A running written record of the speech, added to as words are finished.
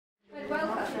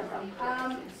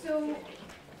So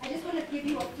I just want to give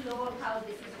you a flow of how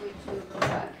this is going to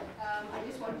work.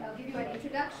 I'll give you an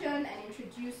introduction and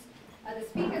introduce the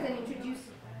speakers and introduce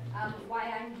why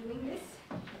I'm doing this.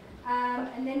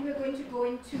 And then we're going to go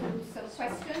into some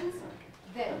questions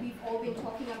that we've all been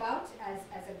talking about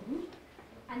as a group.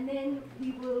 And then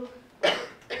we will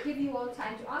give you all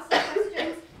time to ask some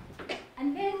questions.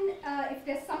 And then if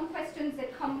there's some questions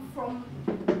that come from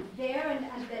there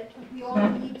and that we all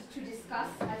need to discuss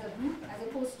as a group, as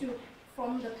opposed to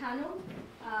from the panel,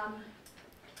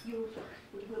 we'll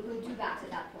do that at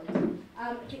that point.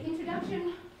 The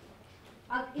introduction,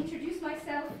 I'll introduce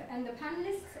myself and the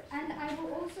panelists, and I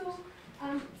will also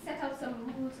set out some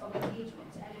rules of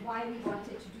engagement and why we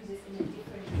wanted to do this in a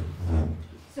different way.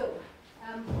 So,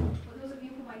 for those of you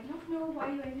who might not know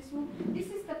why you're in this room, this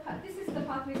is the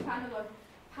Pathways panel on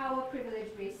power,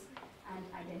 privilege, race, and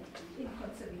identity in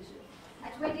conservation.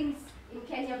 At weddings in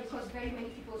Kenya, because very many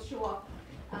people show up,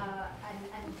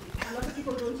 and a lot of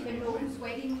people don't even know whose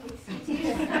wedding it is. So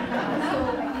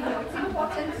it's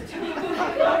important to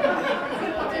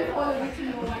for you to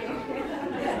know why.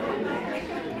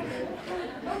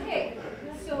 Okay,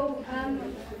 so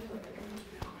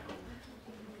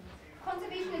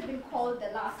conservation has been called the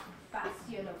last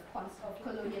bastion of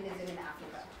colonialism in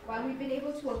Africa. While we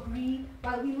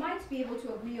might be able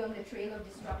to agree on the trail of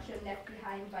destruction left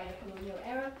behind by the colonial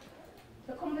era,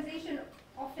 the conversation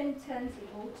often turns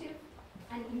emotive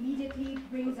and immediately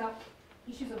brings up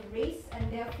issues of race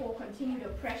and therefore continued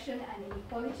oppression and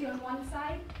inequality on one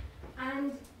side,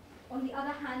 and on the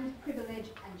other hand, privilege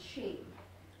and shame.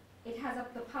 It has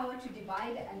the power to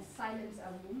divide and silence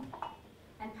a room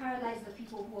and paralyze the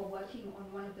people who are working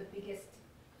on one of the biggest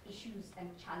issues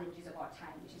and challenges of our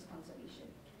time, which is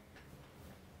conservation.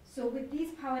 So with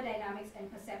these power dynamics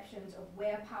and perceptions of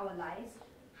where power lies,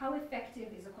 how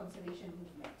effective is a conservation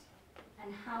movement?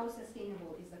 And how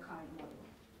sustainable is the current model?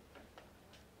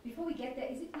 Before we get there,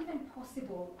 is it even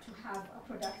possible to have a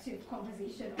productive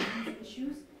conversation on these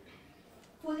issues,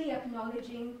 fully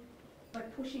acknowledging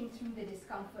but pushing through the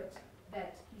discomfort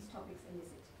that these topics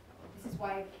elicit? This is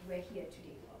why we're here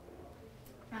today.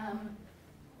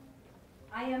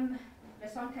 I am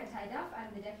Rason Kantaidaf.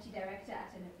 I'm the Deputy Director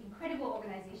at an incredible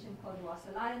organization called WAS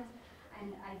Alliance,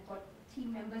 and I've got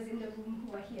team members in the room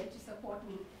who are here to support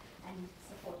me and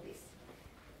support this.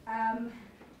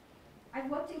 I've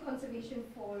worked in conservation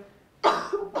for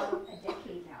about a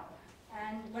decade now,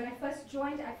 and when I first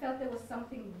joined, I felt there was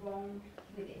something wrong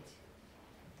with it.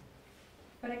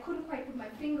 But I couldn't quite put my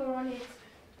finger on it,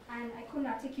 and I couldn't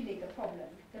articulate the problem.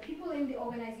 The people in the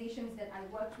organizations that I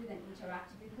worked with and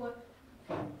interacted with were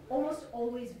almost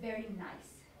always very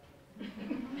nice.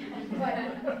 But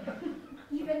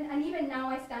even now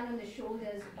I stand on the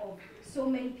shoulders of so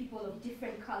many people of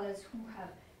different colors who have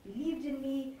believed in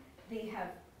me, they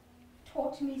have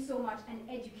taught me so much and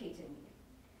educated me.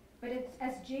 But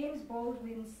as James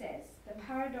Baldwin says, the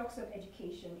paradox of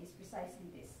education is precisely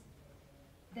this,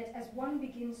 that as one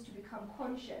begins to become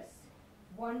conscious,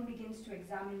 one begins to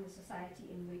examine the society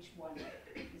in which one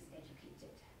is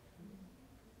educated.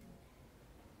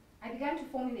 I began to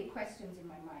formulate questions in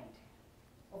my mind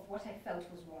of what I felt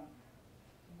was wrong.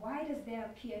 Why does there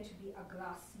appear to be a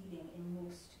glass ceiling in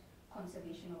most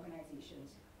conservation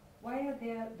organizations? Where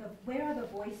are the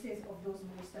voices of those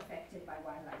most affected by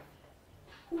wildlife?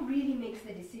 Who really makes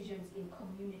the decisions in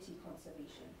community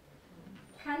conservation?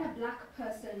 Can a black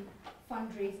person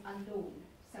fundraise alone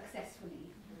successfully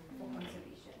for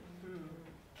conservation?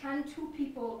 Can two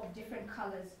people of different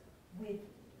colors with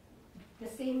the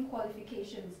same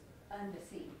qualifications earn the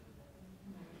same?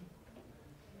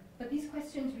 But these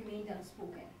questions remained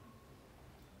unspoken.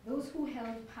 Those who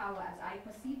held power as I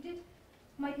perceived it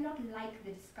might not like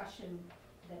the discussion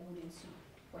that would ensue,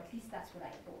 or at least that's what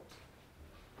I thought.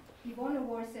 Yvonne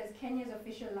Awar says Kenya's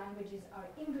official languages are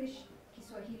English,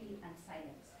 Kiswahili, and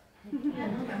silence.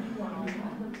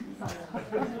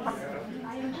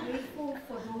 I am grateful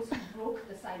for those who broke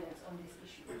the silence on this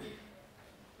issue.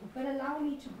 But allow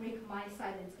me to break my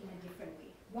silence in a different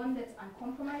way, one that's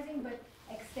uncompromising but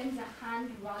extends a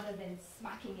hand rather than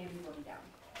smacking everybody down.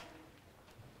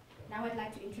 Now I'd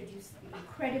like to introduce the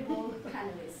incredible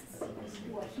panelists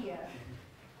who are here.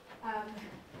 I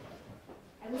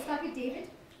will start with David.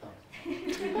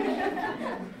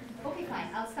 Okay, fine.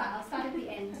 I'll start at the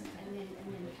end and then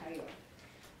carry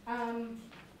on.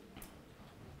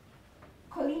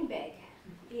 Colleen Begg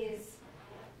is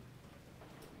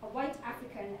a white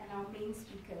African and our main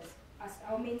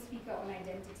speaker on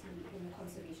identity in the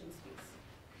conservation space.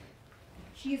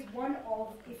 She is one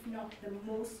of, if not the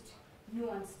most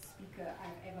nuanced speaker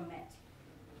I've ever met.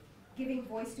 giving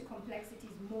voice to complexities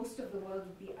most of the world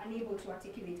would be unable to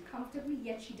articulate comfortably,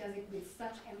 yet she does it with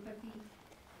such empathy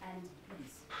and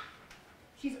ease.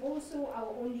 She's also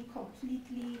our only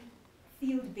completely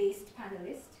field-based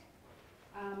panelist,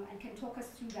 and can talk us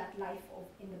through that life of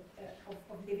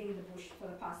living in the bush for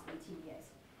the past 18 years.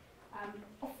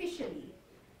 Officially,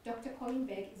 Dr. Colleen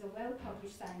Begg is a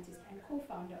well-published scientist and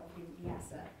co-founder of the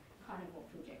Vyasa Carnivore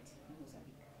Project in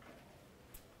Mozambique.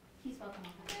 Please welcome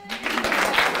our panel.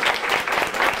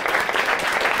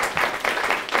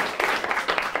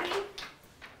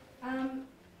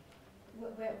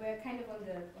 We're kind of on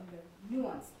the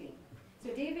nuance thing. So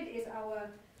David is our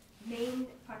main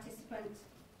participant,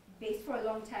 based for a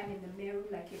long time in the Meru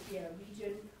Laikipia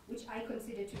region, which I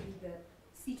consider to be the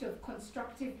seat of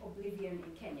constructive oblivion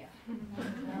in Kenya.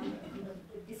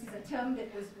 This is a term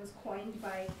that was coined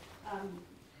by,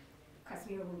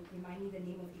 Kasmira will remind me the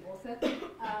name of the author,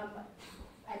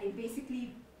 and it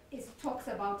basically talks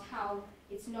about how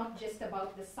it's not just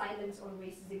about the silence on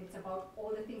racism, it's about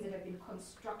all the things that have been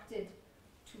constructed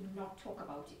to not talk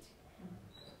about it.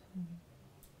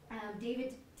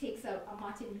 David takes a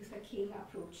Martin Luther King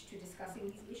approach to discussing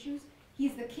these issues.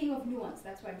 He's the king of nuance.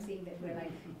 That's why I'm saying that we're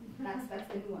like, that's the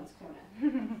nuance corner.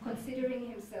 Considering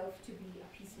himself to be a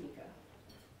peacemaker.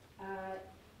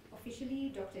 Officially,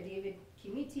 Dr. David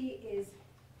Kimiti is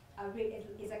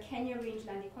a Kenya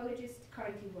rangeland ecologist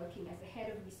currently working as the head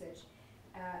of research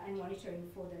and monitoring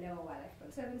for the Lewa Wildlife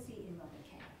Conservancy in northern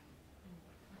Kenya.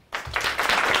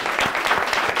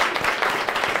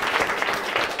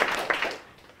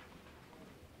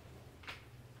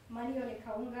 Mali Ole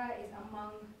Kaunga is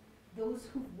among those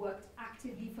who've worked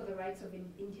actively for the rights of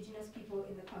indigenous people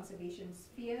in the conservation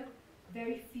sphere.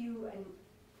 Very few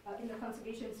in the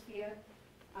conservation sphere,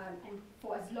 and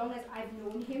for as long as I've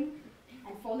known him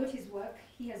and followed his work,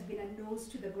 he has been a nose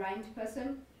to the grind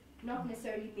person, not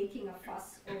necessarily making a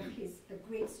fuss of the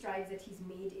great strides that he's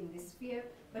made in this sphere,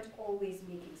 but always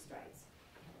making strides.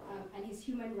 And his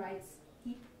human rights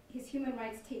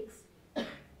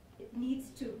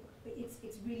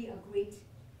it's really a great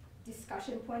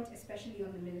discussion point, especially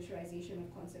on the militarization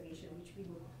of conservation, which we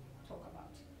will talk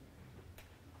about.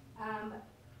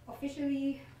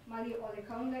 Officially, Mali Ole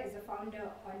Kaunga is the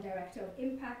founder and director of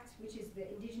Impact, which is the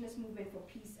Indigenous Movement for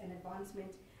Peace and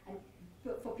Advancement and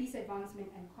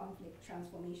Conflict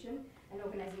Transformation, an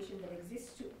organization that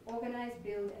exists to organize,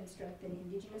 build, and strengthen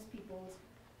indigenous peoples'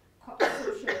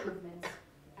 social movements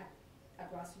at a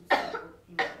grassroots level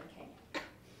in northern Kenya.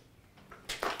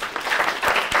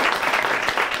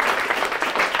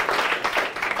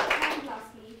 And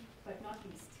lastly, but not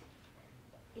least,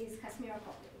 is Kasmira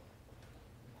Cockrell,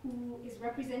 who is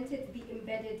represented the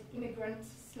embedded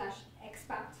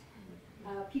immigrant/expat,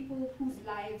 people whose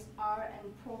lives are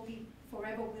and probably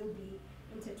forever will be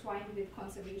intertwined with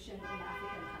conservation in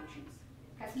African countries.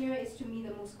 Kasmira is to me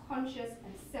the most conscious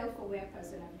and self-aware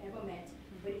person I've ever met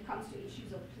when it comes to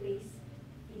issues of place,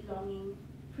 belonging,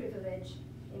 privilege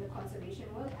in the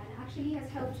conservation world, and actually has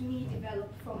helped me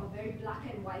develop from a very black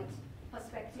and white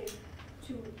perspective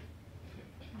to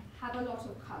have a lot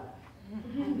of color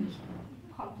and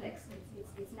complex.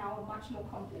 It's now a much more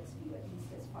complex view, at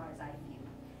least as far as I feel,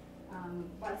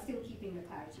 while still keeping the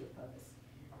clarity of purpose.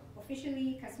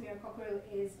 Officially, Kasmira Cockrell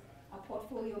is a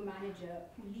portfolio manager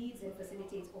who leads and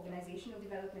facilitates organizational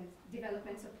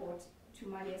development support to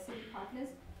Mali City Partners,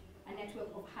 a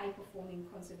network of high-performing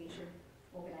conservation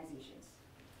organizations.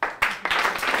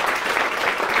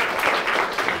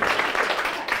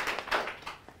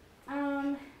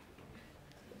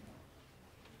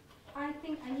 I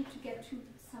think I need to get to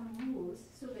some rules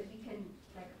so that we can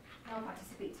now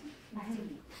participate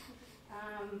actively.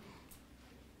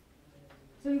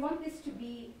 So we want this to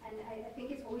be, and I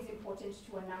think it's always important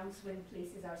to announce when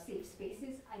places are safe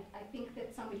spaces. I think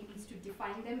that somebody needs to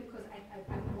define them, because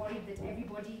I'm worried that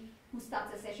everybody who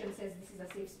starts a session says this is a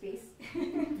safe space.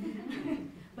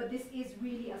 But this is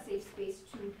really a safe space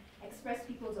to express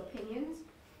people's opinions,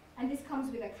 and this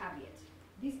comes with a caveat.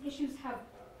 These issues have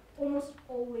almost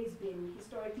always been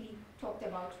historically talked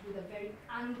about with a very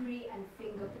angry and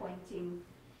finger-pointing,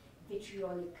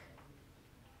 vitriolic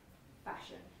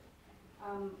fashion.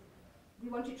 We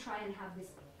want to try and have this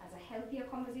as a healthier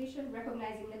conversation,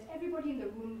 recognizing that everybody in the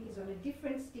room is on a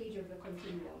different stage of the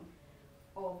continuum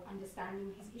of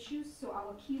understanding these issues. So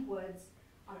our key words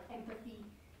are empathy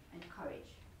and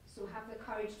courage. So have the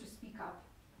courage to speak up,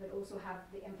 but also have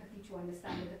the empathy to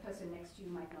understand that the person next to you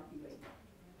might not be ready.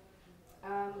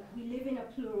 We live in a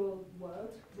plural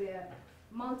world where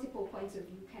multiple points of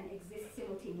view can exist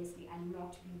simultaneously and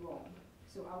not be wrong.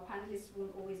 So our panelists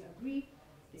won't always agree.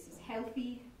 This is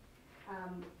healthy,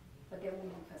 but there won't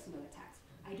be personal attacks.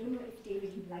 I don't know if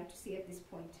David would like to say at this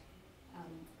point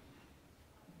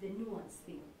the nuance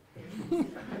thing.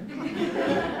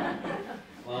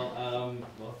 Well,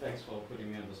 thanks for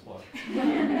putting me on the spot.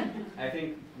 I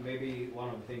think maybe one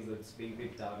of the things that's being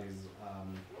picked out is a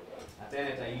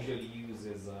tenet I usually use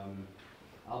is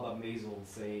Albert Maisel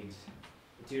said,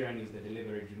 tyranny is the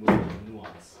deliberate removal of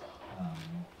nuance.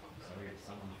 Sorry if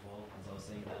someone fall as I was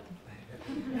saying that.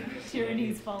 Tyranny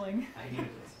is falling. I need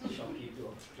to shock you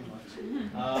too much.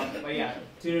 But yeah,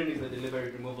 tyranny is the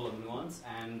deliberate removal of nuance,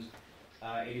 and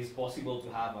it is possible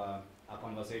to have a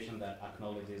conversation that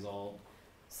acknowledges all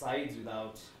sides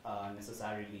without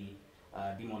necessarily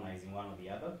demonizing one or the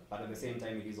other. But at the same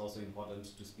time, it is also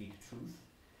important to speak truth,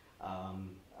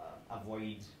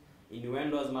 avoid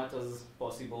innuendo as much as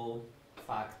possible,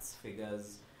 facts,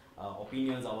 figures,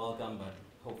 opinions are welcome, but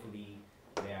hopefully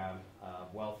they are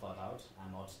well thought out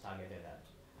and not targeted at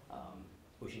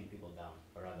pushing people down,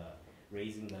 or rather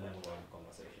raising the level of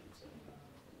conversation. So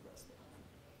that's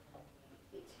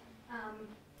it.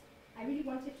 I really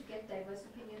wanted to get diverse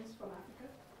opinions from Africa.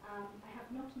 I have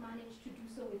not managed to do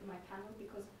so with my panel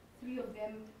because 3 of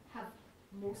them have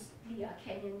mostly a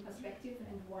Kenyan perspective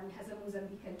and 1 has a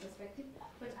Mozambican perspective.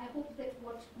 But I hope that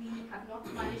what we have not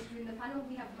managed to do in the panel,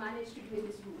 we have managed to do in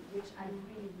this room, which I'm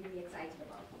really, really excited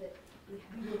about, that we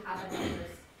will have a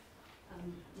diverse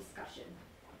discussion,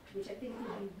 which I think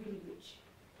will be really rich.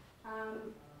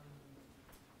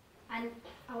 And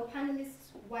our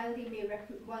panelists, while they may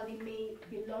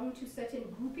belong to certain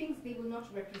groupings, they will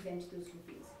not represent those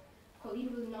groupings.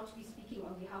 Colleen will not be speaking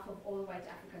on behalf of all white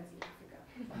Africans in Africa.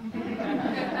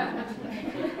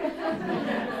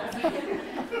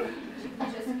 She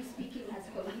will just be speaking as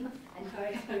Colleen and her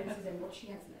experiences and what she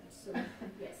has learned. So,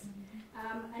 yes.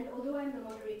 And although I'm the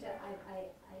moderator, I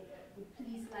would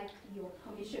please like your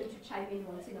permission to chime in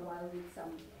once in a while with some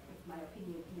of my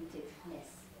opinionatedness.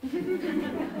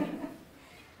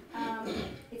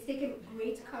 It's taken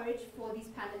great courage for these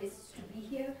panelists to be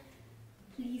here.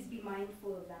 Please be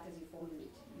mindful of that as you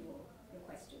formulate your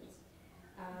questions.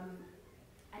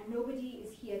 And nobody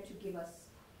is here to give us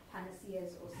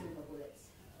panaceas or silver bullets.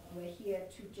 We're here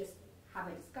to just have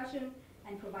a discussion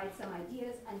and provide some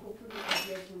ideas, and hopefully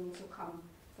ideas will also come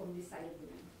from this side of the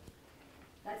room.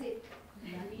 That's it.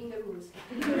 I'm reading the rules.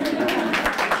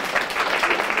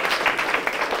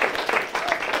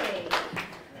 Okay.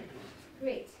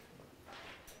 Great.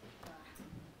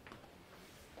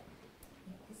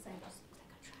 This side just looks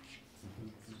like a trash.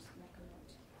 It's just like a lot.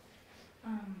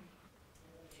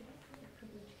 Should I put the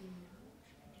privilege in now?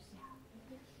 Should I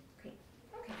just okay.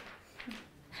 Okay.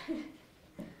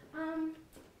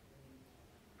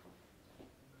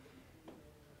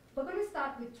 We're going to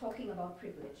start with talking about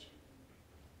privilege.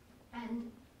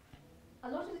 And a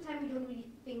lot of the time we don't really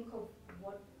think of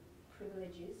what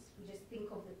privilege is. We just think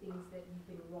of the things that we've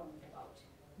been wronged about,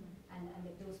 and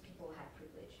that those people had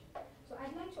privilege. So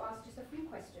I'd like to ask just a few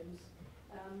questions.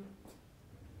 I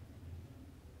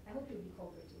hope you'll be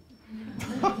cooperating. Yes.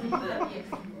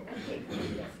 Okay,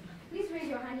 yes. Please raise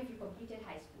your hand if you completed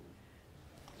high school.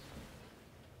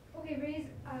 Okay, raise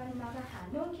another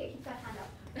hand. No, okay, keep that hand up.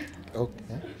 Okay.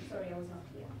 Sorry, I was not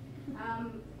clear.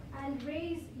 And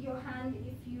raise your hand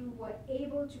if you were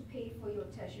able to pay for your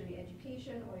tertiary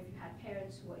education, or if you had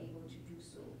parents who were able to do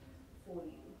so for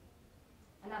you.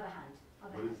 Another hand.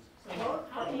 Other hand.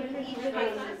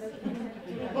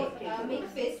 Make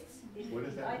fists. What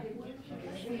does that mean?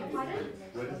 Pardon?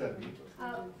 What does that mean?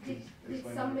 Did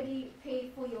somebody pay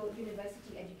for your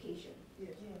university education?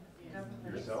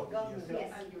 Yourself? Yes,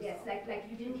 yes, like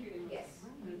you didn't, yes.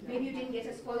 Maybe you didn't get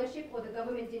a scholarship, or the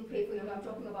government didn't pay for you. I'm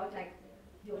talking about like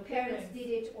your parents did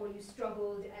it, or you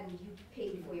struggled and you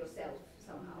paid for yourself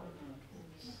somehow.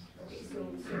 Okay, so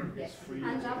yes,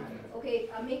 hands up. Okay,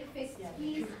 make fists,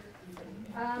 please.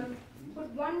 Put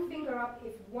one finger up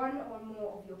if one or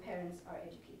more of your parents are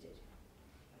educated.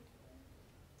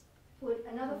 Put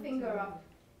another finger up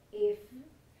if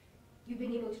you've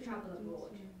been able to travel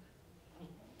abroad.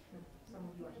 Some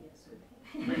of you are here, so.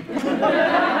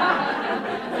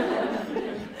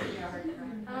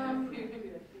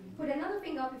 Put another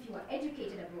finger up if you are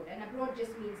educated abroad, and abroad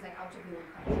just means like out of your own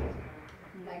country,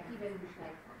 like even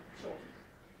like shortly.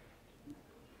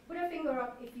 Put a finger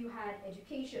up if you had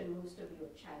education most of your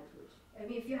childhood. I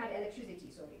mean, if you had electricity,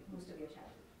 sorry, most of your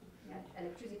childhood. You had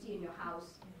electricity in your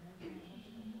house.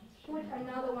 Put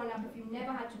another one up if you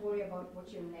never had to worry about what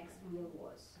your next meal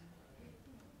was.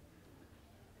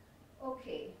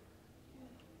 Okay.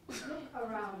 Look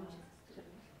around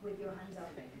with your hands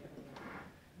up.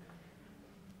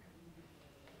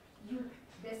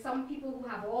 There's some people who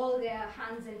have all their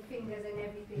hands and fingers and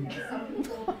everything, and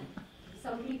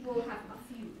some people have a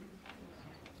few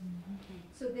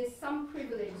So there's some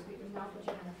privileges, we can now put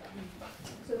your hand up.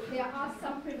 So there are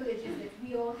some privileges that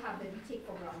we all have that we take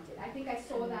for granted. I think I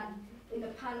saw that in the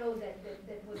panel that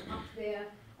was up there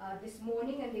this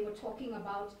morning, and they were talking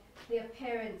about their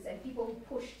parents and people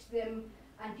who pushed them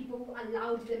and people who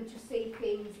allowed them to say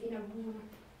things in a room.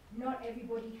 Not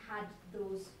everybody had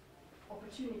those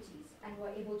opportunities and were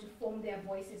able to form their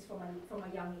voices from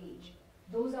a young age.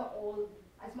 Those are all,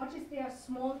 as much as they are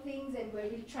small things and we're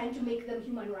really trying to make them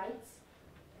human rights,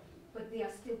 but they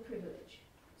are still privilege.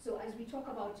 So as we talk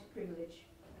about privilege,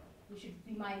 we should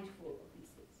be mindful of these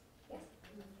things. Yes?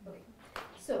 Okay.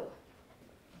 So,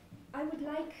 I would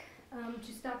like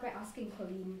to start by asking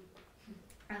Colleen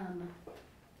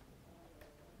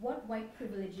what white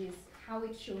privilege is, how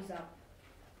it shows up,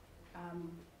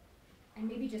 and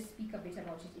maybe just speak a bit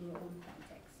about it in your own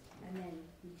context, and then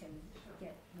we can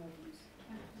get more views.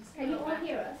 Can you all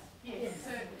hear us? Yes.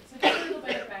 So just a little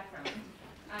bit of background.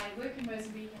 I work in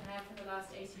Mozambique and have for the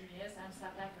last 18 years. I'm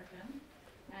South African,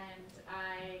 and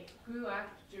I grew up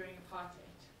during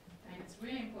apartheid. And it's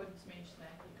really important to mention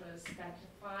that because that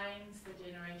defines the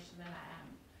generation that I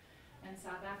am. And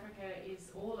South Africa is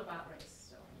all about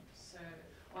race still. So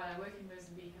while I work in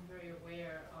Mozambique, I'm very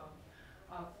aware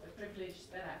of the privilege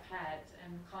that I've had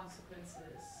and the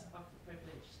consequences of the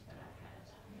privilege that I've had.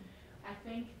 I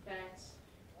think that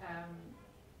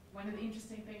one of the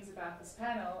interesting things about this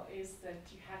panel is that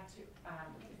you have to,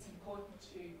 it's important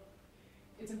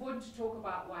to talk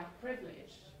about white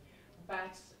privilege,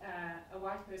 but a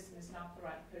white person is not the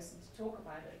right person to talk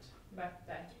about it, but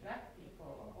that black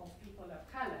people or people of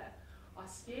color are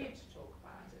scared to talk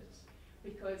about it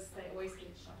because they always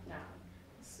get shot down.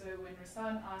 So when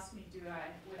Rasan asked me, would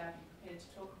I be prepared to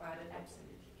talk about it?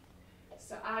 Absolutely.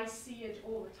 So I see it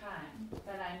all the time,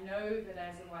 but I know that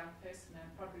as a white person I'm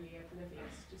probably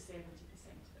oblivious to 70%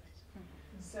 of it.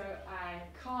 So I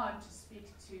can't speak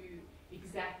to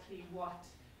exactly what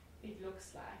it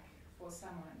looks like for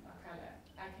someone of color.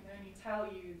 I can only tell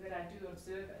you that I do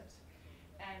observe it,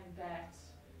 and that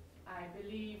I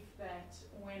believe that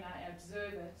when I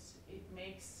observe it, it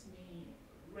makes me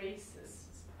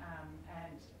racist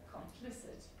and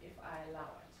complicit if I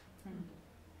allow it.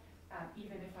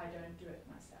 Even if I don't do it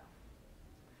myself,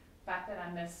 but that I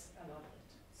miss a lot of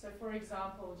it. So for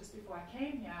example, just before I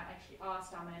came here, I actually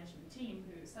asked our management team,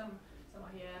 who some are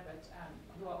here, but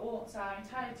who are all, so our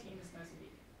entire team is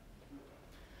Mozambique.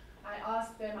 I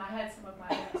asked them, I had some of my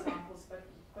own examples, but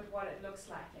what it looks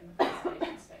like in the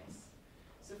conservation space.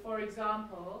 So for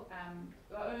example,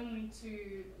 there are only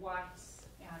two white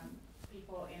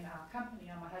people in our company,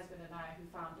 my husband and I, who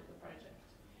founded the project.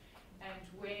 And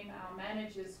when our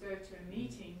managers go to a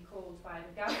meeting called by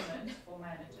the government for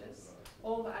managers,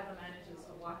 all the other managers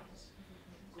are white.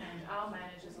 And our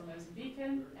managers are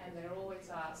Mozambican, and they're always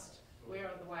asked, where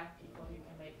are the white people who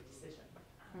can make a decision?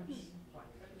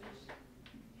 White privilege.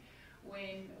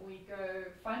 When we go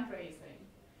fundraising,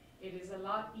 it is a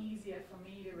lot easier for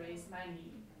me to raise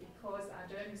money because our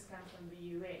donors come from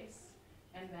the US,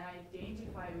 and they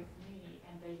identify with me,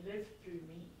 and they live through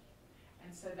me. And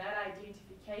so that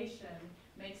identification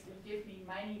makes them give me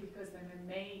money because they're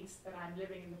amazed that I'm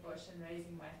living in the bush and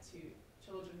raising my two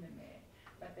children in there.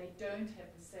 But they don't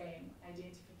have the same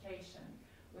identification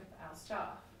with our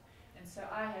staff. And so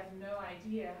I have no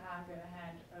idea how I'm going to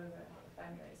hand over the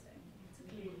fundraising. It's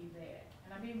clearly there.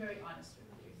 And I'm being very honest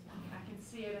with you. I can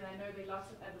see it, and I know there are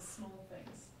lots of other small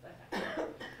things that happen.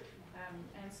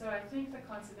 And so I think the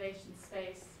conservation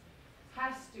space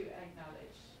has to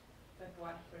acknowledge that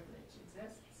white privilege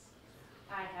exists.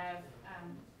 I have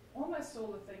almost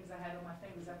all the things I had on my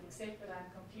fingers up, except that I'm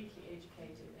completely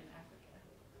educated in Africa.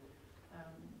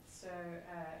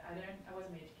 I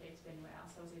wasn't educated anywhere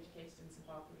else. I was educated in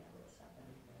Zimbabwe and South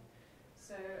Africa.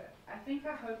 So I think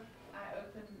I hope I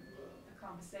open the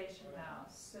conversation now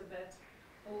so that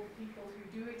all the people who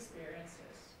do experience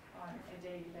it on a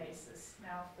daily basis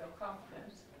now feel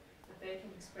confident that they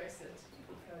can express it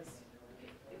because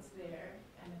it's there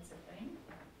and it's a thing,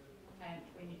 and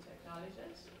we need to acknowledge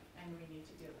it, and we need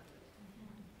to deal with it.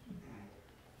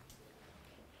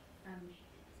 Does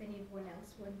anyone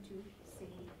else want to say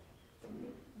something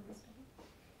on this topic?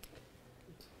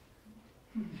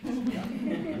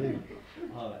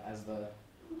 As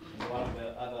one of the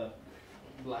other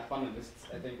black panelists,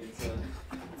 I think it's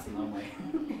not my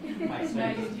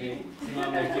strength. It's not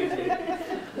my duty.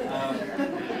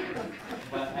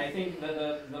 But I think that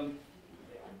the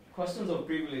questions of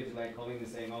privilege, like Colleen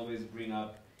is saying, always bring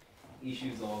up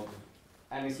issues of,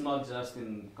 and it's not just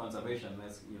in conservation.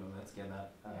 Let's get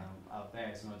that out there.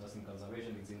 It's not just in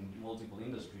conservation. It's in multiple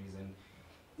industries, and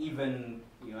even,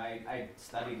 I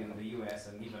studied in the US,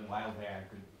 and even while there,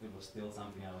 it was still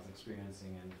something I was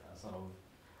experiencing and sort of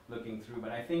looking through.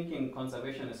 But I think in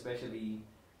conservation especially,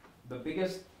 the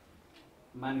biggest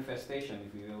manifestation,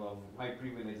 if you will, of white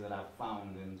privilege that I've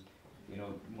found, and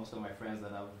most of my friends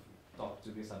that I've talked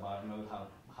to this about know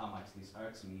how much this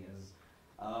irks me, is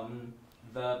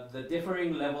the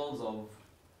differing levels of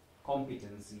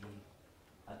competency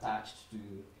attached to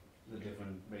the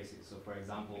different races. So for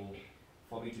example,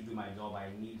 for me to do my job, I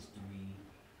need to be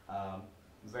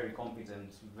very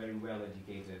competent, very well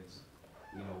educated,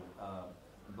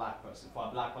 black person. For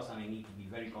a black person, I need to be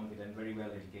very competent, very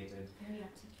well educated. Very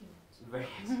articulate. Very,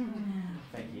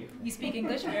 thank you. You speak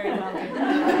English very well.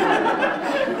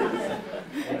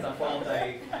 It's a fault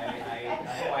I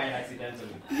acquired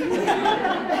accidentally.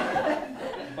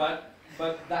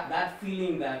 But that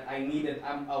feeling that I needed,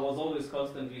 I was always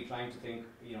constantly trying to think,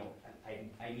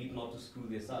 I need not to screw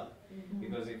this up.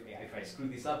 Because if I screw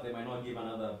this up, they might not give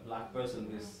another black person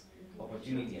this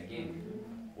opportunity again.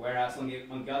 Whereas on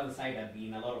the other side, I'd be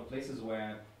in a lot of places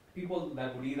where people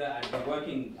that would either be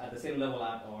working at the same level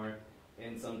at, or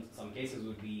in some cases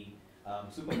would be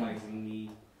supervising me,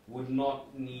 would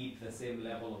not need the same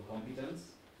level of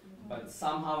competence. But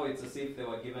somehow it's as if they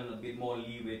were given a bit more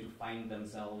leeway to find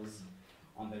themselves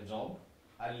on their job,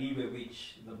 a leeway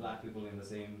which the black people in the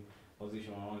same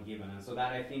position were not given. And so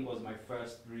that, I think, was my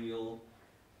first real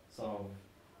sort of,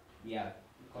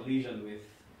 collision with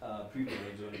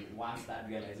privilege. And once that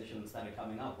realization started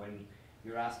coming up, when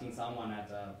you're asking someone at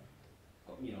a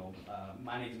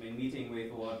management meeting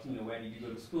with where did you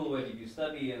go to school, where did you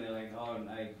study, and they're like, oh,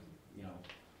 I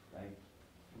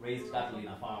raised cattle in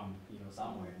a farm,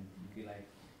 somewhere, and you'd be like,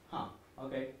 huh,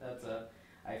 okay, that's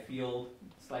I feel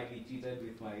slightly cheated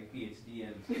with my PhD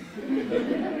and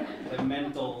the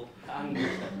mental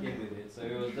anguish that came with it. So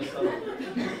it was just sort of,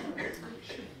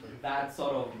 that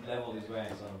sort of level is where I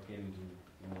sort of came into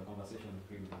the conversation with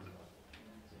privilege.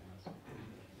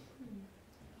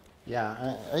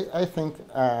 Yeah, I think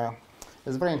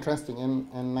it's very interesting. In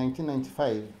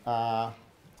 1995,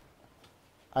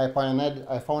 I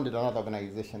founded another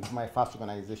organization, my first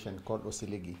organization called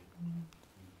Osiligi,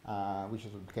 which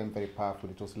became very powerful.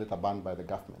 It was later banned by the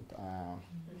government.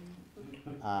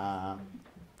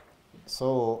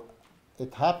 So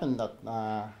it happened that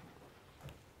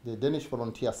the Danish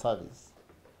Volunteer Service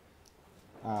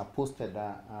posted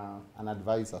an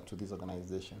advisor to this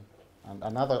organization. And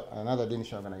another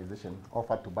Danish organization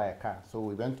offered to buy a car. So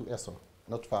we went to Esso,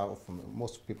 not far from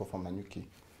most people from Nanyuki,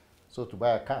 so to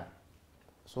buy a car.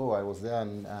 So I was there,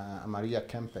 and Maria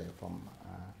Kempe from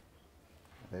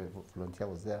the volunteer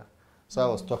was there. So I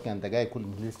was talking, and the guy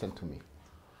couldn't listen to me.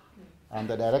 And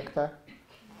the director,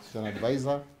 she's an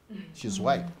advisor, she's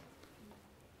white.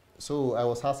 So I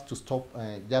was asked to stop,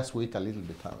 just wait a little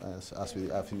bit as we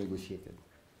negotiated.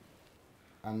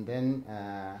 And then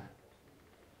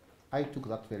I took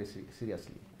that very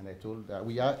seriously, and I told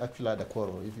we are actually at a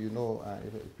quarrel. If you know,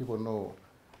 if people know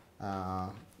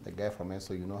the guy from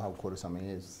Esso, you know how quarrelsome he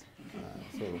is.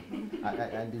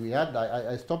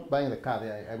 I stopped buying the car.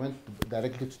 I went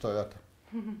directly to Toyota,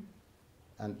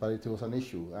 but it was an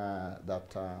issue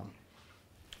that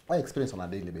I experience on a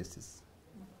daily basis.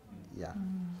 Yeah.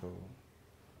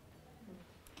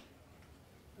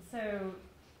 So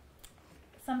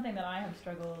something that I have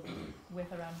struggled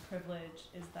with around privilege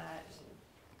is that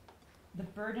the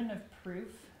burden of proof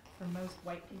for most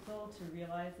white people to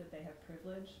realize that they have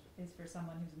privilege is for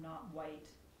someone who's not white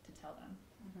to tell them.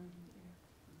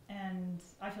 And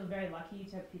I feel very lucky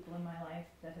to have people in my life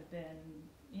that have been,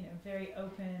 very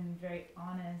open, very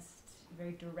honest,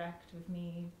 very direct with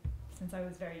me since I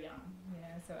was very young.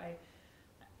 So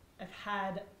I've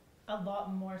had a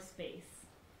lot more space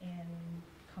in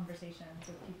conversations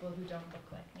with people who don't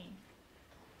look like me.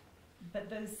 But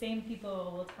those same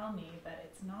people will tell me that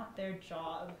it's not their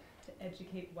job to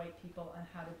educate white people on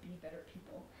how to be better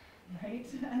people, right?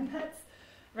 And that's,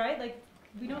 right? Like,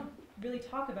 we don't really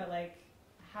talk about, like,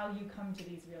 how you come to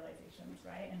these realizations,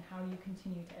 right? And how you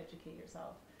continue to educate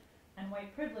yourself. And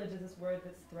white privilege is this word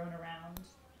that's thrown around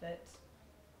that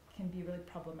can be really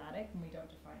problematic when we don't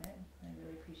define it. And I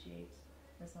really appreciate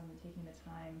for someone taking the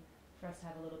time for us to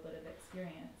have a little bit of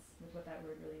experience with what that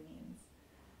word really means.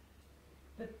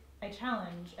 But I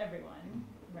challenge everyone,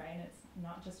 right? And it's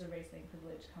not just a race thing.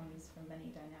 Privilege comes from many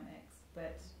dynamics,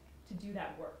 but to do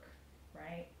that work,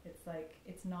 right? It's like,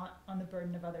 it's not on the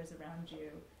burden of others around you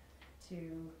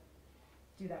to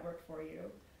do that work for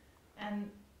you. And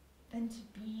then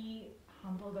to be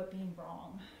humble about being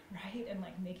wrong, right? And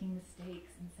like making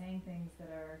mistakes and saying things that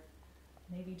are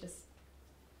maybe just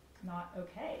not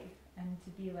okay. And to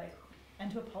be like, and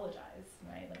to apologize,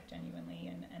 right, like genuinely,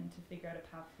 and to figure out a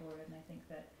path forward. And I think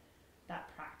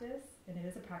that practice, and it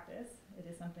is a practice, it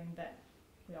is something that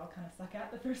we all kind of suck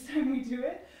at the first time we do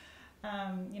it,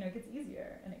 it gets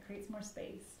easier and it creates more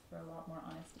space for a lot more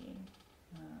honesty.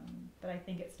 But I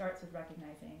think it starts with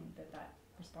recognizing that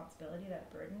responsibility,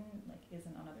 that burden, like,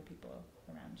 isn't on other people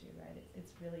around you, right?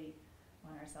 It's really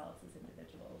on ourselves as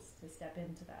individuals to step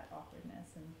into that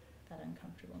awkwardness and that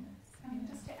uncomfortableness. I mean,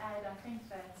 just to add, I think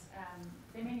that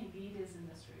there are many leaders in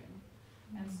this room,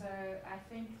 and so I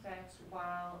think that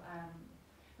while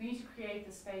we need to create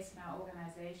the space in our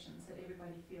organizations that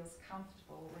everybody feels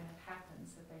comfortable when it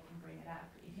happens, that they can bring it up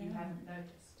if you haven't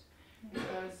noticed.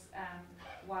 Because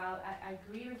while I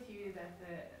agree with you that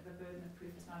the burden of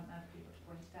proof is not on other people to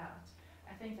point it out,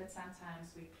 I think that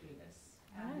sometimes we're clueless.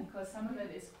 Because some of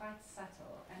it is quite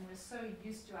subtle, and we're so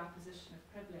used to our position of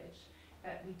privilege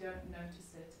that we don't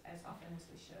notice it as often as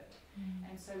we should.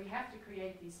 And so we have to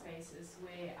create these spaces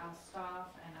where our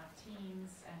staff and our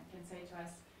teams can say to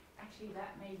us, actually,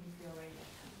 that made me feel really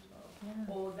uncomfortable.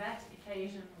 Or that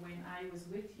occasion when I was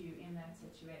with you in that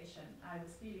situation, I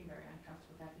was feeling very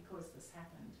uncomfortable with that because this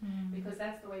happened. Because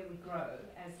that's the way we grow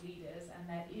as leaders, and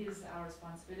that is our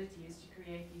responsibility, is to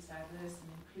create these diverse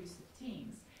and inclusive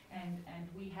teams. And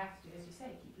we have to, as you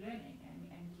say, keep learning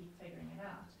and keep figuring it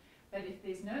out. But if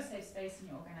there's no safe space in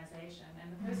your organization,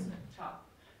 and the person at the top,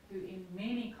 who in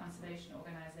many conservation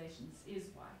organizations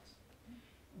is white,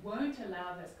 won't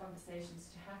allow those conversations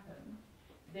to happen,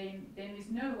 then there's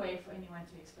no way for anyone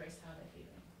to express how they're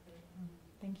feeling.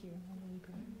 Thank you. I really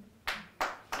agree.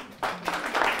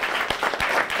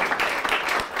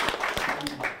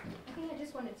 I think I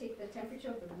just want to take the temperature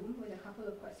of the room with a couple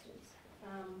of questions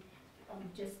on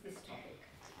just this topic,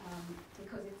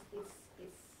 because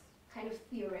it's kind of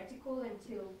theoretical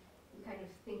until you kind of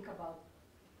think about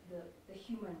the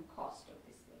human cost of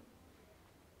this thing.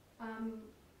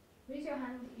 Raise your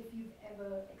hand if you've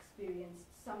ever experienced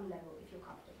some level, if you're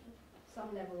comfortable,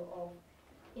 some level of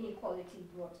inequality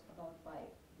brought about by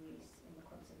race in the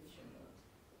conservation world.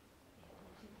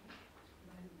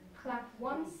 Clap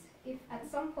once if at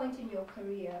some point in your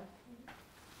career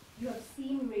you have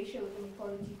seen racial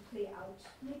inequality play out,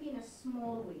 maybe in a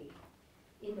small way,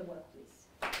 in the workplace.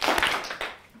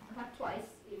 Clap twice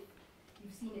if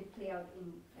you've seen it play out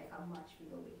in like a much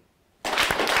bigger way.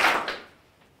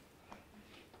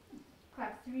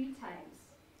 Clap 3 times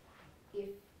if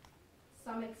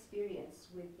some experience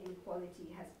with inequality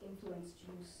has influenced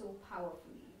you so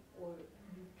powerfully, or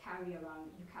you carry it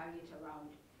around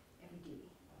every day.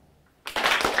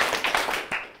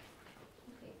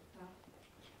 Okay, well,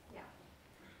 yeah,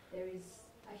 there is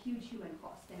a huge human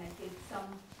cost, and I think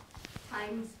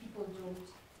sometimes people don't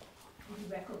really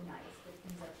recognize that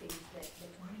these are things that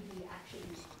really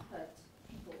actually hurt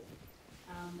people,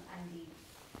 and they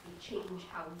change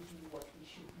how we do what we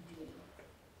should be doing,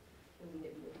 the way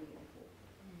that we were doing it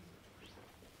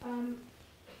before.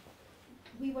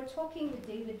 We were talking with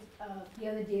David the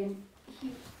other day, and he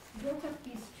brought up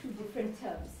these 2 different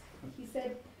terms. He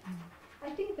said, I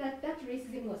think that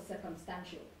racism was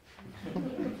circumstantial.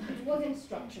 It wasn't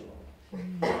structural.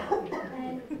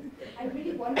 And I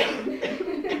really wanted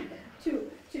him to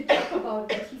talk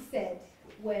about what he said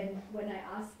when I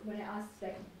asked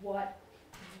like what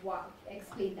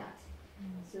explain that.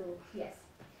 So yes.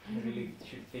 I really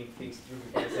should think things through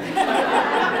before I say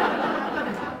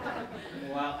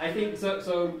Well, I think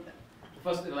so.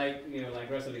 First, like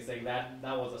Russell is saying, that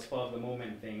was a spur of the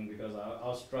moment thing, because I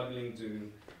was struggling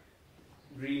to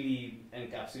really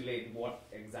encapsulate what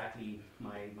exactly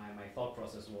my thought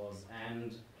process was,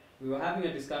 and we were having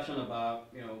a discussion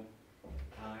about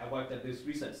I worked at this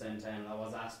research center, and I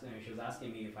was asked, she was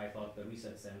asking me if I thought the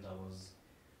research center was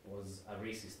a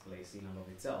racist place in and of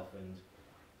itself, and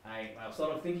I was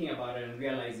sort of thinking about it and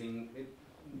realizing it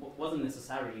wasn't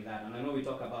necessarily that. And I know we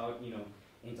talk about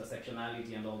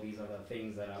intersectionality and all these other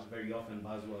things that are very often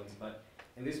buzzwords, but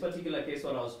in this particular case,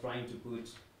 what I was trying to put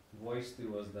voice to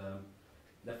was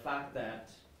the fact that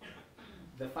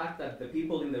the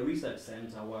people in the research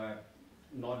center were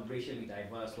not racially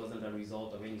diverse wasn't a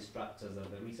result of any structures that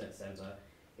the research center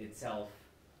itself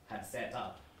had set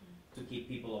up to keep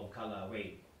people of color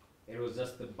away. It was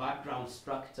just the background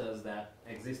structures that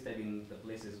existed in the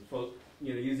places. For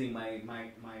using my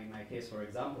case for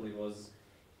example, it was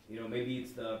maybe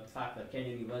it's the fact that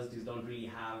Kenyan universities don't really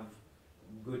have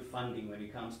good funding when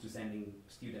it comes to sending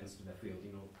students to the field.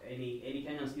 Any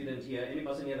Kenyan student here, any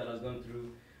person here that has gone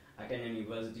through a Kenyan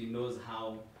university knows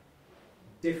how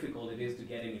difficult it is to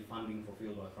get any funding for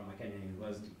fieldwork from a Kenyan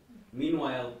university.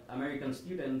 Meanwhile, American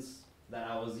students that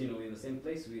I was in the same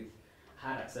place with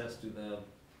had access to the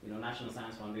National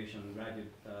Science Foundation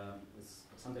graduate,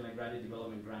 something like graduate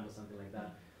development grant or something like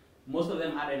that. Most of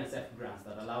them had NSF grants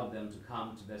that allowed them to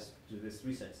come to this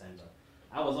research center.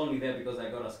 I was only there because I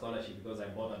got a scholarship, because I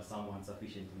bothered someone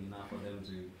sufficiently enough for them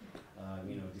to,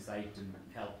 decide to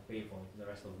help pay for the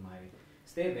rest of my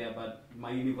stay there. But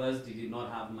my university did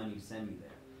not have money to send me there.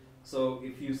 So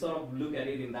if you sort of look at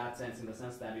it in that sense, in the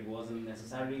sense that it wasn't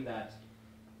necessarily that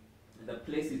the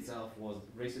place itself was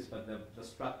racist, but the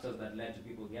structures that led to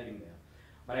people getting there.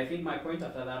 But I think my point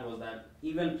after that was that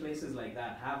even places like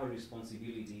that have a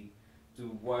responsibility to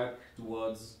work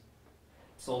towards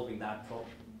solving that problem.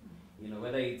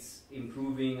 Whether it's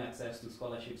improving access to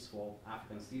scholarships for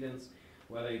African students,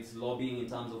 whether it's lobbying in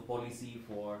terms of policy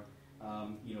for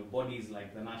bodies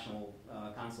like the National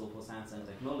Council for Science and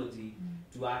Technology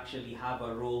to actually have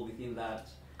a role within that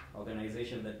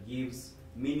organization that gives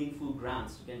meaningful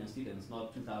grants to Kenyan students,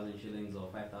 not 2,000 shillings or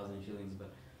 5,000 shillings, but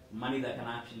money that can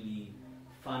actually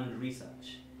fund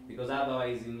research. Because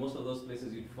otherwise, in most of those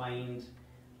places, you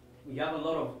have a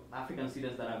lot of African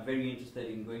students that are very interested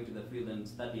in going to the field and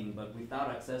studying, but without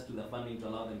access to the funding to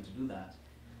allow them to do that,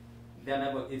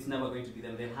 it's never going to be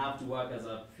them. They have to work as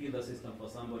a field assistant for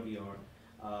somebody, or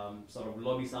sort of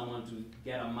lobby someone to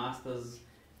get a master's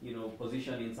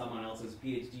position in someone else's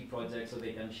PhD project so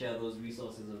they can share those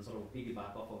resources and sort of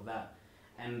piggyback off of that.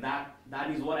 And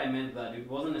that is what I meant, that it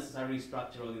wasn't necessarily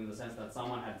structural in the sense that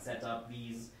someone had set up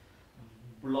these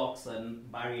blocks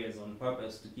and barriers on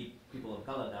purpose to keep people of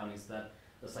color down. It's that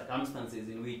the circumstances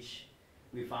in which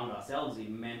we found ourselves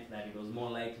in meant that it was more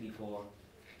likely for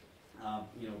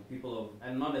people of,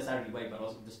 and not necessarily white, but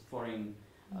also just foreign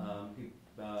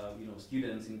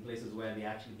students in places where they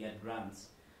actually get grants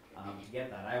to get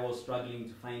that. I was struggling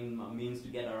to find a means to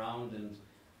get around, and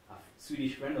a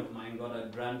Swedish friend of mine got a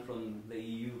grant from the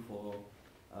EU for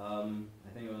I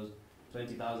think it was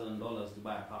 $20,000 to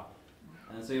buy a car.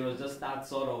 And so it was just that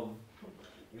sort of,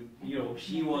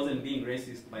 she wasn't being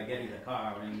racist by getting the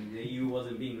car, and the EU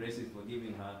wasn't being racist for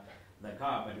giving her the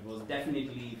car, but it was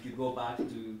definitely, if you go back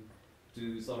to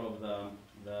sort of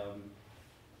the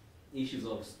issues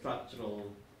of structural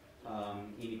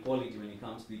inequality when it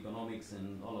comes to economics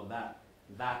and all of that,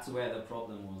 that's where the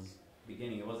problem was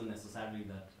beginning. It wasn't necessarily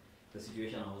that the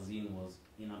situation I was in was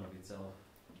in and of itself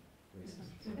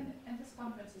racist. And this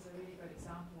conference is a really good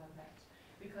example of that,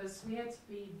 because we had to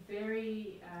be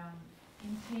very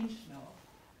intentional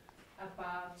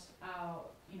about our,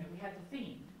 we had the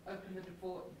theme, open the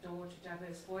door to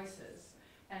diverse voices,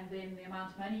 and then the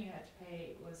amount of money you had to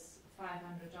pay was $500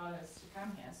 to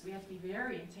come here. So we had to be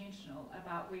very intentional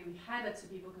about where we had it so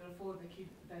people could afford the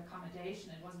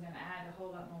accommodation. It wasn't going to add a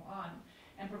whole lot more on,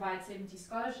 and provide 70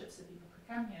 scholarships so people could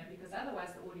come here, because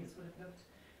otherwise the audience would have looked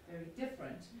very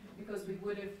different, because we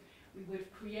would have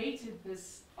created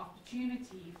this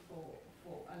opportunity for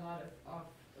a lot of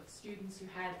students who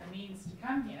had the means to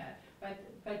come here, but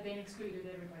then excluded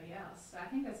everybody else. So I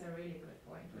think that's a really good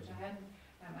point, which I hadn't.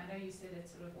 I know you said it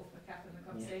sort of off the cuff in the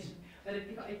conversation, but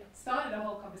it started a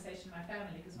whole conversation in my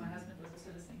family, because my husband was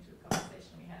also listening to a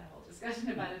conversation. We had a whole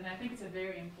discussion about it, and I think it's a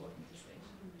very important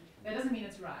distinction. That doesn't mean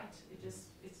it's right. It's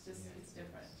different. You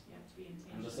have to be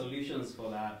intentional. And the solutions for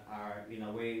that are, in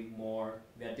a way,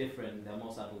 they're different. They're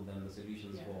more subtle than the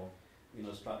solutions for,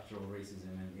 structural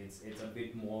racism, and it's a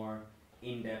bit more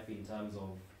in depth in terms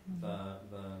of the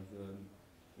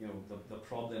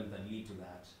problems that lead to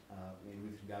that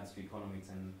with regards to economics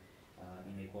and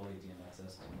inequality and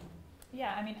access to.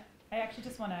 Yeah, I mean, I actually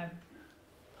just want to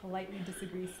politely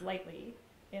disagree slightly,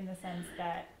 in the sense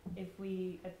that if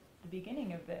we, at the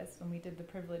beginning of this, when we did the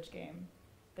privilege game,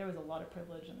 there was a lot of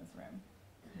privilege in this room,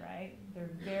 right? There are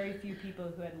very few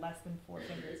people who had less than 4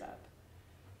 fingers up.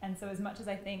 And so as much as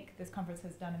I think this conference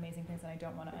has done amazing things, and I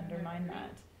don't want to undermine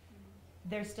that,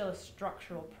 there's still a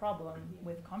structural problem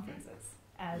with conferences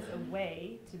as a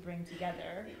way to bring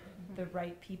together the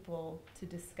right people to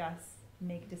discuss,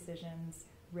 make decisions,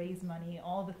 raise money,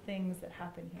 all the things that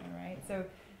happen here, right? So,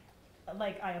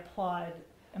 I applaud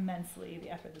immensely the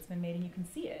effort that's been made, and you can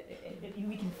see it.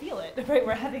 We can feel it, right?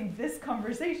 We're having this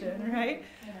conversation, right?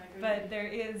 Yeah, but there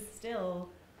is still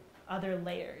other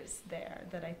layers there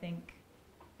that I think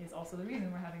is also the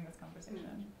reason we're having this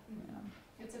conversation. Yeah.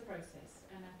 It's a process,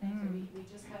 and I think that we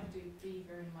just have to be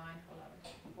very mindful of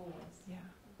it always. Yeah.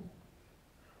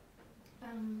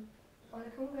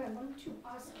 Olakunga, I want to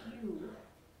ask you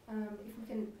if we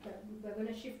can. We're going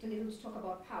to shift a little to talk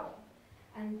about power,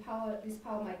 and this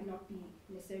power might not be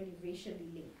necessarily racially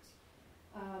linked.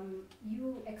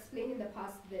 You explained in the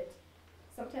past that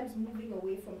sometimes moving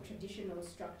away from traditional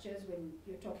structures, when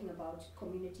you're talking about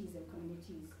communities and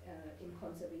communities in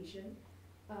conservation,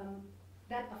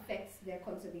 that affects their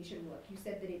conservation work? You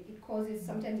said that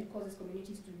sometimes it causes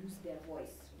communities to lose their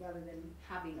voice rather than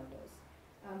having a voice.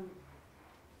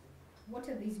 What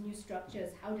are these new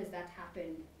structures? How does that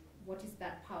happen? What is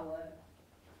that power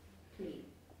play?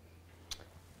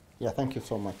 Yeah, thank you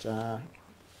so much.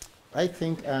 I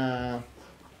think,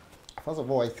 first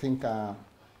of all, I think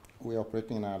we're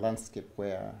operating in a landscape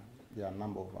where there are a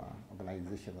number of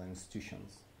organizations and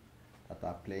institutions that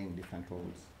are playing different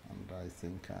roles. And I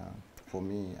think, for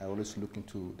me, I always look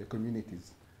into the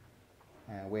communities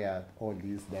where all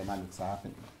these dynamics are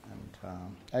happening. And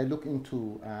I look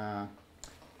into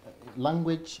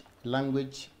language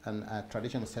and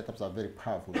traditional setups are very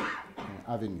powerful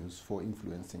avenues for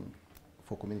influencing,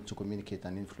 for community to communicate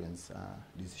and influence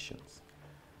decisions.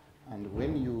 And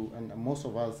and most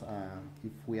of us,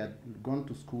 if we had gone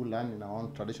to school learning our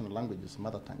own traditional languages,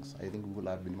 mother tongues, I think we would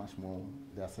have been much more,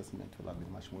 the assessment would have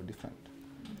been much more different.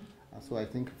 So I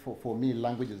think for me,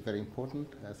 language is very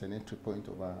important as an entry point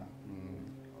of,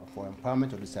 for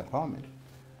empowerment or disempowerment.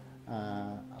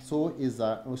 So is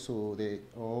also the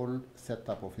whole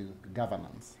setup of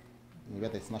governance,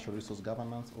 whether it's natural resource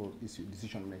governance or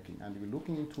decision making. And we're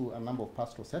looking into a number of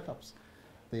pastoral setups.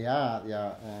 They are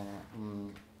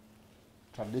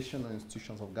traditional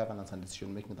institutions of governance and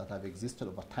decision making that have existed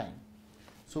over time.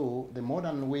 So the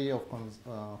modern way of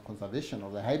conservation,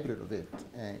 or the hybrid of it,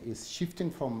 is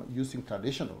shifting from using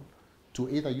traditional to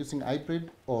either using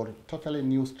hybrid or totally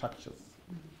new structures.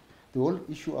 The whole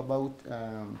issue about,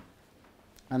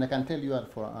 and I can tell you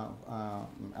for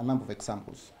a number of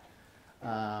examples.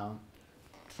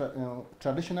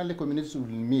 Traditionally, communities will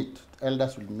meet,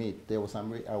 elders will meet. There was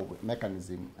some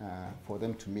mechanism for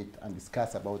them to meet and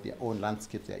discuss about their own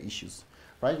landscapes, their issues.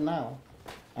 Right now,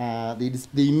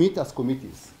 they meet as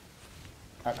committees,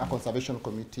 a conservation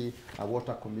committee, a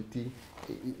water committee.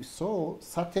 So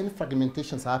certain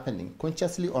fragmentations are happening,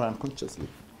 consciously or unconsciously.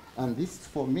 And this,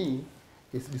 for me,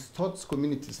 distorts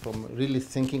communities from really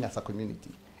thinking as a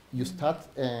community. You start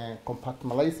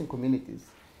compartmentalizing communities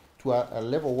to a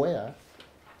level where,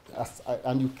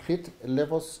 and you create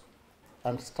levels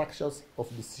and structures of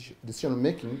decision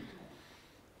making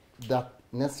that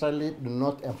necessarily do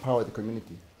not empower the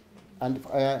community. And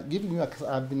giving you,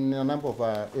 I've been in a number of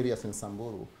areas in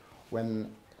Samburu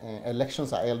when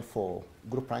elections are held for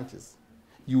group ranches.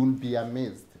 You will be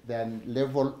amazed the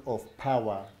level of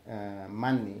power,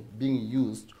 money being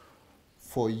used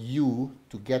for you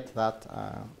to get that,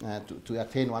 to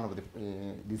attain one of the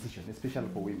decisions, especially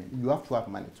for women. You have to have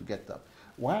money to get that.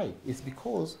 Why? It's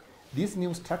because these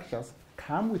new structures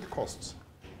come with costs.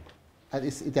 And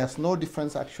there's no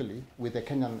difference actually with the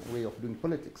Kenyan way of doing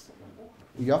politics.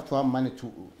 You have to have money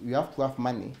to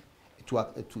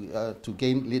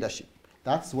gain leadership.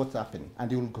 That's what's happening,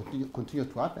 and it will continue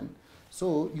to happen.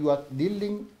 So you are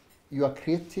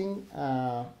creating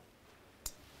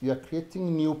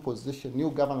new positions,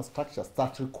 new governance structures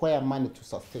that require money to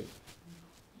sustain.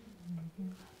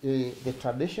 The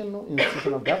traditional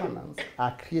institutional governance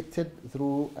are created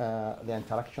through the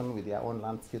interaction with their own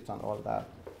landscapes and all that,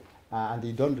 and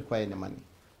they don't require any money.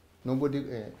 Nobody,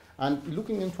 and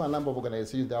looking into a number of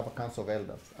organizations, they have a council of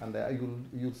elders, and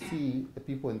you'll see the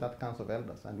people in that council of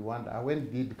elders, and you wonder, when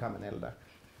did he become an elder?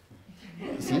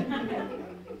 See?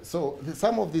 So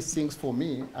some of these things for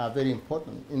me are very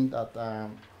important in that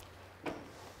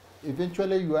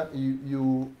eventually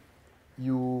you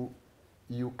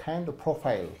kind of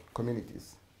profile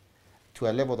communities to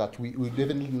a level that we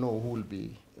definitely know who will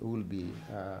be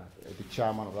the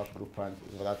chairman of that group and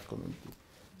of that community.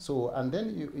 So, and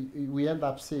then we end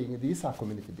up saying these are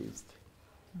community-based.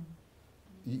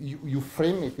 You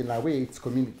frame it in a way it's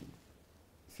community,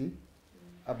 see?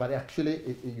 But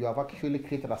actually, you have actually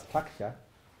created a structure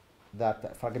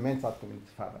that fragments that community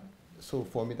further. So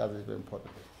for me, that is very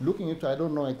important. Looking into, I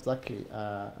don't know exactly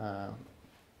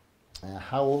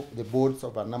how the boards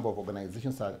of a number of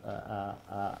organizations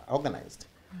are organized.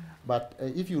 But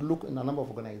if you look in a number of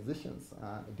organizations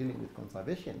dealing with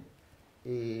conservation,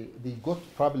 they got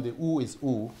probably who is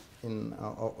who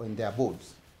in their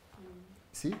boards.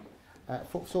 See?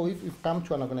 So if you come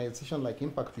to an organization like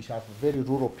Impact, which have very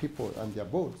rural people on their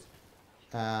boards,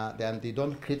 then they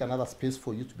don't create another space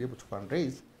for you to be able to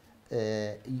fundraise,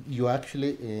 you're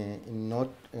actually not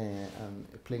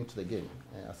playing to the game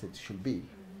as it should be.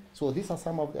 So these are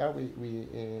some of the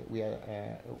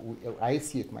I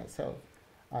see it myself.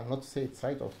 And not to say it's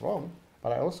right or wrong,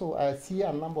 but I see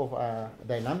a number of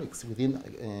dynamics within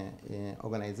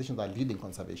organizations that are leading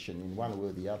conservation in one way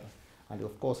or the other. And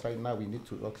of course, right now we need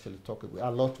to actually talk a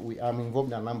lot. I'm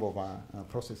involved in a number of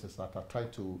processes that are trying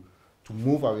to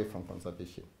move away from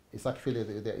conservation It's actually,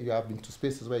 you have been to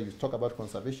spaces where you talk about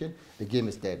conservation, the game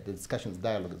is dead, the discussions,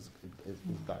 dialogue is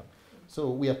done.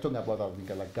 So we are talking about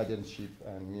like guardianship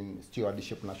and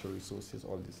stewardship, natural resources,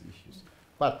 all these issues.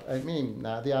 But I mean,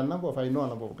 there are a number of, I know a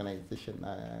number of organizations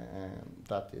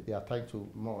that they are trying to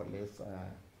more or less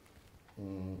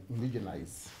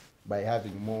indigenize by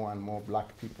having more and more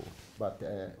black people, but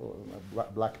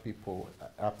black people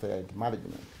after the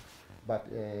management. But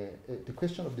the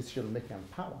question of decision making and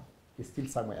power is still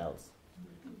somewhere else.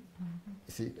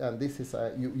 You see, and this is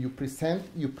you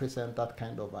present that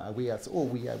kind of we are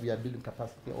building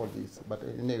capacity, all this. But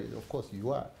anyway, of course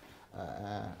you are.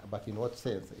 But in what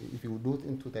sense? If you look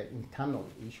into the internal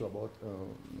issue about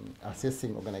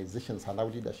assessing organizations and how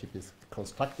leadership is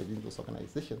constructed in those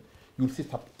organizations, you'll see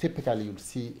typically you'll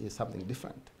see something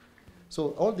different.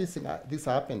 So all these things these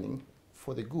are happening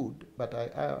for the good. But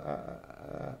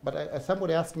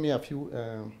somebody asked me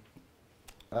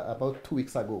about 2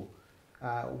 weeks ago.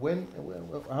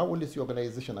 How old is your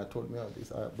organization? I told me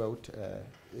this about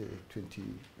 20.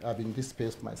 I've been in this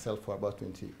space myself for about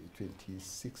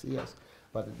 26 years.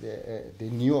 But the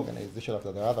new organization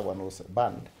after the other one was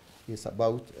banned is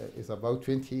about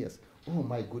 20 years. Oh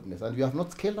my goodness! And you have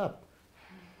not scaled up.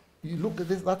 You look at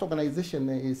this. That organization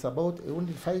is about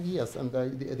only 5 years, and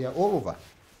they are all over.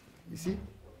 You see,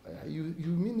 you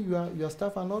mean your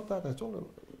staff are not that at all?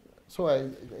 So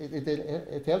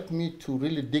it helped me to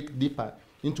really dig deeper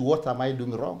into what am I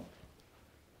doing wrong.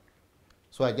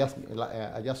 So I just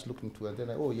looked into it, and then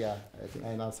I think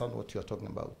I understand what you're talking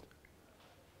about.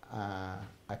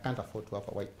 I can't afford to have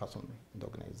a white person in the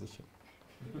organization.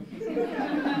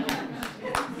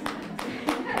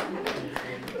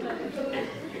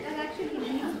 That actually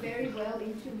leads very well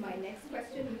into my next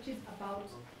question, which is about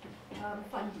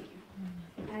funding.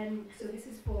 And so this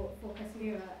is for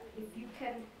Kasmira. If you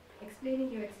can explain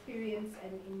in your experience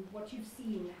and in what you've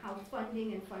seen how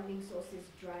funding and funding sources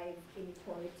drive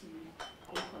inequality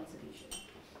in conservation.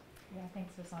 Yeah,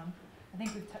 thanks, Hassan. I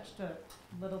think we've touched a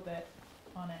little bit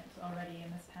on it already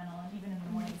in this panel, and even in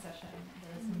the morning session,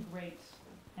 there are some great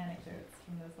anecdotes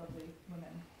from those lovely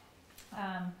women.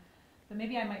 But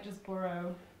maybe I might just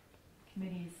borrow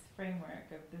committee's framework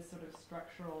of this sort of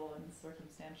structural and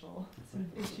circumstantial sort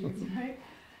of issues, right?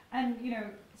 And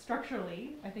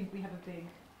structurally, I think we have a big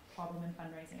problem in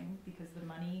fundraising because the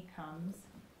money comes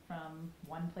from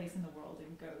one place in the world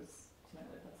and goes to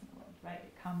another place in the world, right?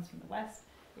 It comes from the West,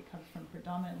 it comes from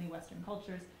predominantly Western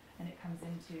cultures, and it comes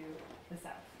into the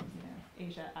South,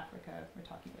 Asia, Africa, we're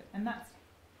talking about. And that's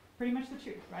pretty much the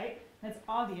truth, right? That's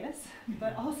obvious,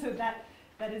 but also that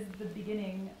is the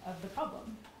beginning of the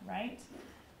problem, right?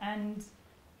 And,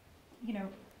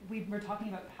 we're talking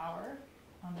about power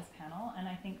on this panel, and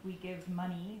I think we give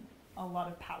money a lot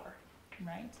of power,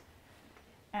 right?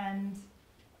 And,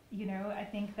 I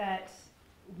think that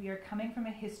we are coming from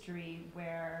a history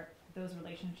where those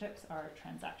relationships are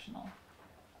transactional.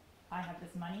 I have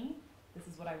this money, this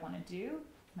is what I want to do,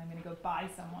 and I'm going to go buy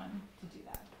someone to do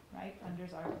that, right?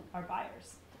 Funders are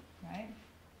buyers, right?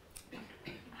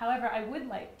 However, I would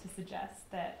like to suggest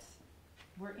that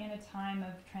we're in a time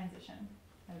of transition.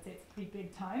 I would say it's a pretty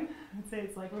big time. I would say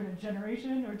it's like we're in a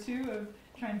generation or two of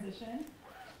transition.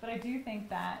 But I do think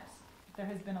that there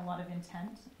has been a lot of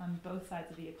intent on both sides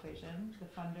of the equation, the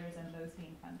funders and those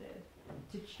being funded,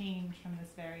 to change from this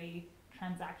very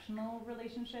transactional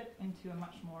relationship into a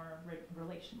much more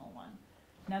relational one.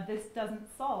 Now, this doesn't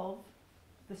solve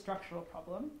the structural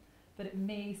problem, but it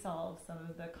may solve some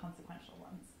of the consequential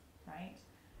ones, right?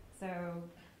 So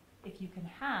if you can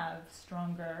have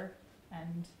stronger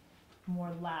and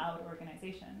more loud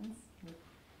organizations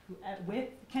with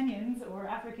Kenyans or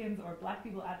Africans or black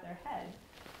people at their head,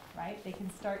 right, they can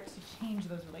start to change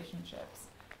those relationships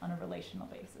on a relational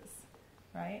basis,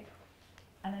 right?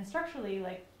 And then structurally,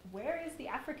 like, where is the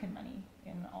African money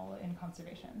in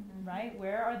conservation, right?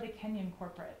 Where are the Kenyan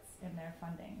corporates in their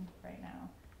funding right now?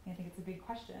 And I think it's a big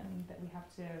question that we have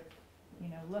to,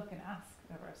 look and ask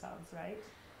of ourselves, right?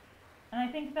 And I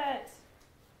think that,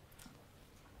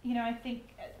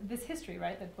 this history,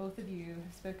 right, that both of you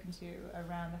have spoken to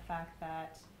around the fact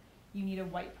that you need a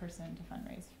white person to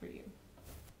fundraise for you.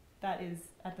 That is,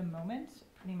 at the moment,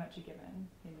 pretty much a given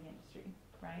in the industry,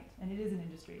 right? And it is an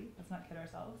industry, let's not kid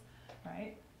ourselves,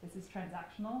 right? This is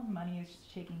transactional, money is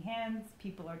shaking hands,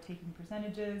 people are taking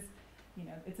percentages,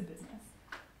 it's a business,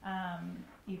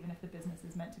 even if the business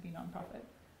is meant to be nonprofit.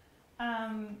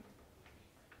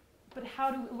 But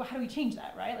how do we change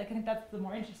that, right? Like, I think that's the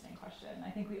more interesting question. I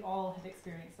think we all have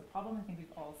experienced the problem. I think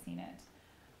we've all seen it.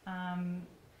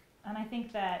 And I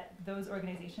think that those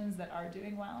organizations that are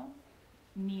doing well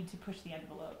need to push the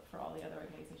envelope for all the other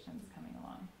organizations coming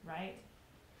along, right?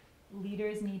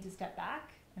 leaders need to step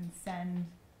back and send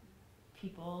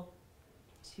people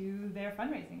to their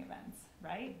fundraising events,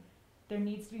 right? There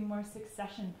needs to be more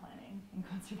succession planning in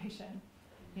conservation.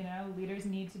 You know, leaders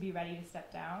need to be ready to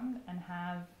step down and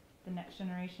have the next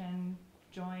generation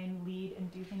join, lead,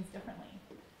 and do things differently.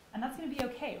 And that's going to be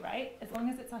okay, right? As long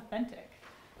as it's authentic,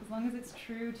 as long as it's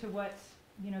true to what,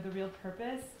 you know, the real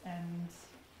purpose and,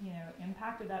 you know,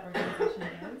 impact of that organization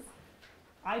is.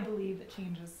 I believe that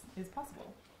change is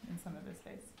possible in some of this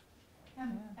space.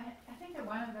 I think that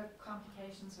one of the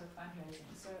complications with fundraising,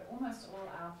 so almost all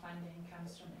our funding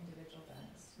comes from individual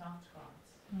donors, not grants.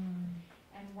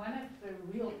 And one of the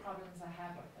real problems I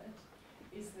have with it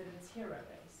is that it's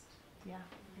hero-based. Yeah.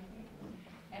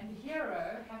 And the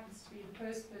hero happens to be the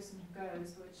first person who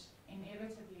goes, which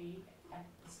inevitably, at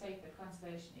the state that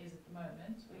conservation is at the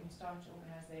moment, when you start your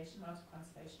organization, lots of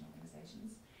conservation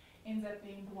organizations, ends up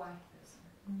being the white person.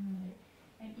 Okay?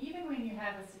 And even when you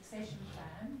have a succession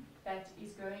plan that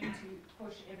is going to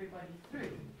push everybody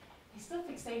through, they're still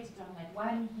fixated on that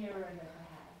one hero that they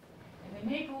have. And they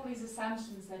make all these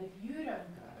assumptions that if you don't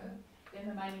go, then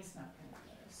the money's not going to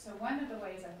go. So one of the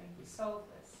ways I think we solve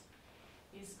this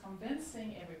is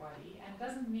convincing everybody, and it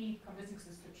doesn't mean convincing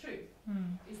us the truth,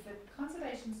 is that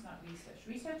conservation is not research.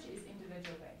 Research is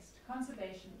individual-based.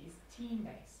 Conservation is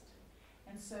team-based.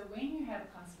 And so when you have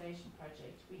a conservation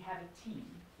project, we have a team.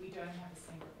 We don't have a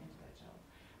single individual.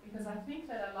 Because I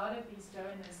think that a lot of these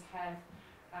donors have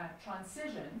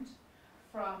transitioned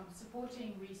from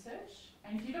supporting research,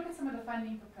 and if you look at some of the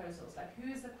funding proposals, like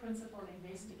who is the principal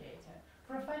investigator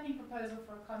for a funding proposal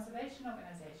for a conservation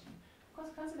organization, of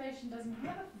course conservation doesn't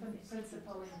have a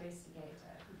principal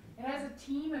investigator. It has a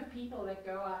team of people that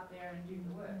go out there and do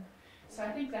the work. So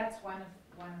I think that's one of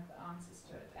the answers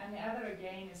to it. And the other,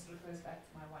 again, is sort of goes back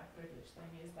to my white privilege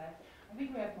thing, is that I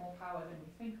think we have more power than we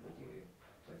think we do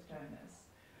with donors.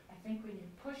 I think when you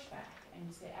push back and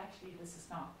you say, actually, this is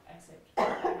not acceptable,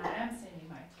 and I am sending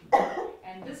my team,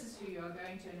 and this is who you are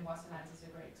going to, and Wasalands is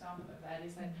a great example of that,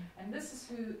 is that, and this is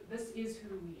who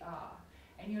we are.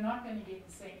 And you're not going to get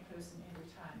the same person every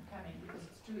time coming because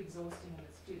it's too exhausting and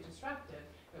it's too disruptive.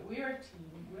 But we're a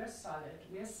team, we're solid,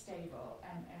 we're stable,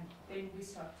 and then we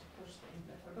start to push the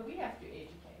envelope. But we have to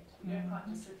educate. We can't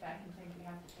just sit back and think we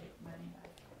have to take money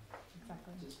back.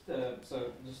 Exactly.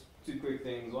 Just two quick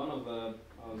things. One of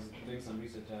I was doing some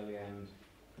research earlier, and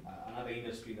another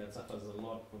industry that suffers a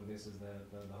lot from this is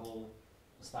the whole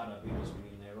startup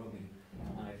industry in Nairobi.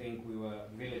 And I think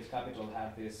Village Capital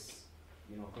had this,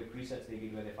 quick research they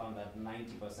did where they found that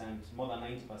more than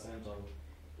 90% of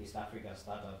East Africa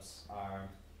startups are,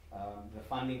 the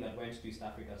funding that went to East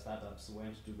Africa startups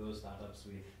went to those startups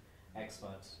with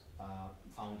expert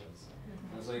founders.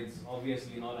 And so it's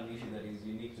obviously not an issue that is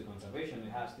unique to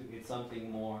conservation. It's something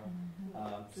more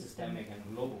systemic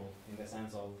and global, in the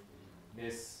sense of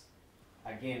this,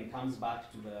 again, comes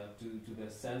back to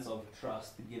the sense of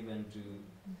trust given to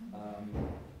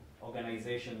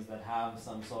organizations that have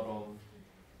some sort of,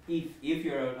 if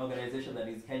you're an organization that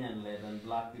is Kenyan-led and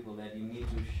black people, that you need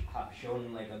to have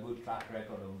shown like a good track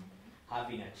record of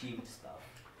having achieved stuff,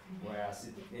 whereas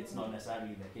it's not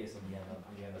necessarily the case on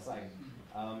the other side.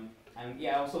 And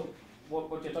yeah, also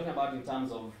what you're talking about in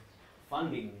terms of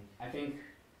funding, I think.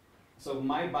 So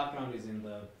my background is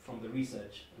from the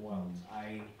research world.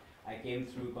 I came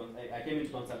into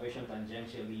conservation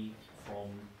tangentially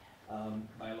from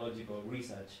biological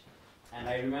research, and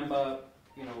I remember,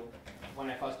 when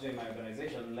I first joined my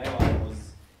organization, Lewa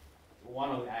was one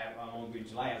of, I'm going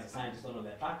to lie, as a scientist, one of the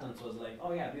attractants was like,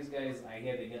 oh yeah, these guys, I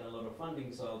hear they get a lot of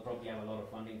funding, so I'll probably have a lot of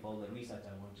funding for all the research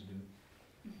I want to do.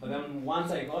 But then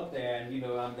once I got there, and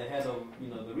I'm the head of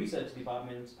the research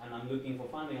department, and I'm looking for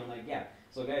funding, I'm like, yeah,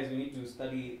 so guys, we need to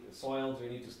study soils, we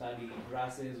need to study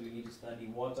grasses, we need to study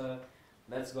water,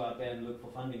 let's go out there and look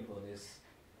for funding for this.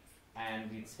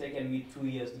 And it's taken me 2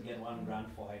 years to get one grant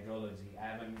for hydrology. I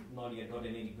haven't not yet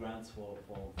gotten any grants for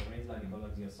rangeland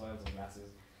ecology or soils or grasses.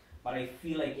 But I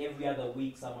feel like every other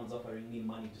week someone's offering me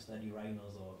money to study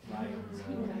rhinos or lions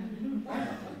or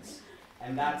elephants.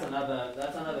 And that's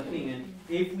another thing. And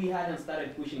if we hadn't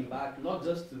started pushing back, not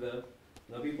just to the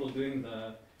people doing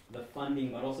the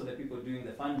funding, but also the people doing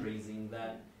the fundraising,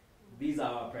 that these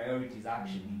are our priorities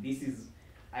actually. This is,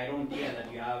 I don't care that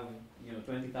you have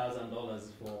 $20,000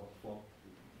 for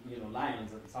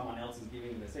lions and someone else is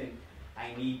giving the same.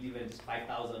 I need even just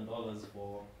 $5,000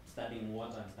 for studying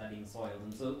water and studying soils.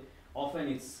 And so often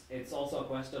it's also a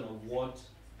question of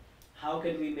how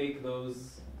can we make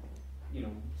those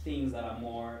things that are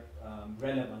more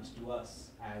relevant to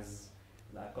us as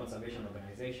conservation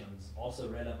organizations also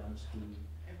relevant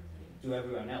to to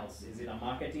everyone else? Is it a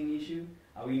marketing issue?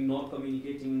 Are we not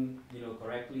communicating,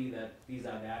 correctly that these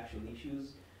are the actual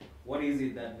issues? What is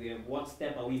it that what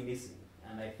step are we missing?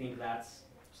 And I think that's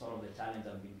sort of the challenge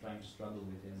I've been trying to struggle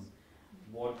with, is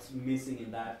what's missing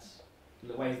in that.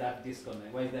 Why is that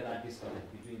disconnect? Why is there that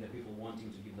disconnect between the people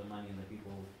wanting to give the money and the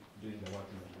people doing the work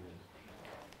in the field?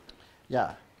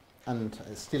 Yeah, and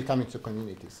still coming to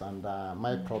communities, and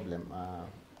my problem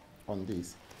on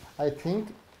this, I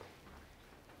think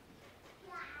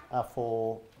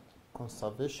for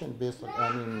conservation-based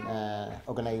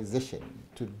organization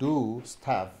to do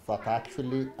stuff that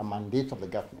actually a mandate of the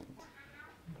government.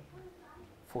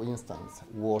 For instance,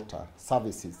 water,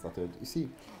 services that you see,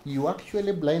 you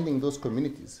actually blinding those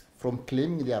communities from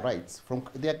claiming their rights from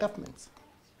their governments.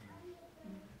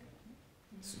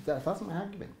 So that's my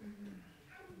argument.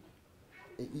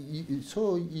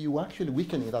 So you actually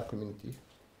weakening that community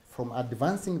from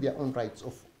advancing their own rights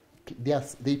of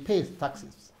they pay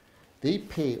taxes, they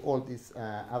pay all these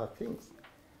other things.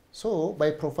 So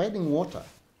by providing water,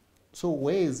 so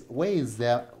where is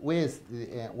their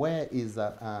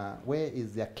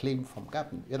claim from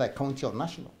government, whether county or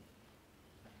national?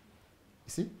 You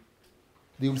see,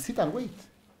 they will sit and wait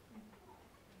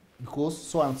because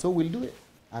so and so will do it,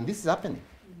 and this is happening.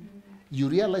 You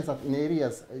realize that in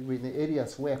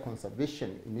areas where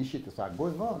conservation initiatives are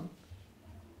going on,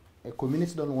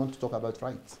 communities don't want to talk about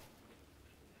rights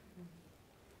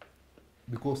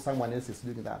because someone else is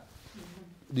doing that.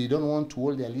 They don't want to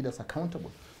hold their leaders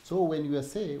accountable. So when you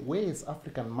say, where is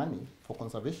African money for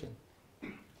conservation?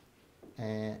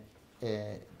 I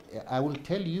will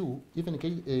tell you, even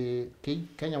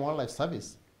Kenya Wildlife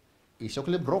Service is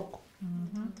actually broke.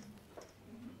 Mm-hmm.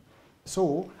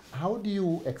 So how do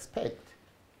you expect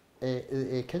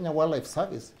a Kenya Wildlife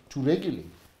Service to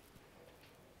regulate?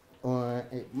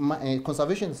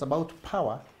 Conservation is about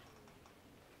power.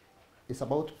 It's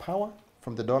about power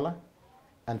from the dollar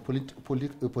and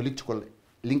political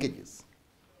linkages.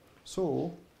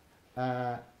 So,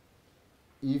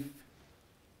 if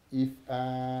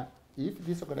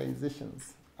these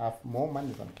organizations have more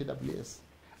money than KWS,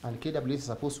 and KWS is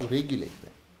supposed to regulate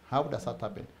them, how does that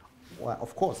happen? Well,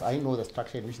 of course, I know the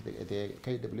structure in which the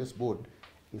KWS board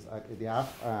is. They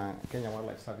have Kenya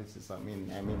Wildlife Services.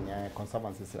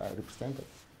 Conservancies are represented,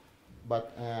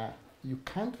 but you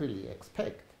can't really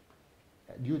expect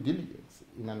due diligence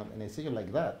in an organization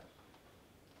like that,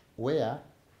 where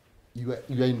you are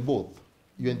in both.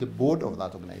 You're in the board of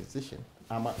that organization.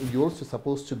 You're also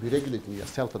supposed to be regulating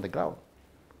yourself on the ground.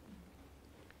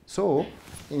 So,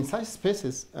 in such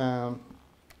spaces,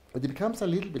 it becomes a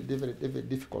little bit very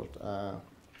difficult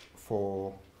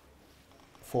for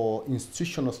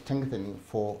institutional strengthening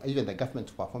for even the government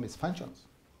to perform its functions.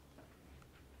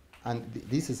 And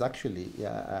this is actually,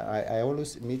 I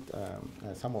always meet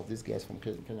some of these guys from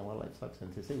Kenya Wildlife Service,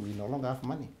 and they say, we no longer have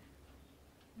money.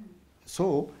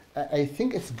 So I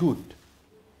think it's good,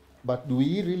 but do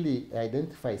we really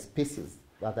identify spaces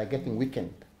that are getting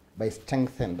weakened by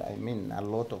strengthened? I mean, a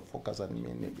lot of focus on,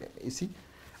 you see?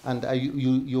 And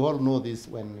you all know this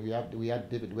when we had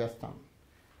David Weston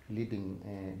leading,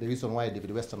 the reason why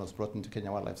David Weston was brought into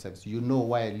Kenya Wildlife Service. You know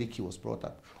why Leakey was brought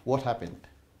up. What happened?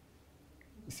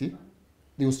 You see?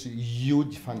 There was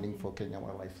huge funding for Kenya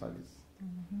Wildlife Service.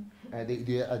 Mm-hmm.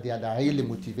 They had a highly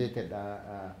motivated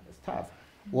staff.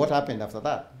 What happened after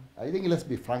that? I think let's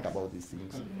be frank about these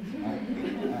things.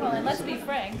 Well, and let's be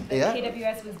frank, the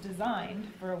KWS was designed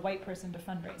for a white person to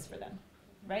fundraise for them,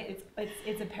 right?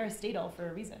 It's a parastatal for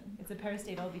a reason. It's a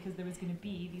parastatal because there was going to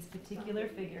be these particular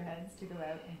figureheads to go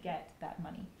out and get that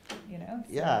money, you know?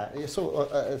 So yeah, so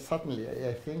certainly,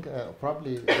 I think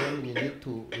probably then we need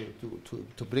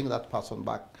to bring that person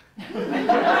back.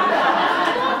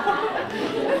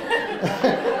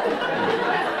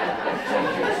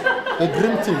 The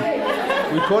dream team.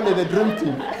 We call it the dream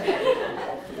team.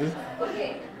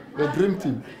 Okay. The dream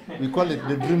team. We call it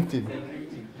the dream team.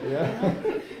 Yeah.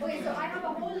 Okay, so I have a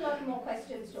whole lot more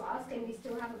questions to ask, and we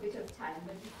still have a bit of time.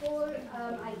 But before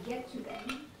I get to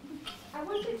them, I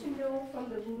wanted to know from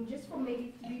the room, just for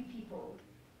maybe 3 people,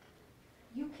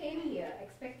 you came here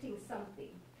expecting something.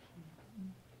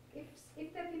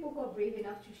 If there are people who are brave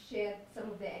enough to share some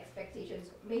of their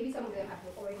expectations, maybe some of them have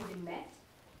already been met,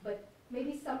 but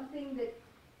maybe something that,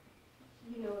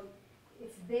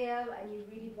 it's there and you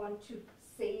really want to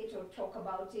say it or talk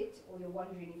about it, or you're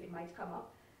wondering if it might come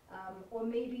up, or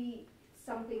maybe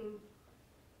something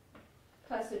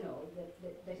personal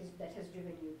that has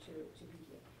driven you to be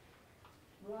here.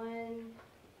 1,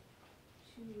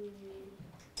 2.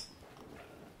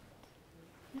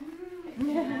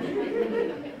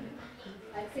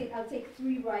 I'll take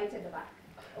 3 right at the back.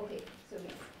 Okay, so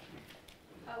yes.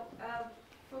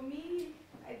 For me,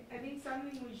 I think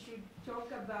something we should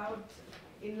talk about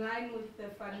in line with the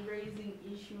fundraising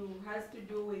issue has to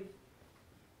do with,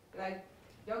 like,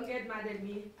 don't get mad at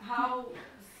me, how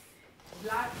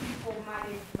black people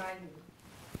manage money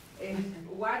and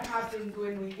what happens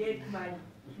when we get money.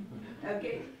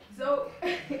 Okay, so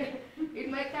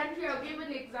in my country, I'll give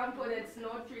an example that's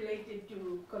not related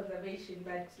to conservation,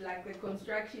 but like the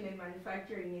construction and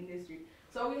manufacturing industry.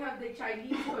 So we have the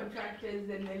Chinese contractors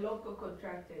and the local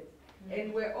contractors,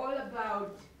 and we're all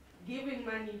about giving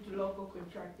money to local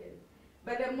contractors.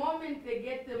 But the moment they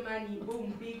get the money,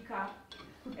 boom, big car,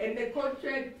 and the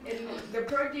contract and the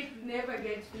project never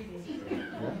gets finished.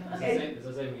 It's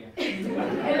the same here.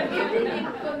 And even in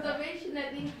conservation,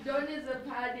 I think donors have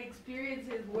had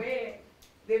experiences where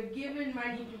they've given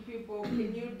money to people,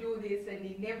 can you do this, and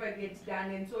it never gets done.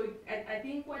 And so I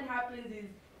think what happens is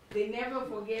they never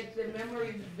forget, the memory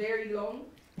is very long,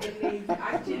 and there's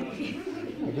actually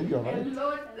a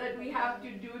lot that we have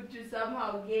to do to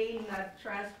somehow gain that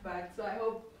trust back. So I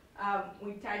hope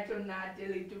we touch on that a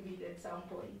little bit at some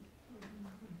point.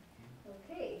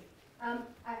 Okay.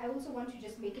 I also want to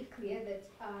just make it clear that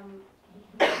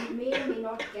we may or may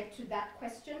not get to that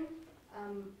question,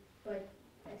 but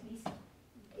at least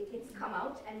it's come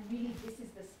out, and really this is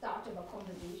the start of a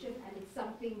conversation, and it's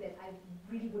something that I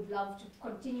really would love to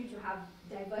continue to have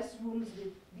diverse rooms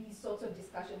with these sorts of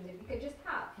discussions that we can just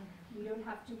have. We don't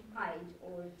have to hide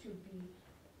or to be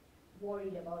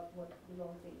worried about what we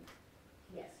all think.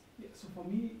 Yes. Yeah, so for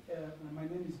me, my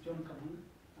name is John Kamun.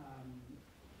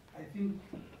 I think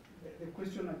the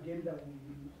question again that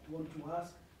we want to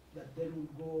ask, that then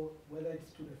will go whether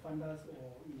it's to the funders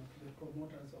or to the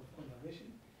promoters of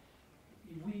conservation.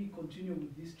 If we continue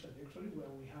with this trajectory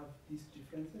where we have these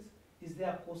differences, is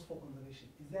there a cost for conservation?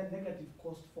 Is there a negative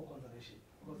cost for conservation?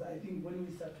 Because I think when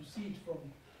we start to see it from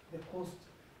the cost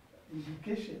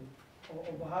implication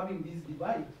of having this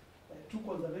divide to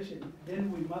conservation,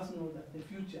 then we must know that the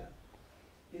future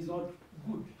is not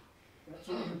good.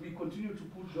 So if we continue to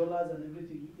put dollars and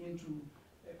everything into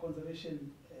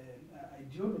conservation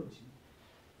ideology,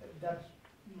 that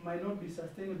might not be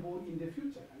sustainable in the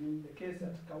future. I mean, the case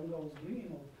that Kaunga was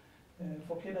bringing up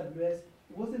for KWS,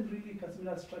 it wasn't really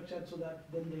Casimira structured so that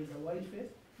then there is a white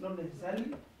face, not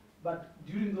necessarily, but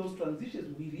during those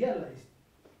transitions, we realized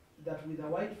that with a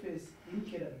white face in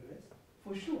KWS,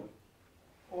 for sure,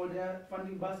 all their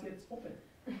funding baskets opened.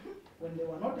 When they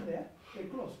were not there, they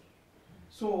closed.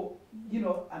 So,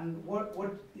 and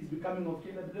what is becoming of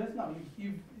KWS now, if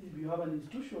you have an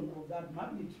institution of that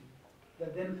magnitude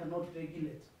that then cannot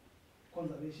regulate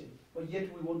conservation, but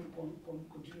yet we want to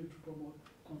continue to promote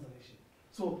conservation.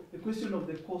 So the question of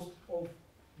the cost of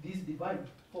this divide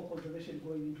for conservation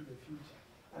going into the future.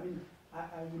 I mean,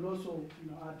 I will also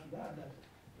add to that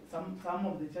some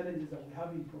of the challenges that we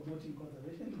have in promoting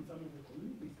conservation in some of the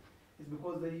communities is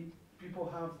because people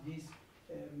have this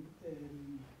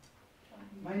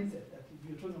mindset that if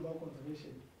you're talking about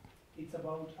conservation, it's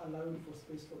about allowing for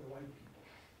space for the white people.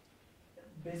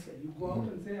 Basically, you go out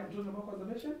and say, I'm talking about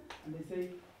conservation, and they say,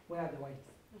 where are the whites?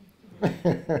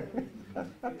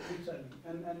 Literally.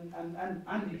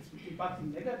 And it's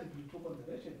impacting negatively to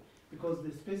conservation because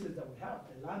the spaces that we have,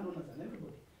 the landowners and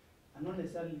everybody, are not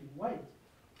necessarily white.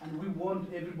 And we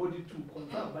want everybody to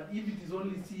conserve, but if it is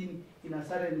only seen in a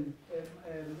certain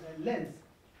lens,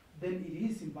 then it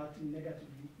is impacting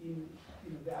negatively in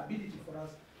the ability for us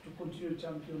to continue to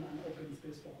champion an open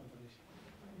space for conservation.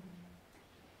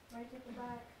 Right at the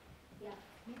back. Yeah.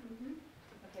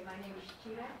 Okay, my name is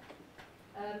Chira.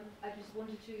 I just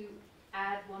wanted to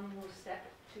add one more step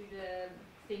to the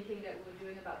thinking that we're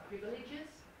doing about privileges.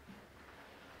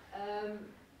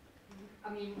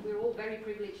 I mean, we're all very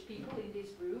privileged people in this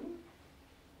room,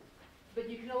 but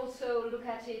you can also look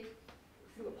at it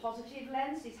through a positive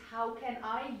lens, is how can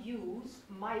I use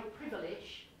my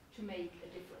privilege to make a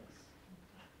difference?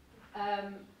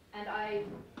 And I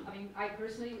mean, I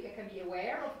personally can be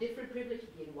aware of different privileges,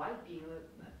 being white,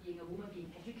 being a woman,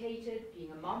 being educated,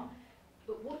 being a mom,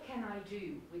 but what can I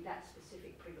do with that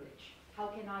specific privilege? How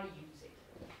can I use it?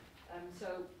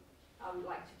 So I would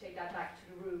like to take that back to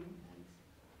the room and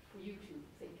for you to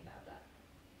think about that.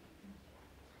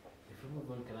 If we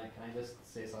move on, can I just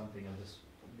say something on this,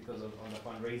 because on the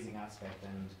fundraising aspect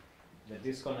and the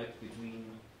disconnect between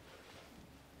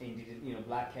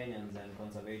Black Kenyans and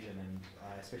conservation, and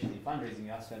especially fundraising,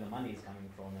 you ask where the money is coming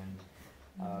from, and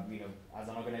as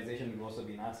an organization, we've also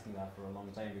been asking that for a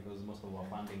long time because most of our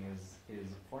funding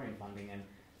is foreign funding, and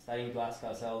starting to ask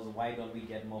ourselves, why don't we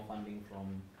get more funding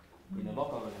from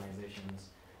local organizations?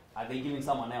 Are they giving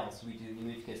someone else, in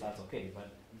which case that's okay, but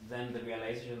then the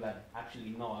realization that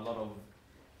actually no, a lot of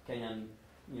Kenyan,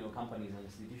 companies and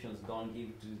institutions don't give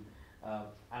to,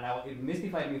 and it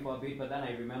mystified me for a bit, but then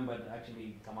I remembered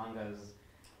actually Kamanga's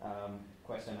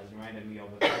question has reminded me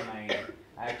of the time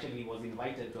I actually was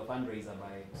invited to a fundraiser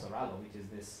by Soralo, which is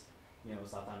this,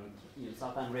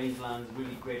 Southern Rangelands,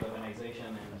 really great organization,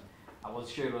 and I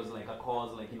was sure it was like a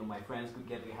cause like, my friends could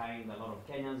get behind, a lot of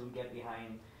Kenyans would get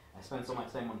behind. I spent so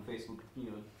much time on Facebook,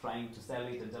 trying to sell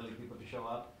it and telling people to show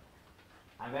up.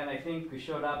 And then I think we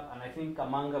showed up, and I think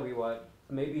Kamanga, we were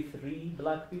maybe 3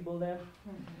 black people there.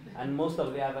 And most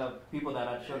of the other people that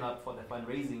had shown up for the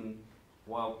fundraising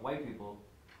were white people.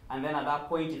 And then at that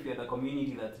point, if you're the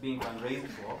community that's being fundraised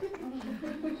for,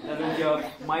 doesn't your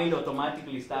mind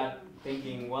automatically start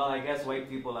thinking, well, I guess white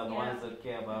people are the ones that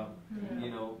care about,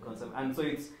 concept. And so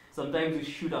it's sometimes we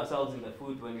shoot ourselves in the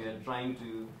foot when we are trying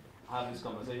to have this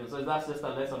conversation. So that's just a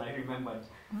lesson I remembered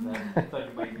that I thought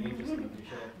it might be interesting to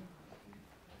share.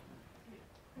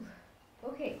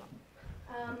 Okay.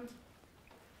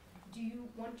 Do you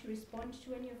want to respond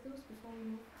to any of those before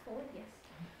we move forward? Yes.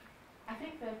 I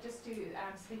think that just to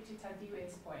speak to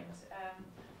Tandiwe's point,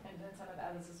 and some of the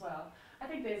others as well, I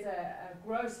think there's a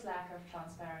gross lack of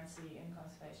transparency in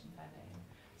conservation funding.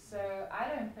 So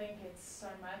I don't think it's so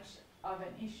much of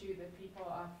an issue that people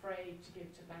are afraid to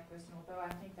give to Black Person, although I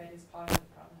think that is part of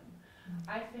the problem.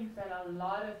 I think that a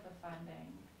lot of the funding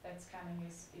that's coming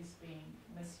is being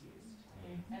misused.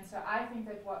 And so I think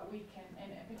that what we can,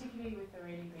 and particularly with the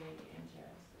really big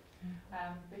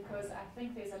NGOs, because I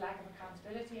think there's a lack of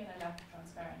accountability and a lack of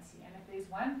transparency. And if there's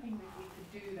one thing that we could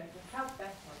do that would help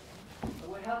that problem, but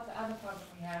would help the other problem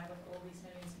we have with all these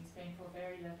millions we spend for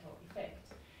very little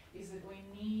effect, is that we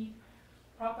need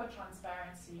proper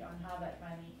transparency on how that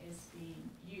money is being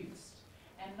used.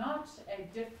 And not a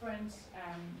different,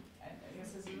 and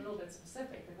this is a little bit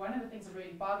specific, but one of the things that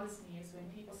really bothers me is when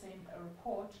people send a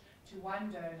report to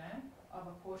one donor of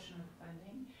a portion of the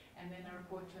funding, and then a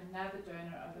report to another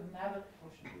donor of another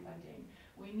portion of funding.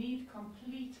 We need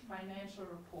complete financial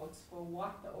reports for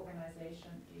what the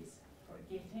organization is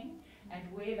getting and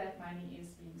where that money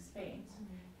is being spent,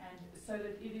 and so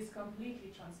that it is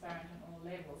completely transparent on all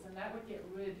levels. And that would get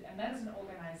rid, and that is an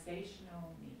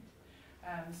organizational need.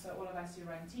 So all of us who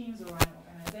run teams or run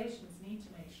organizations need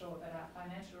to make sure that our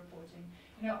financial reporting,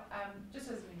 just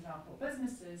as an example,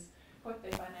 businesses put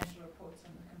their financial reports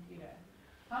on the computer.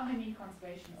 How many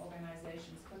conservation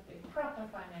organizations put their proper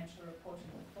financial reporting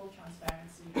with full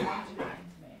transparency onto the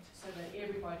internet so that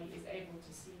everybody is able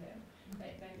to see them?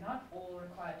 They're not all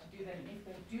required to do that, and if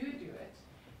they do it,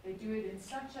 they do it in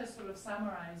such a sort of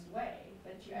summarized way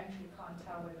that you actually can't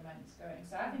tell where the money's going.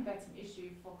 So I think that's an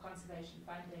issue for conservation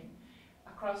funding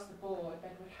across the board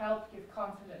that would help give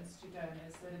confidence to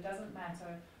donors that it doesn't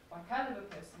matter what color the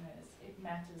person is, it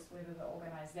matters whether the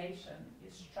organization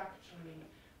is structurally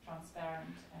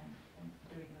transparent and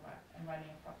doing the right and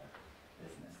running a proper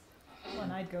business. Well,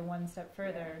 and I'd go one step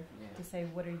further to say,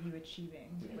 what are you achieving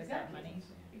with that money?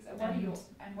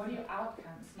 What are your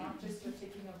outcomes, not just your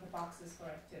ticking of the boxes for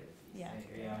activities.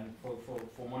 And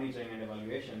for monitoring and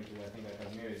evaluation, because I think like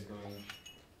Kazimir is going,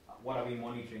 what are we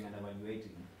monitoring and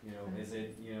evaluating? Is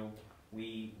it,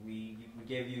 we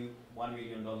gave you $1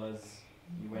 million,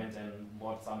 you went and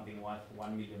bought something worth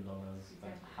 $1 million,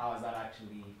 but how has that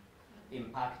actually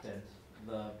impacted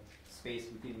the space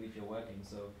within which you're working?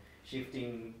 So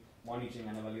shifting monitoring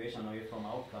and evaluation away from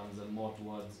outcomes and more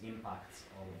towards impacts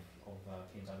of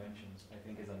interventions, I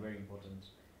think is a very important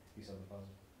piece of the puzzle.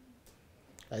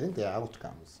 I think they are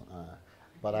outcomes,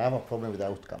 but I have a problem with the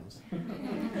outcomes.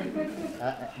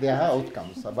 There are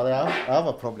outcomes, but I have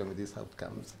a problem with these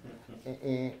outcomes.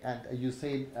 And you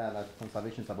said that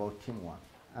conservation is about teamwork,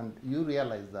 and you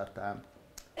realize that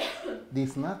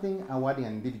there's nothing awarding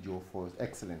an individual for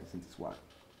excellence in this work.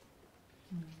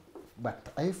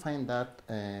 But I find that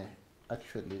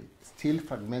actually still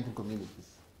fragmenting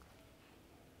communities.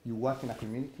 You work in a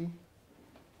community,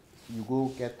 you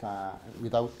go get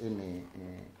without any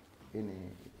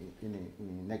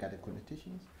negative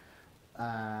connotations.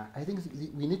 I think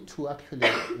we need to actually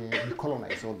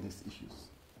decolonize all these issues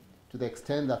to the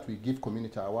extent that we give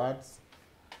community awards.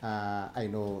 I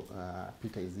know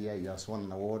Peter is here, you have won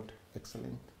an award,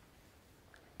 excellent.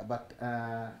 But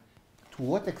to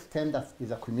what extent is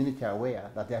a community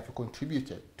aware that they have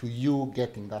contributed to you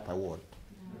getting that award?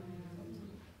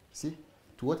 See?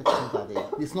 To what extent are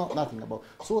they? It's not nothing about.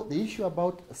 So the issue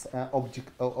about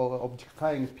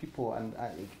objectifying people and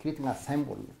creating a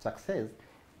symbol of success,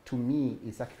 to me,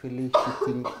 is actually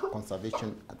shifting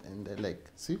conservation in the leg.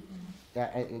 See?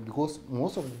 Because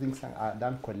most of the things are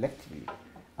done collectively,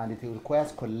 and it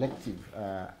requires collective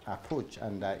approach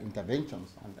and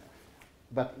interventions. And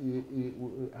but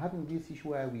having this issue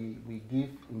where we give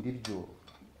individual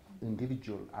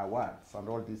awards and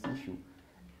all this issue,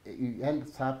 it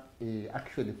ends up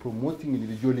actually promoting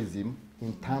individualism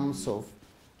in terms of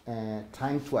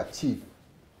trying to achieve,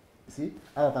 see,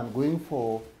 other than going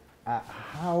for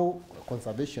how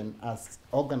conservation as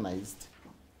organized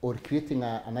or creating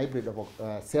an hybrid of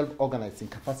self-organizing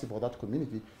capacity for that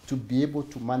community to be able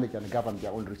to manage and govern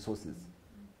their own resources.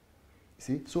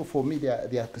 See, so for me,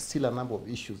 there are still a number of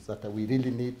issues that we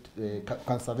really need.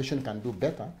 Conservation can do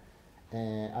better,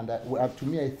 and to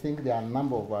me, I think there are a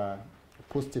number of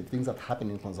positive things that happen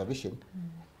in conservation.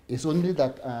 It's only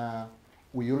that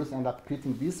we always end up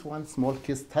creating this one small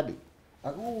case study.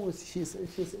 Oh, she's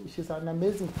an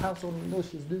amazing person. You know,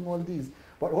 she's doing all these.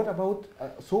 But what about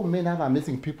so many other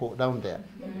amazing people down there?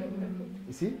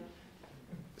 You see?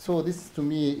 So this, to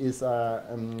me, is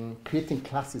creating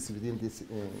classes within this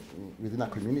within a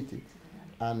community,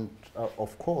 and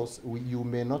of course, you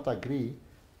may not agree,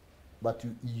 but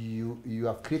you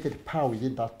have created power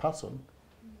within that person,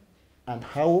 and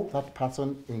how that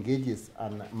person engages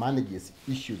and manages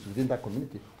issues within that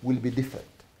community will be different.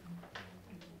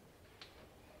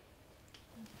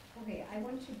 Okay, I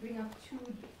want to bring up two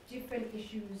different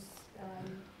issues.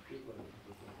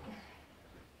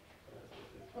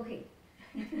 Okay.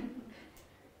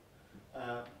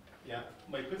 Yeah,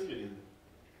 my question is,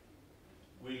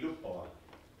 we look power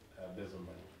based on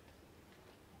money,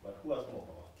 but who has more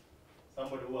power?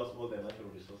 Somebody who has all the natural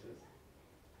resources,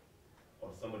 or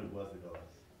somebody who has the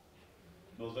dollars?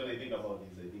 Because when I think about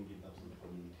this, I think in terms of the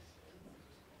communities.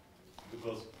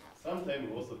 Because sometimes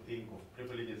we also think of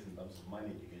privileges in terms of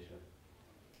money education.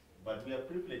 But we are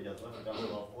privileged as Africans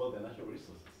to have all the natural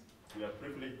resources. We are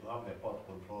privileged to have the power to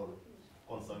control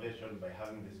conservation by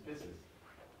having the spaces.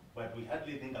 But we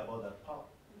hardly think about that power.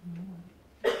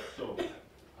 So,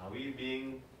 are we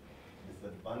being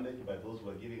disadvantaged by those who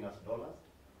are giving us dollars,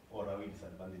 or are we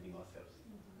disadvantaging ourselves?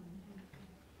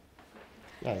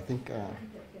 Yeah, I think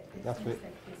that's what.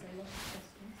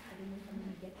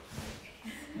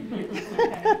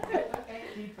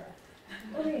 Deep breath.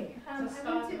 Okay, So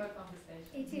start of a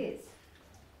conversation. it is.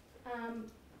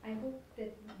 I hope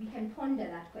that we can ponder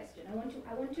that question. I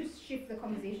want to shift the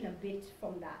conversation a bit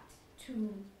from that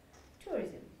to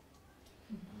tourism.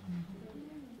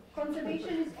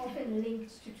 Conservation is often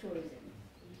linked to tourism.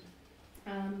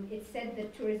 It's said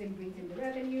that tourism brings in the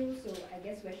revenue, so I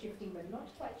guess we're shifting, but not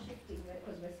quite shifting,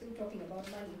 because we're still talking about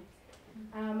money.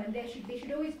 And they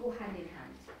should always go hand in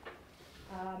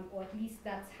hand, or at least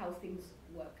that's how things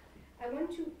work. I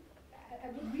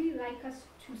would really like us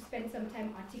to spend some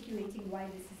time articulating why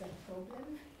this is a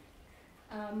problem,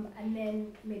 and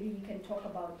then maybe we can talk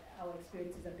about our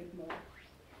experiences a bit more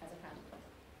as a family.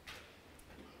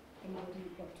 Anybody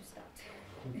want to start?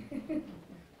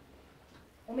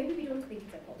 Or maybe we don't think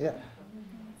it's a problem. Yeah.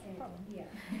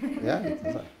 Yeah.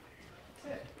 So,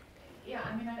 yeah,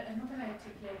 I mean, I'm not going to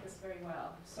articulate this very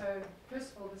well. So,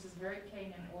 first of all, this is very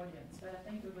Kenyan audience, but I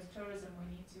think with tourism we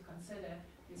need to consider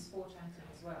the sport hunting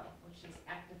as well, which is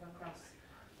active across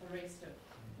the rest of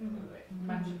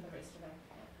much of the rest of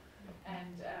Africa.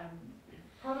 And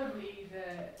probably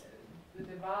the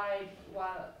divide,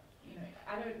 while, you know,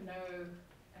 I don't know,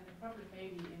 and it probably may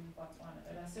be in Botswana,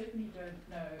 but I certainly don't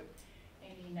know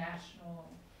any national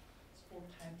sport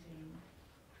hunting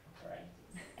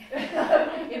operators.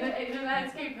 in the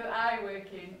landscape that I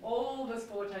work in, all the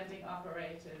sport hunting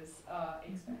operators are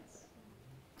expats.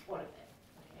 All of them.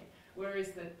 Okay.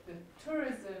 Whereas the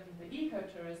tourism, the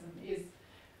ecotourism is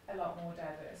a lot more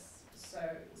diverse. So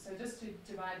just to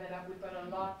divide that up, we've got a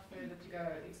lot further to go.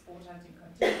 Export hunting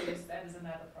continues. That is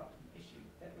another problem issue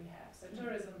that we have. So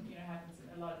tourism, you know, happens in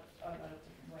a lot of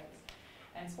different ways.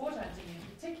 And sport hunting in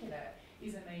particular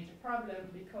is a major problem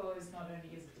because not only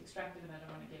is it extractive, and I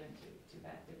don't want to get into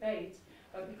that debate,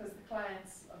 but because the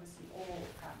clients obviously all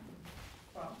come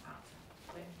from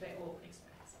outside. They're all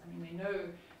expats. I mean,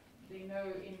 they know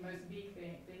in Mozambique,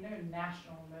 they know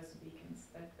national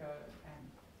Mozambicans that go and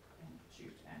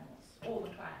shoot animals. All the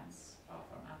clients are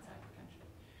from outside the country.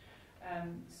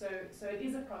 So it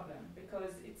is a problem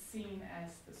because it's seen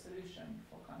as the solution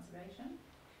for conservation,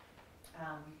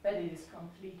 but it is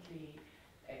completely.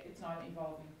 It's not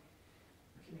involving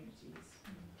communities.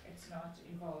 It's not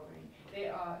involving.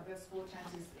 There are the sport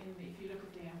hunters if you look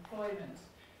at the employment,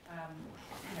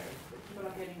 you know, people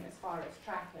are getting as far as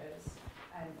trackers,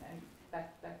 and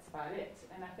that's about it.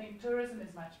 And I think tourism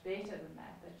is much better than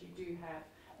that. That you do have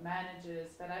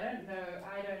managers, but I don't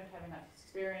have enough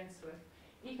experience with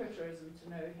ecotourism to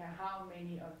know how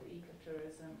many of the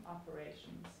ecotourism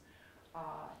operations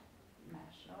are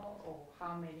national, or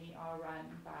how many are run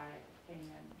by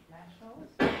Kenyan nationals?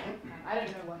 I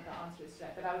don't know what the answer is to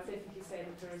that, but I would definitely say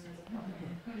that tourism is a problem.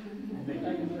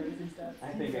 I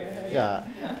think Yeah.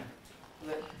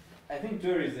 I think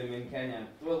tourism in Kenya,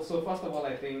 well, so first of all,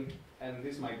 I think, and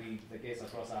this might be the case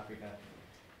across Africa,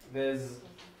 there's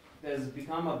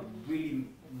become a really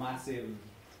massive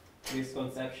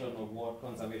misconception of what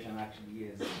conservation actually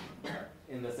is,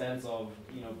 in the sense of,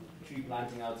 tree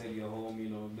planting outside your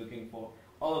home, looking for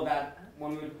all of that.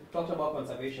 When we talked about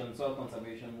conservation, soil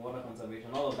conservation, water conservation,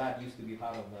 all of that used to be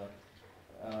part of the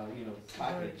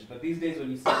package. But these days,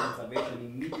 when you see conservation,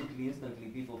 immediately, instantly,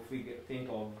 people think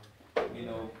of,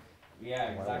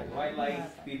 exactly,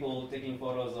 wildlife, people taking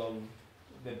photos of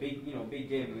the big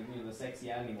game with the sexy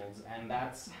animals, and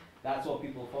that's what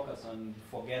people focus on.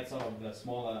 Forget sort of the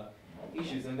smaller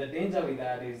issues, and the danger with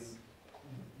that is,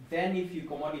 then if you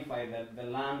commodify the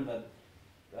land that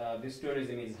this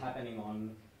tourism is happening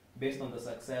on, based on the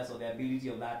success or the ability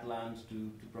of that land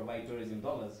to provide tourism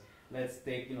dollars. Let's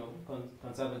take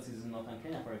conservancies in northern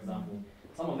Kenya, for example.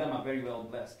 Some of them are very well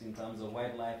blessed in terms of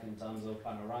wildlife, in terms of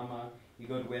panorama. You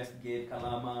go to Westgate,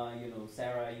 Kalama,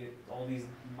 Sarah, all these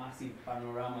massive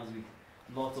panoramas with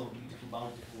lots of beautiful,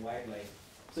 bountiful wildlife.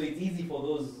 So it's easy for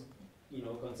those,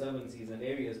 conservancies and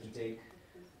areas to take,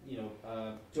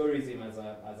 tourism as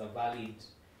a valid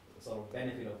sort of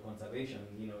benefit of conservation,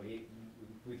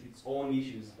 with its own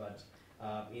issues, but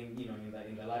in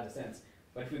the larger sense.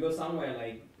 But if we go somewhere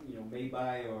like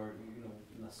Maybai or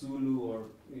Nasulu or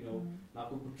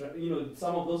Nakukutra,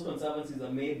 some of those conservancies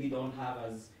that maybe don't have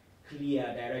as clear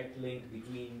direct link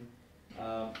between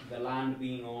the land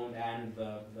being owned and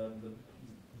the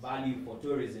value for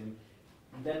tourism,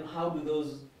 then how do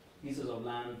those pieces of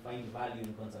land find value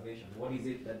in conservation? What is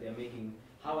it that they're making?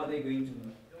 How are they going to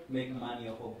make money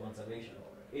off of conservation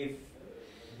if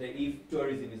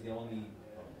tourism is the only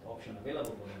option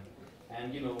available for them?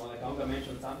 And like Aunga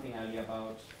mentioned something earlier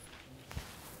about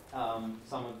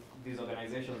some of these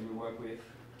organizations we work with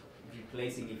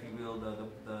replacing, if you will,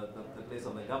 the place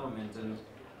of the government. And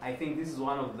I think this is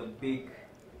one of the big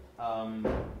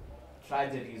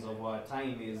tragedies of our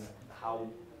time, is how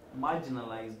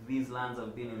marginalized these lands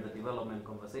have been in the development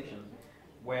conversation,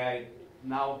 where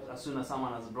now as soon as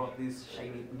someone has brought this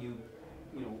shiny new,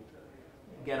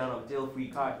 get out of jail free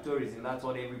card tourism, that's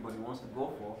what everybody wants to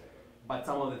go for. But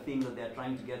some of the things that they're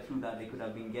trying to get through that they could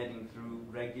have been getting through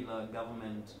regular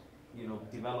government,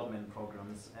 development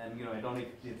programs. And I don't know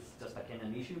if it's just a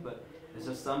Kenyan issue, but it's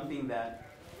just something that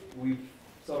we've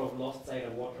sort of lost sight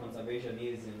of what conservation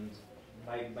is, and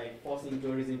by forcing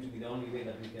tourism to be the only way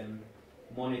that we can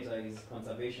monetize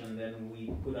conservation, then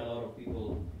we put a lot of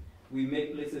people. We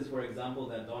make places, for example,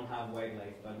 that don't have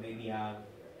wildlife, but maybe have,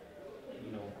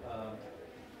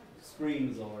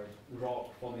 springs or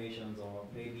rock formations, or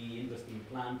maybe interesting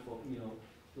plant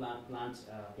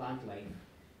life.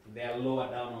 They are lower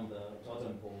down on the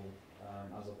totem pole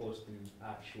as opposed to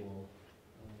actual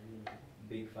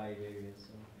big five areas.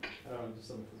 So I don't know, just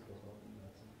some physical thought on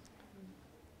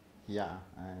that.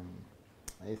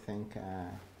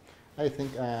 I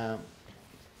think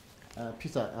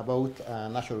Peter, about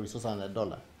natural resources and the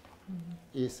dollar,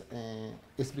 is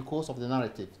because of the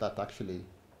narrative that actually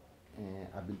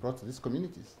have been brought to these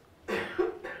communities.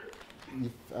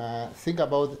 Think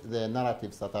about the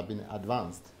narratives that have been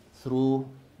advanced through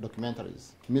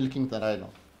documentaries, Milking the Rhino.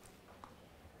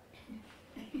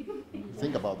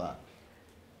 Think about that.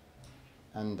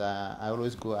 And I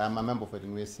always go, I'm a member of the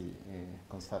University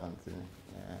Conservancy,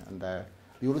 and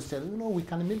we always say, we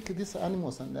can milk these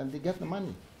animals and then they get the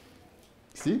money.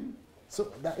 See?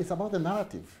 So it's about the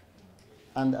narrative.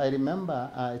 And I remember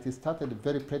it started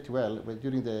very pretty well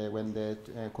during when the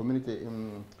community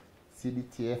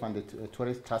CDTF and the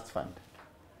Tourist Trust Fund.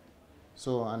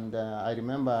 So, and I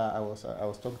remember I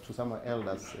was talking to some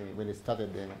elders when it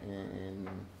started,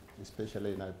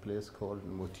 especially in a place called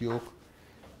Motiok.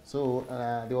 So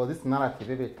there was this narrative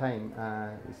every time.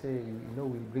 We say, we'll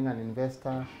bring an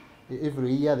investor.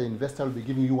 Every year the investor will be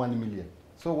giving you 1 million.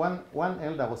 So one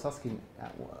elder was asking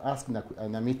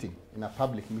in a meeting, in a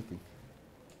public meeting.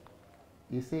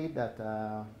 He said that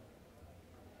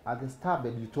at the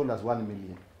Starbed you told us 1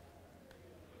 million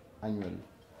annually.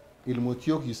 In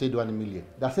Motiok you said 1 million.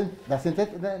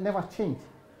 That never changed.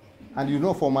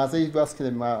 And for Maasai, if you ask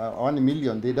them 1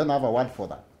 million, they don't have a word for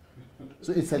that.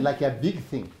 So it's like a big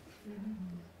thing.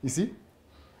 You see?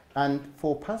 And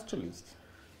for pastoralists,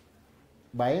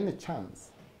 by any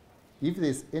chance, if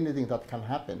there's anything that can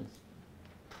happen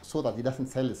so that he doesn't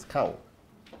sell his cow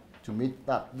to meet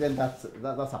that, then that's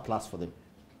a plus for them.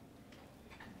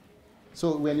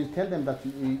 So when you tell them that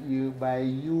by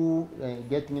you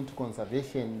getting into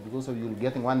conservation because of you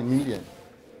getting 1 million,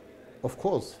 of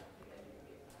course,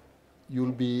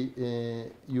 you'll be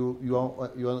you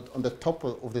are on the top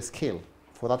of the scale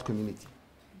for that community.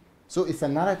 So it's a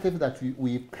narrative that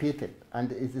we've created,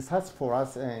 and it is hard for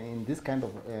us in this kind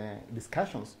of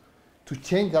discussions to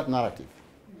change that narrative.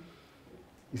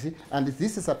 You see, and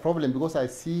this is a problem because I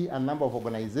see a number of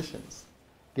organizations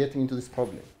getting into this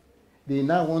problem. They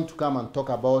now want to come and talk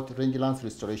about rangelands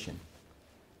restoration.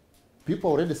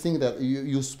 People already think that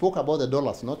you spoke about the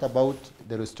dollars, not about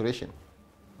the restoration.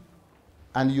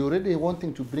 And you're already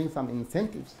wanting to bring some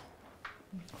incentives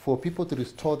for people to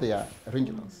restore their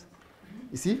rangelands.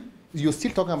 You see, you're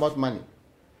still talking about money.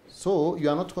 So you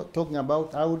are not talking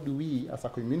about how do we as a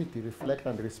community reflect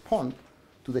and respond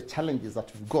to the challenges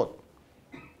that we've got.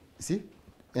 You see?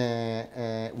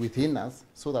 Within us,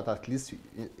 so that at least,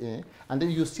 and then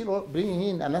you're still bringing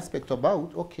in an aspect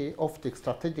about, okay, offtake,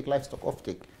 strategic livestock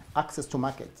offtake, access to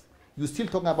markets. You're still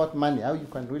talking about money, how you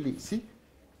can really, see?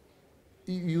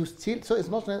 You still, so it's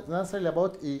not necessarily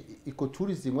about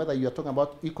ecotourism, whether you are talking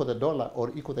about eco the dollar or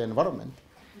eco the environment.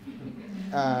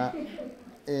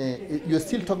 You're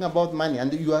still talking about money,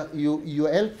 and you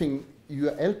are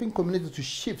helping communities to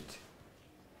shift.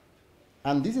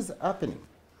 And this is happening.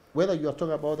 Whether you are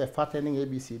talking about the fattening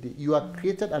ABCD, you have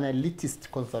created an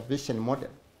elitist conservation model.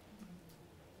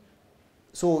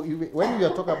 So when we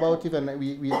are talking about even,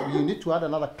 we need to add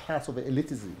another class of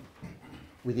elitism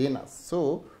within us.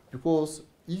 So, because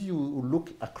if you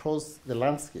look across the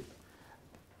landscape,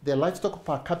 the livestock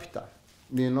per capita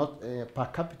may not,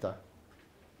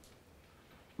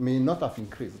 have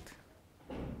increased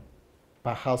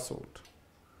per household.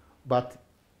 But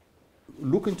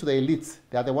look into the elites.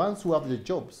 They are the ones who have the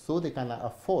jobs, so they can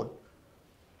afford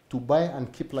to buy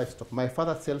and keep livestock. My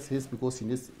father sells his because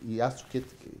he has to keep,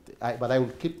 but I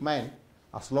will keep mine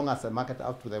as long as the market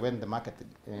out to the when the market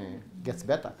gets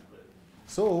better.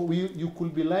 So you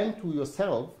could be lying to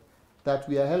yourself that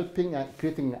we are helping and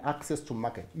creating access to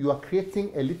market. You are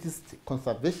creating elitist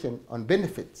conservation on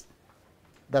benefits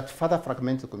that further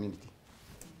fragment the community.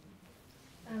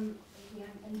 Yeah,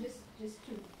 and just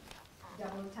to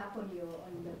double tap on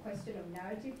the question of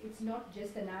narrative, it's not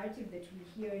just a narrative that we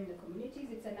hear in the communities,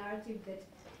 it's a narrative that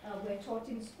we're taught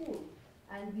in school.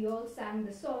 And we all sang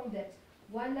the song that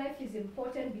wildlife is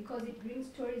important because it brings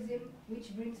tourism,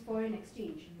 which brings foreign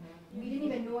exchange. We didn't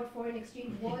even know what foreign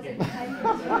exchange was at the time that we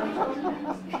were taught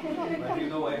that. But you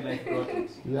know wildlife brought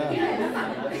it. Yeah.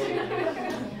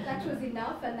 Yes. That was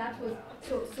enough, and that was,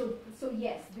 so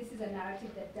yes, this is a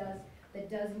narrative that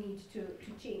does need to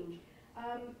change.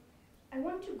 I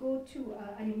want to go to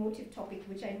an emotive topic,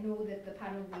 which I know that the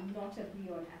panel will not agree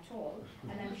on at all,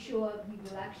 and I'm sure we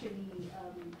will actually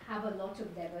have a lot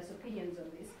of diverse opinions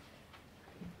on this.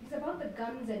 It's about the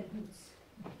guns and boots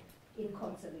in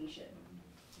conservation.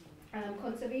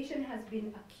 Conservation has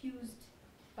been accused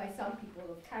by some people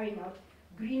of carrying out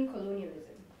green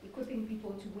colonialism, equipping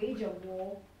people to wage a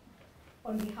war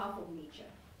on behalf of nature.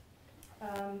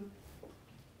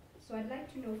 So I'd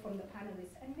like to know from the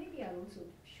panelists, and maybe I'll also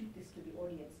shoot this to the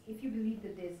audience, if you believe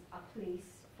that there's a place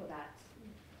for that.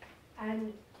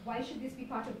 And why should this be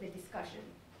part of the discussion?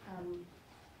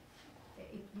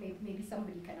 Maybe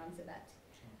somebody can answer that.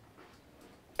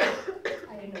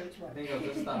 I don't know which one. I think I'll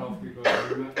just start off because I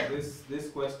remember this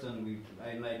question,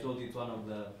 I told you it's one of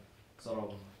the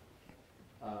sort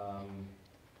of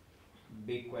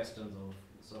big questions of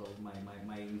sort of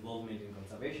my involvement in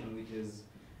conservation, which is,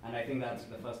 and I think that's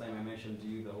the first time I mentioned to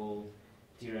you the whole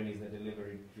tyranny is the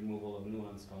deliberate removal of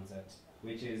nuance concept,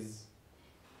 which is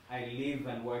I live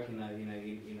and work in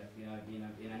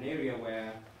an area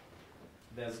where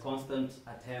there's constant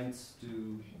attempts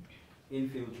to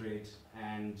infiltrate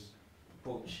and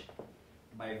poach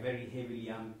by very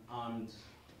heavily armed,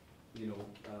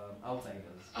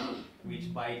 outsiders,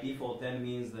 which by default then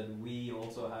means that we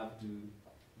also have to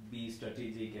be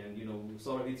strategic and,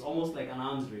 sort of, it's almost like an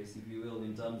arms race, if you will,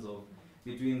 in terms of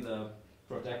between the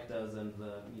protectors and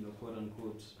the, quote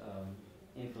unquote,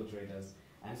 infiltrators.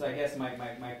 And so I guess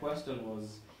my question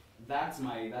was, that's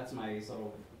my sort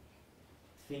of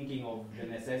thinking of the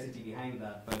necessity behind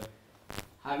that, but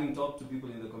having talked to people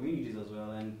in the communities as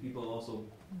well, and people also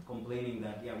complaining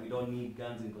that, yeah, we don't need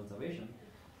guns in conservation,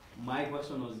 my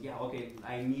question was, yeah, okay,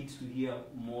 I need to hear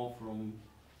more from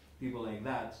people like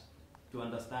that to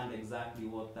understand exactly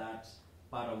what that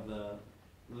part of the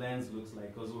lens looks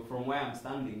like. Because from where I'm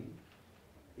standing,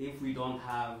 if we don't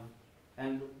have,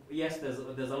 and yes, there's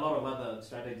a lot of other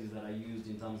strategies that are used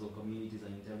in terms of communities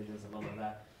and intelligence and all of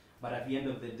that, but at the end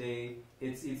of the day,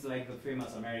 it's like the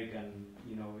famous American,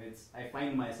 I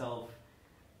find myself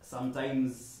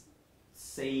sometimes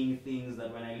saying things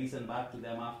that when I listen back to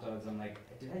them afterwards, I'm like,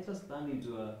 did I just turn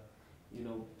into a,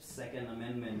 Second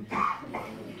Amendment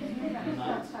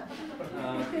nut?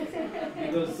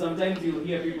 Because sometimes you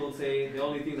hear people say the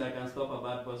only thing that can stop a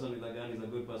bad person with a gun is a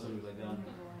good person with a gun.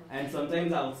 And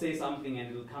sometimes I'll say something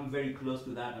and it'll come very close to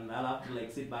that, and I'll have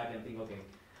to sit back and think, okay,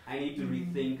 I need to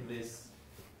rethink this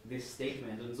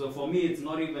statement. And so for me, it's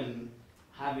not even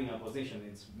having a position,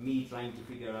 it's me trying to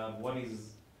figure out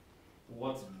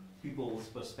what's people's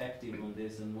perspective on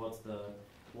this, and what's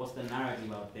the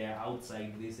narrative out there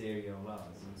outside this area of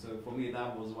ours. And so for me,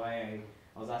 that was why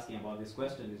I was asking about this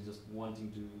question, is just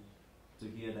wanting to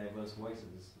hear diverse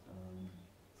voices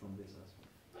from this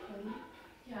aspect.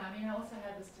 Yeah, I also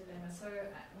had this dilemma. So,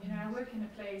 I work in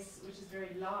a place which is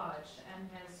very large and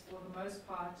has, for the most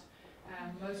part,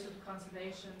 most of the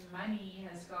conservation money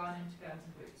has gone into guns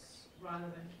and boots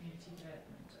rather than community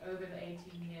development over the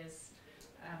 18 years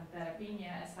that I've been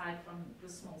here, aside from the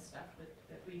small stuff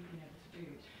that we've been able to do.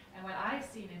 And what I've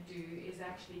seen it do is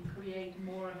actually create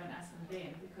more of an us and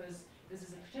them, because this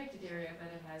is a protected area, but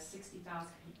it has 60,000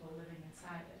 people living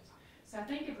inside it. So I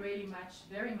think it really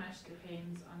very much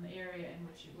depends on the area in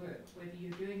which you work, whether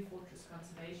you're doing fortress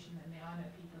conservation and there are no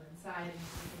people inside and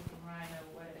you're protecting rhino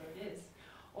or whatever it is,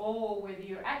 or whether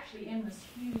you're actually in this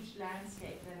huge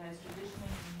landscape that has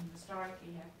traditionally and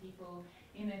historically have people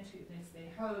in it, it's their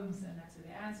homes and that's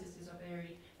where their ancestors are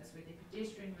buried, that's where their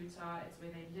pedestrian routes are, it's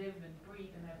where they live and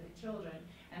breathe and have their children,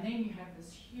 and then you have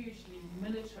this hugely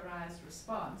militarized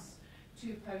response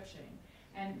to poaching.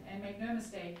 And make no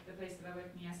mistake, the place that I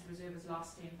work in, the Yasa Reserve, has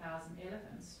lost 10,000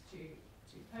 elephants to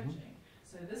poaching.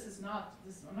 So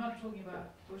I'm not talking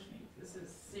about bushmeat, this is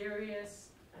serious,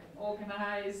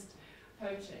 organized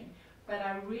poaching. But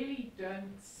I really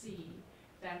don't see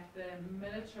that the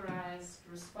militarized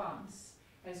response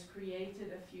has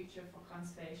created a future for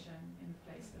conservation in the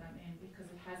place that I'm in,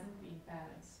 because it hasn't been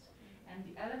balanced. And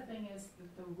the other thing is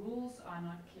that the rules are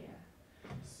not clear.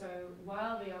 So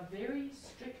while there are very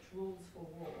strict rules for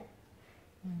war,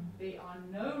 there are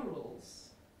no rules,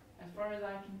 as far as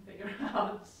I can figure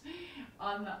out,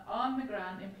 on the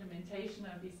ground implementation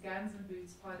of these guns and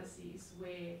boots policies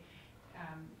where,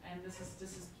 and this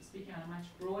is speaking on a much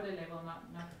broader level, not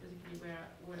particularly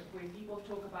where people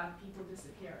talk about people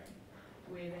disappearing,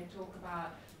 where they talk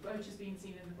about roaches being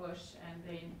seen in the bush and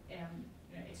then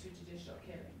extrajudicial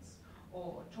killings,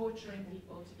 or torturing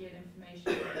people to get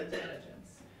information or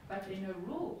intelligence, but there are no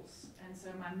rules. And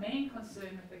so my main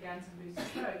concern with the guns and boots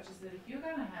approach is that if you're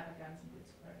going to have a guns and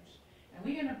boots approach, and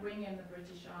we're going to bring in the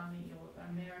British Army or the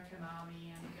American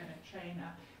Army, and we're going to train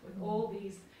up with all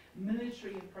these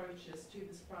military approaches to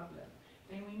this problem,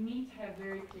 then we need to have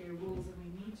very clear rules, and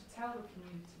we need to tell the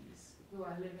communities who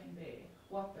are living there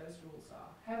what those rules are.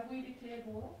 Have we declared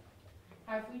war?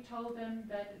 Have we told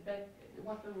them that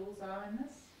what the rules are in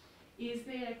this? Is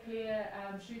there a clear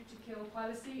shoot to kill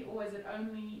policy, or is it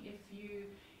only if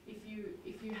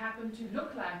you happen to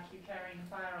look like you're carrying a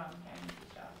firearm, can you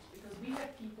be shot? Because we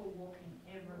have people walking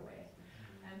everywhere,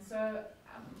 and so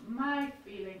my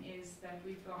feeling is that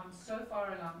we've gone so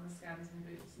far along this guns and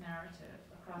boots narrative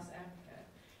across Africa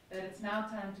that it's now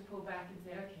time to pull back and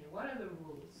say, okay, what are the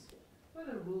rules? What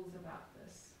are the rules about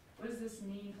this? What does this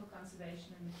mean for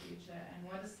conservation in the future? And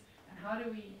how do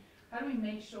we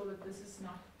make sure that this is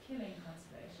not killing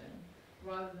conservation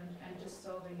rather than just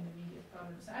solving an immediate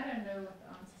problem? So I don't know what the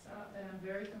answers are, but I'm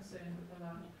very concerned with a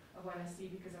lot of what I see,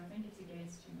 because I think it's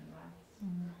against human rights.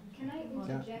 Can I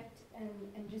interject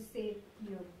and just say,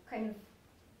 kind of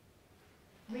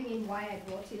bring in why I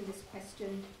brought in this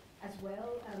question as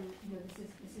well?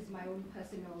 This is my own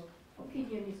personal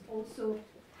opinion, is also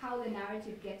how the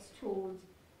narrative gets told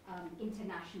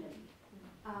internationally.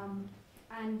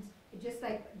 And just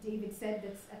like David said,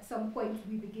 that at some point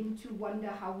we begin to wonder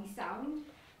how we sound,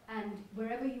 and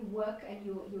wherever you work and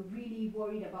you're really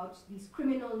worried about these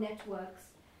criminal networks,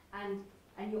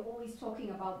 and you're always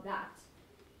talking about that,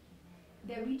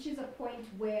 there reaches a point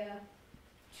where,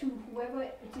 to whoever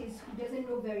it is who doesn't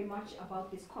know very much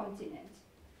about this continent,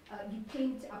 you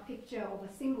paint a picture of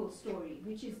a single story,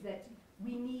 which is that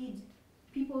we need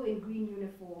people in green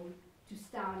uniform to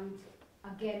stand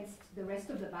against the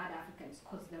rest of the bad Africans,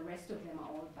 because the rest of them are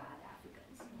all bad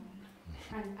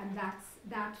Africans. And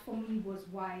that for me was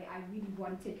why I really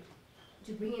wanted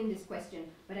to bring in this question,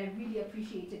 but I really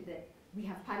appreciated that we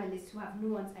have panelists who have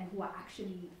nuance and who are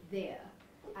actually there.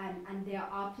 And there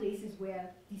are places where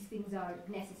these things are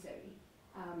necessary.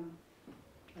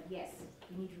 But yes,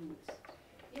 we need rules.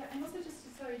 Yeah, and also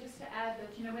just to add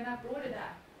that, when I brought it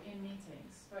up in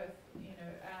meetings, both,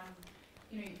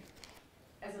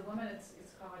 as a woman,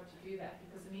 it's hard to do that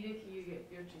because immediately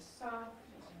you're too soft,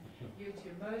 you're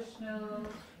too emotional,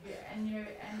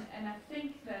 and I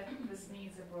think that this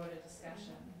needs a broader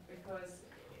discussion because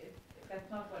that's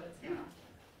not what it's about.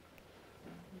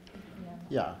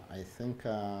 Yeah, I think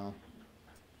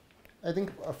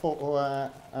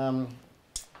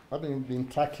I've been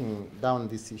tracking down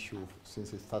this issue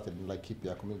since it started in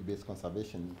Laikipia, community-based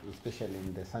conservation, especially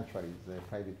in the sanctuaries, the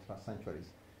private sanctuaries.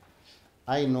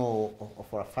 I know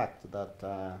for a fact that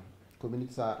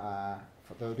communities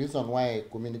the reason why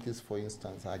communities, for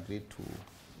instance, agreed to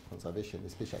conservation,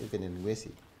 especially even in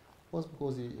Wesi, was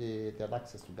because they had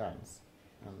access to guns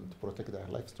and to protect their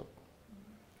livestock.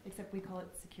 Except we call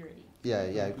it security. Yeah,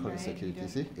 we call it Right? security. You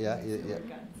See, don't yeah, use the yeah. word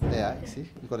guns. Yeah, you see,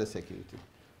 we call it security.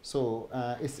 So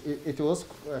it was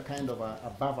kind of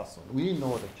a buffer zone. We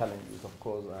know the challenges, of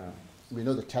course. We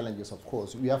know the challenges, of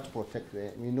course. We have to protect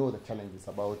we know the challenges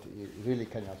about really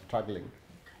Kenya struggling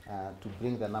to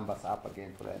bring the numbers up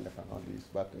again for the elephant on this.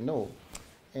 But no,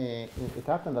 it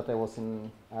happened that I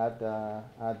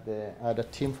had a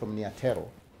team from Niatero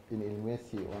in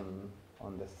Wesi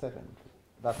on the 7th.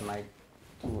 That night,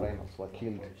 2 rhinos were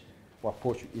killed, were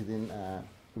poached within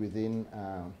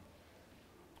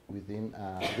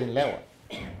Lewa,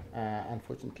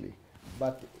 unfortunately.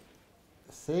 But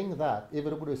saying that,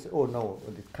 everybody will say, oh no,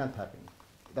 it can't happen.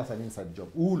 That's an inside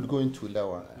job. Who will go into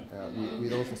Lewa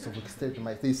with all sorts of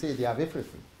sophisticated. They say they have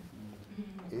everything.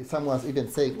 Someone's even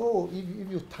saying, oh, if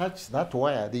you touch that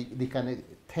wire, they can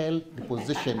tell the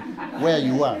position where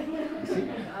you are. You see?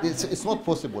 It's not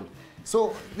possible.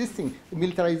 So this thing,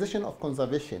 militarization of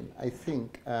conservation, I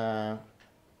think,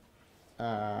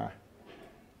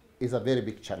 is a very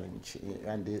big challenge,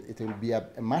 and it will be a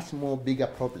much more bigger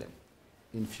problem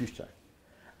in future.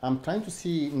 I'm trying to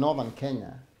see northern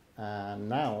Kenya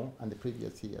now and the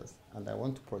previous years, and I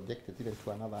want to project it even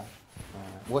to another,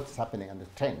 what's happening and the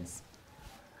trends.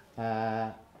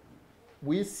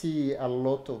 We see a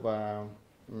lot of, a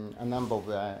number of,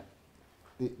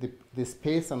 the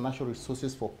space and natural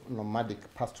resources for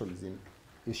nomadic pastoralism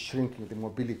is shrinking, the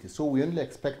mobility. So we only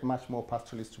expect much more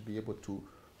pastoralists to be able to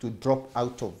drop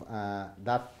out of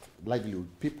that livelihood.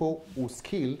 People whose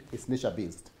skill is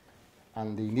nature-based,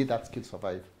 and they need that skill to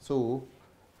survive. So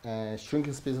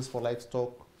shrinking spaces for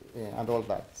livestock and all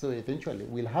that. So eventually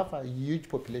we'll have a huge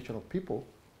population of people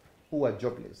who are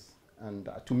jobless. And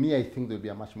to me, I think there'll be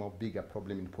a much more bigger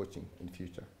problem in poaching in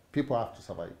future. People have to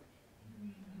survive.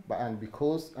 And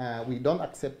because we don't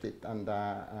accept it, and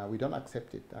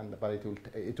but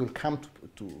it will come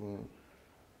to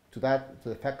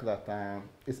the fact that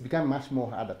it's become much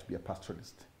more harder to be a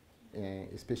pastoralist,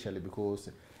 especially because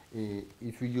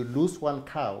if you lose one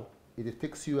cow, it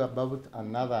takes you about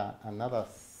another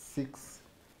 6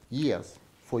 years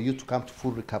for you to come to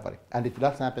full recovery. And it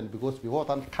doesn't happen because before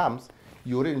that comes,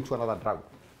 you're into another drought.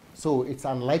 So it's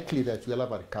unlikely that you'll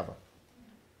ever recover.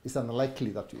 It's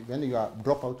unlikely that when you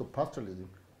drop out of pastoralism,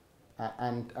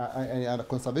 and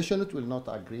conservationists will not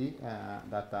agree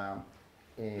that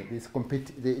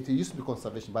it used to be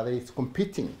conservation, but it's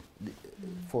competing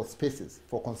for spaces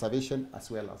for conservation as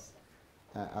well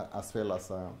as for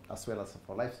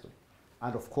livestock.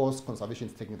 And of course, conservation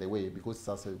is taking the way because it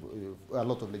has a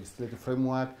lot of legislative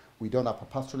framework. We don't have a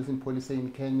pastoralism policy in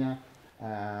Kenya.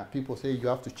 People say you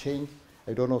have to change.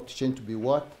 I don't know to change to be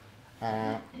what.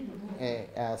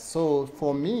 So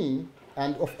for me,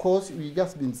 and of course, we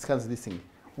just been discussing this thing.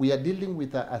 We are dealing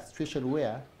with a situation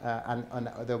where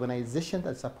the organization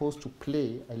that's supposed to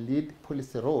play a lead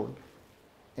policy role,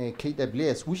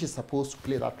 KWS, which is supposed to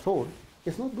play that role,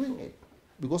 is not doing it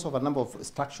because of a number of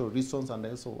structural reasons and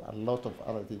also a lot of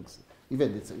other things.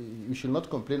 Even you should not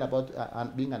complain about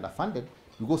being underfunded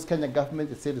because Kenya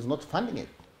government said is not funding it.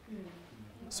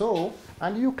 So,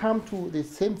 and you come to the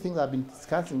same thing I've been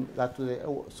discussing, that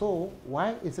so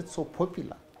why is it so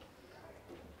popular?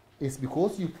 It's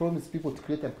because you promise people to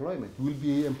create employment. You will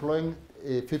be employing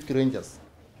 50 rangers.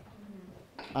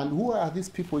 And who are these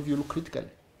people if you look critically?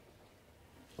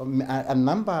 A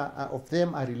number of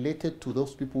them are related to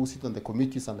those people who sit on the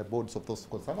committees and the boards of those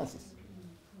conservancies.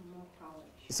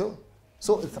 So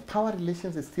the power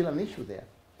relations is still an issue there.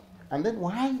 And then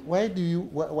why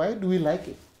do we like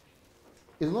it?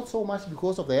 It's not so much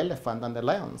because of the elephant and the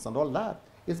lions and all that.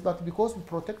 It's but because we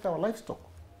protect our livestock.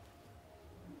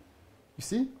 You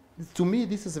see? To me,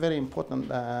 this is very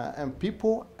important. And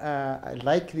people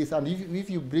like this. And if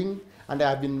you bring, and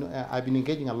I've been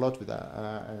engaging a lot with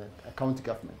a county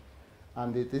government.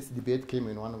 And this debate came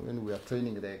in when we were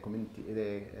training the community,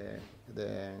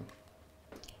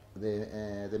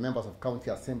 the members of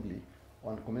county assembly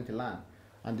on community land.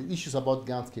 And the issues about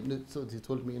guns, so they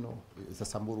told me, it's a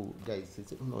Samburu guy. He said,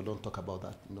 no, don't talk about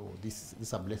that. This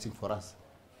is a blessing for us.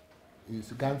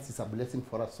 Guns is a blessing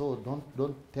for us. So don't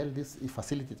tell this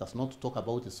facilitators not to talk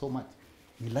about it so much.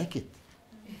 We like it.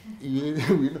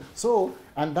 So,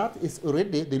 and that is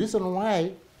already the reason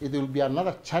why it will be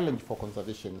another challenge for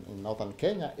conservation in northern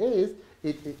Kenya is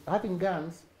having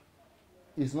guns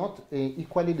is not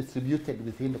equally distributed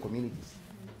within the communities.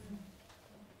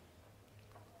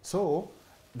 So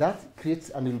that creates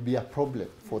and will be a problem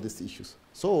for these issues.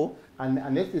 So, and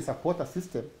unless we support a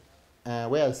system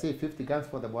where I say 50 guns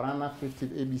for the Borana, 50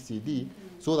 ABCD,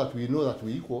 so that we know that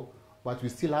we're equal, but we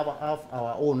still have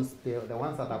our own, the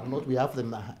ones that have not, we have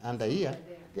them under here.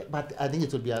 Yeah, but I think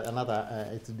it will be another,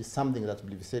 it will be something that will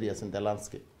be serious in the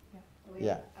landscape.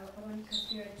 Yeah. I want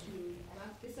Kasira to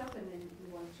wrap this up, and then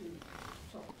we want to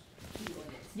talk to the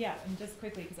audience. Yeah, and just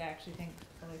quickly, because I actually think,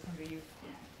 Alexandra, you've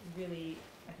really,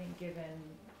 I think, given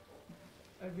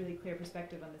a really clear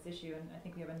perspective on this issue, and I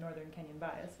think we have a northern Kenyan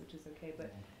bias, which is okay,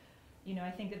 but I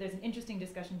think that there's an interesting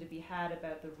discussion to be had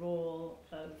about the role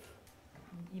of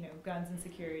guns and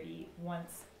security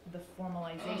once the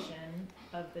formalization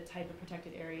of the type of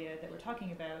protected area that we're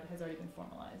talking about has already been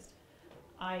formalized.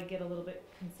 I get a little bit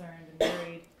concerned and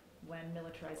worried when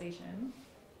militarization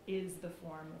is the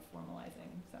form of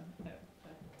formalizing some type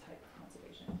of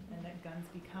conservation, and that guns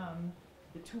become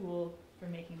the tool for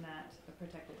making that a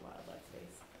protected wildlife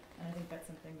space. And I think that's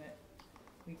something that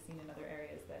we've seen in other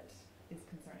areas that is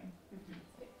concerning.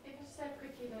 If I just add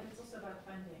quickly that it's also about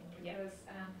funding, because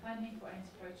funding for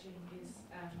anti-poaching is,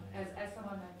 as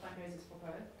someone that fundraises for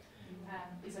both,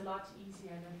 is a lot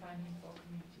easier than funding for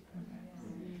community programs.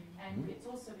 And it's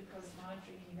also because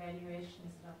monitoring and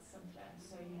evaluation is a lot simpler.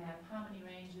 So you have how many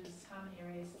ranges, how many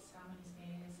arrests, how many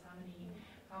snares, how many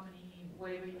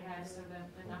whatever you have, so the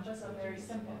numbers are very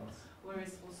simple.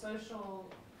 Whereas for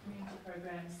social community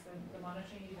programs, the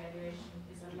monitoring and evaluation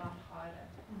is a lot harder.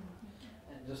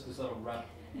 And just to sort of wrap,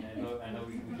 I know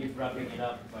we keep wrapping it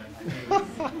up, but I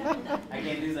think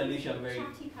again, this is an issue I'm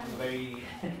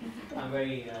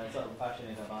very sort of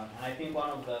passionate about. And I think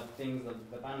one of the things that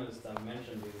the panelists have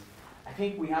mentioned is, I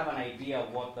think we have an idea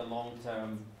of what the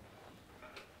long-term,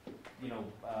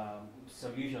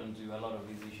 solution to a lot of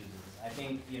these issues is. I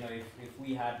think, if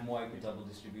we had more equitable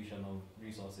distribution of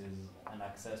resources and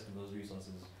access to those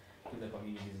resources to the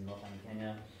communities in northern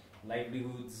Kenya,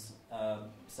 livelihoods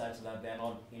such that they're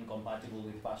not incompatible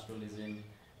with pastoralism.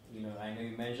 I know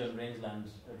you mentioned rangeland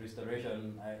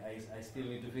restoration. I still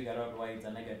need to figure out why it's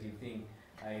a negative thing.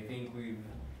 I think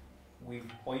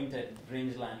we've pointed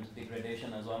rangeland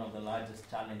degradation as one of the largest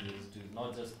challenges to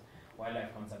not just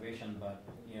wildlife conservation, but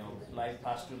live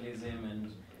pastoralism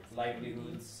and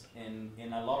livelihoods in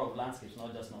a lot of landscapes,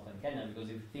 not just northern Kenya. Because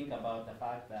if you think about the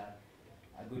fact that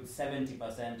a good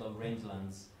 70% of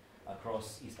rangelands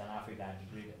across Eastern Africa are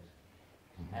degraded.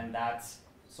 And that's,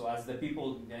 so as the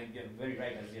people, you're very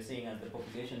right, as you're saying, as the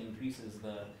population increases,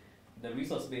 the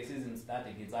resource base isn't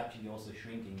static, it's actually also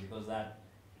shrinking, because that,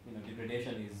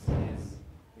 degradation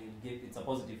it's a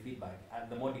positive feedback. And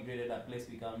the more degraded a place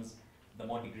becomes, the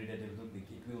more degraded it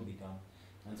will become.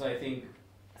 And so I think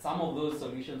some of those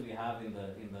solutions we have in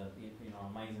our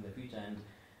minds in the future. And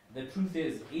the truth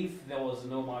is, if there was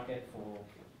no market for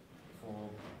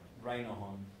rhino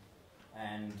horn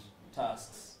and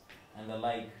tusks and the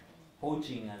like,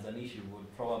 poaching as an issue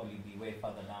would probably be way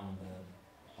further down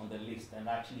on the list, and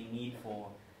actually need for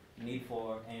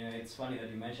it's funny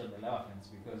that you mentioned the lewa fence,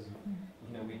 because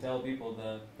we tell people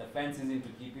the fence isn't to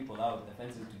keep people out, the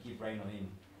fence is to keep rhino in,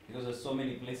 because there's so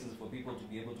many places for people to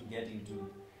be able to get into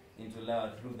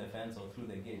lewa through the fence or through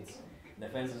the gates. The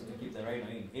fence is to keep the rhino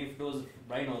in. If those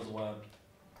rhinos were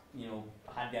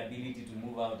had the ability to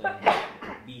move out and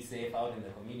be safe out in the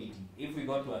community, if we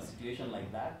got to a situation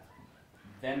like that,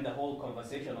 then the whole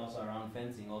conversation also around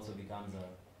fencing also becomes a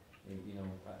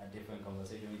different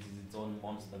conversation, which is its own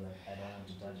monster that I don't want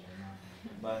to touch right now.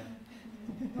 But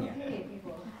yeah. Okay,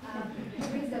 people. It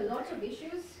brings a lot of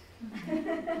issues.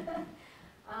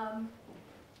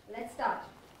 Let's start.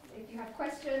 If you have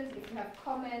questions, if you have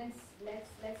comments, let's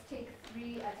take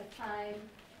 3 at a time.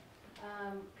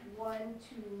 1,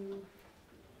 2,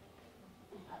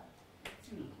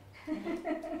 3.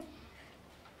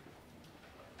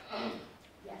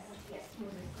 Yes,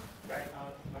 Moses. Right,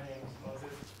 my name is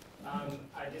Moses.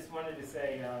 I just wanted to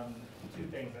say 2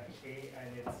 things actually,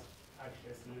 and it's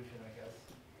actually a solution, I guess.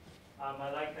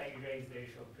 I like that you raised the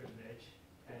issue of privilege,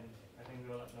 and I think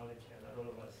we all acknowledge here that all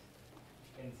of us,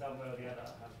 in some way or the other,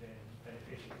 have been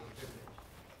beneficiaries of privilege.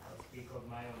 I'll speak of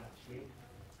my own actually.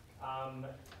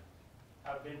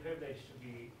 I've been privileged to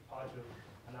be part of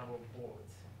a number of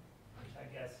boards, which I I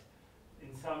guess,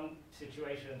 in some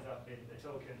situations I've been the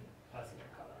token person of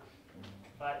color.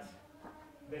 But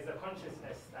there's a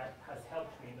consciousness that has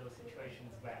helped me in those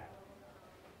situations where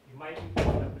you might be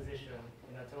put in a position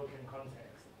in a token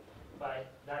context, but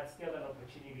that's still an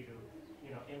opportunity to,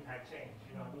 impact change,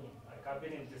 you know what I mean? Like I've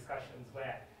been in discussions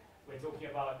where we're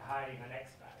talking about hiring an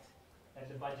expat, and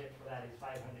the budget for that is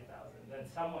 500,000. Then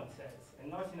someone says, and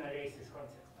not in a racist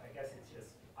context, I guess it's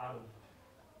just out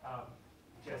of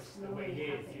just the way it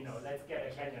is, let's get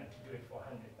a Kenyan to do it for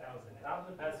 100,000. And I'm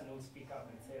the person who'll speak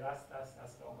up and say, that's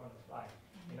not going to fly.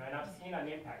 And I've seen an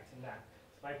impact in that.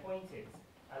 So my point is,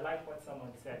 I like what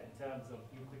someone said in terms of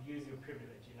you could use your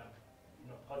privilege in a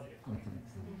positive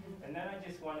context. And then I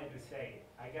just wanted to say,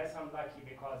 I guess I'm lucky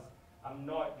because I'm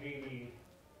not really,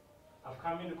 I've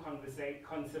come into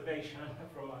conservation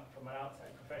from an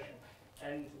outside profession.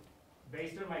 And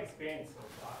based on my experience so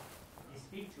far, you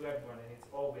speak to everyone and it's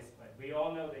all whispered. We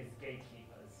all know there's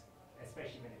gatekeepers,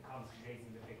 especially when it comes to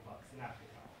raising the big bucks in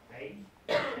Africa, right?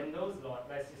 And those lot,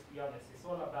 let's just be honest, it's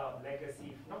all about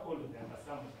legacy, not all of them, but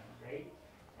some of them, right?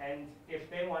 And if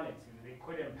they wanted to, they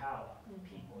could empower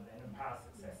people and empower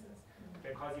successors.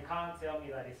 Because you can't tell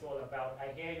me that it's all about, I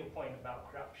hear your point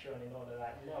about corruption and all of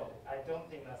that. No, I don't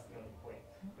think that's the only point.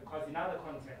 Because in other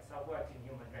contexts, I've worked in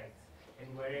human rights, and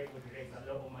we're able to raise a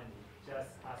lot of money,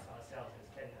 just as ourselves as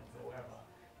Kenyans or whatever.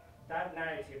 That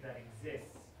narrative that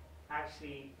exists,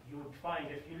 actually, you would find,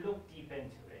 if you look deep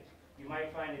into it, you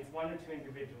might find it's one or two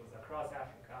individuals across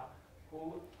Africa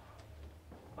who,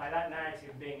 by that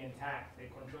narrative being intact,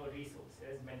 they control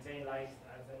resources, maintain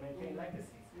lifestyles, and maintain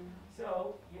legacies.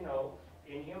 So,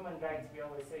 in human rights, we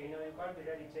always say, you've got to be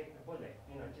ready to take the bullet.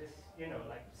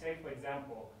 Like, say, for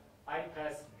example, I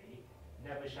personally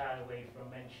never shy away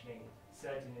from mentioning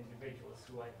certain individuals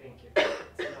who I think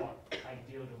it's not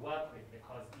ideal to work with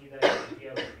because either the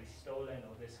idea will be stolen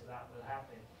or this or that will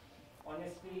happen.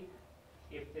 Honestly,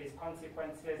 if there's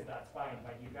consequences, that's fine,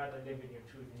 but you've got to live with your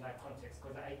truth in that context,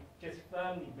 because I just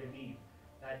firmly believe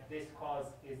that this cause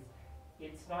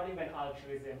it's not even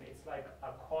altruism, it's like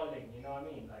a calling, you know what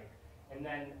I mean? And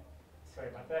then,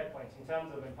 sorry, my third point, in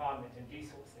terms of empowerment and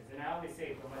resources, and I always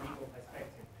say from a legal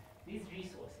perspective, these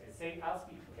resources, say, I'll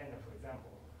speak for Kenya, for example,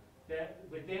 they're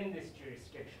within this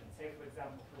jurisdiction, say, for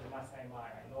example, for the Masai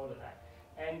Mara and all of that.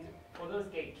 And for those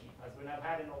gatekeepers, when I've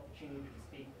had an opportunity to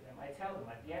speak with them, I tell them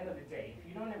at the end of the day, if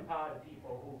you don't empower the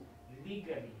people who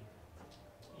legally,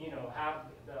 have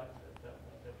the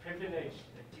privilege,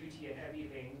 the duty and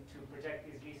everything to protect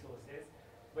these resources,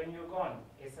 when you're gone,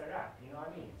 it's a wrap, you know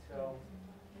what I mean? So,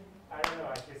 I don't know,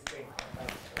 I just think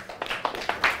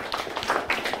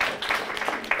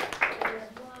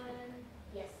There's one,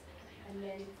 yes, and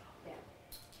then there.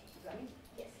 Is that me?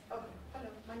 Yes. Okay, hello,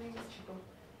 my name is Chico.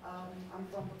 I'm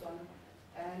from Botswana,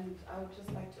 and I would just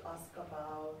like to ask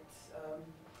about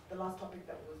the last topic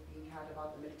that was being had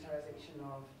about the militarization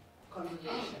of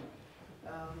conservation.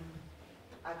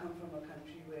 I come from a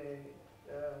country where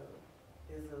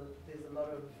there's a lot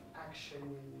of action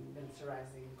in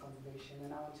militarizing conservation,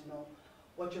 and I want to know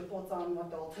what your thoughts are on what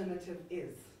the alternative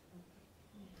is.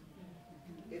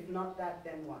 If not that,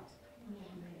 then what?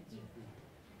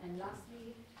 And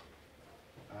lastly,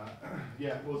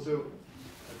 yeah, well, so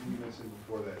I think you mentioned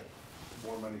before that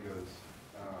more money goes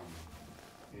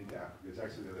into Africa. It's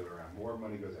actually the other way around. More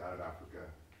money goes out of Africa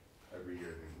every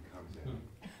year than comes in.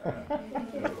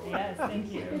 Yes,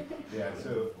 thank you. Yeah,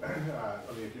 so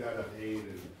I mean, if you add up aid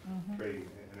and trade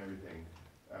and everything,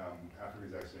 Africa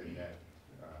is actually a net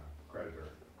creditor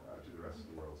to the rest of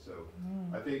the world. So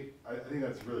I think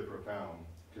that's really profound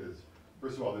because,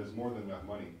 first of all, there's more than enough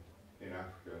money in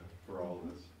Africa for all of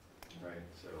this, right?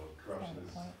 So corruption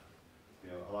is,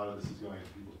 a lot of this is going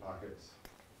into people's pockets,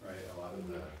 right? A lot of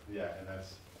and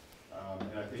that's,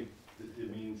 and I think it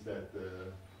means that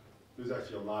there's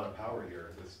actually a lot of power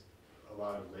here. There's a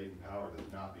lot of latent power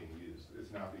that's not being used.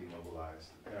 It's not being mobilized.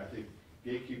 And I think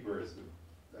gatekeeper is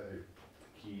a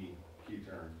key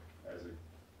term as a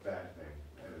bad thing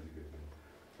and as a good thing,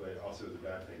 but also as a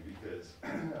bad thing because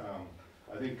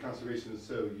I think conservation is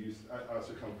so used. I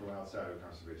also come from outside of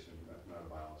conservation, not a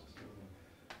biologist,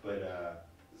 but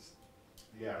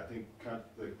yeah, I think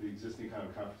like the existing kind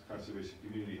of conservation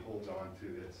community holds on to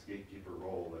this gatekeeper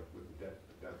role, like with the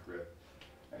death grip.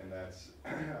 And that's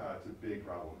it's a big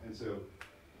problem. And so,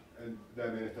 and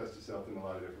that manifests itself in a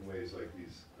lot of different ways, like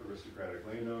these aristocratic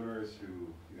landowners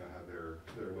who have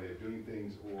their way of doing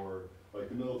things, or like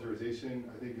the militarization.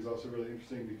 I think is also really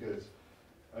interesting because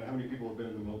how many people have been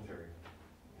in the military?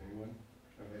 Anyone?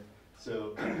 Okay.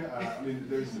 So I mean,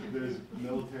 there's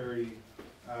military.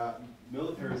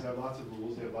 Militaries have lots of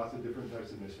rules. They have lots of different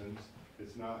types of missions.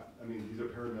 It's not, I mean, these are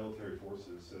paramilitary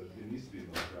forces, so it needs to be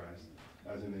militarized,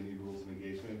 as in they need rules of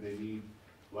engagement, they need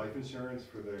life insurance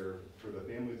for the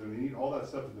families, and they need all that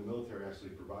stuff that the military actually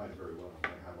provides very well. They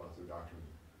have lots of doctrine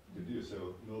to do,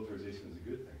 so militarization is a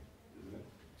good thing, isn't it?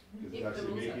 Because it's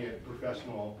actually making it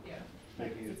professional,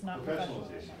 making it It's not professional.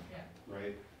 professionalization,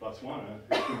 right? Botswana,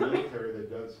 it's the military that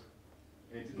does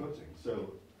anti-poaching,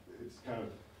 so it's kind of,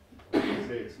 like I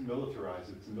say, it's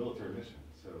militarized, it's a military mission,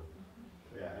 so,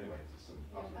 yeah, anyway, just some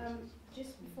observations.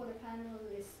 Just before the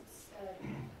panelists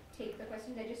take the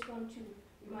questions, I just want to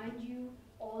remind you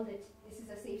all that this is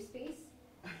a safe space.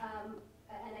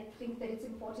 And I think that it's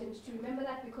important to remember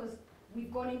that because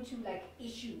we've gone into like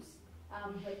issues.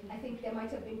 But I think there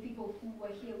might have been people who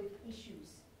were here with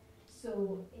issues.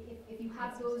 So if you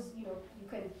have those, you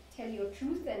can tell your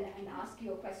truth and ask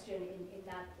your question in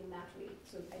that way.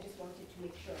 So I just wanted to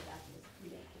make sure that was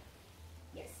clear.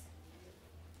 Yes.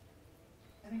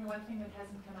 I think one thing that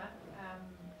hasn't come up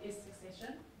is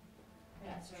succession.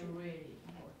 That's a really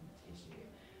important issue.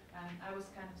 I was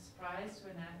kind of surprised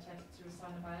when I chatted to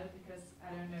Rosanna about it because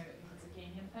I don't know if it's a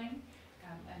Kenyan thing,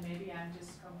 and maybe I'm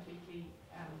just completely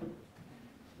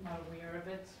not aware of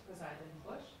it because I didn't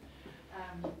bush.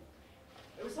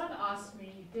 Rosanna asked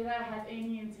me, did I have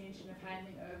any intention of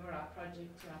handing over our project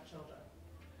to our children?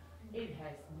 It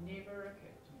has never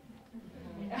occurred to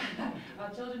me. Our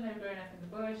children have grown up in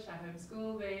the bush, I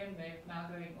homeschool them, they're now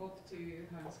going off to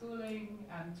homeschooling,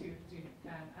 to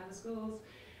other schools.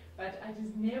 But it has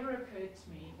never occurred to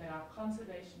me that our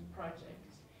conservation project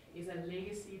is a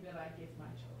legacy that I give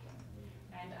my children.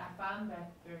 And I found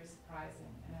that very surprising,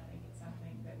 and I think it's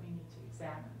something that we need to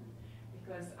examine.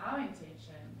 Because our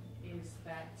intention is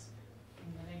that in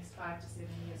the next 5 to 7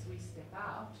 years we step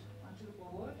out onto the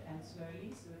board and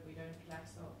slowly, so that we don't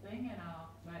collapse the whole thing, and our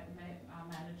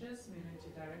managers move into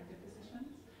director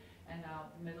positions, and our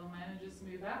middle managers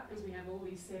move up, because we have all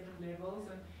these 7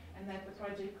 levels, and that the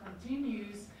project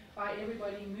continues by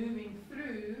everybody moving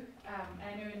through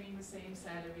and earning the same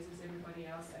salaries as everybody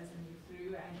else as they move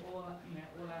through, and all our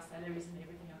salaries and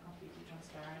everything are completely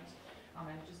transparent. Our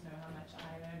managers know how much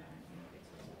I earn, and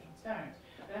it's also transparent.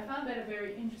 But I found that a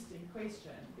very interesting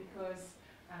question because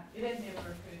it had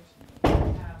never occurred to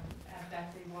me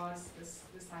that there was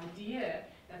this idea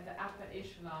that the upper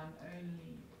echelon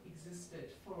only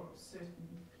existed for certain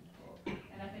people.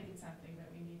 And I think it's something that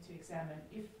we need to examine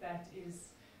if that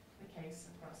is the case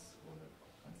across all of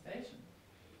conservation.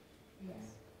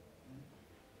 Yes.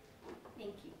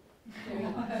 Thank you very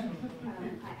much.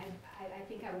 I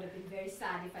think I would have been very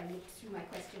sad if I looked through my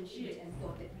question sheet and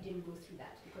thought that we didn't go through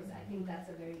that, because I think that's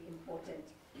a very important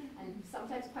and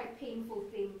sometimes quite painful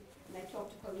thing. And I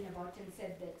talked to Colleen about it and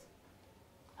said that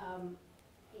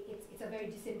it's a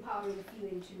very disempowering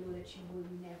feeling to know that you will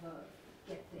never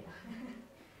get there.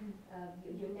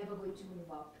 You're never going to move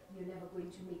up. You're never going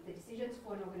to make the decisions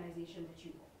for an organization that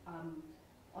you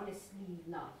honestly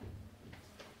love.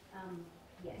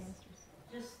 Yes.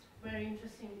 Just very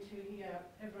interesting to hear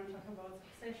everyone talk about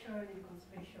succession and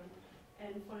conservation,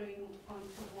 and following on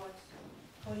to what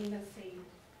Paulina said,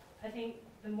 I think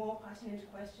the more pertinent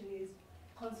question is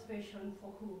conservation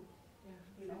for who?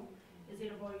 You know, is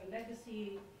it about your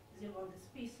legacy? Is it about the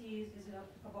species? Is it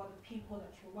about the people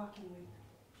that you're working with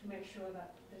to make sure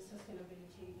that there's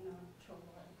sustainability in our natural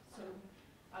world? So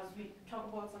as we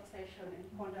talk about succession and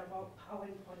ponder about power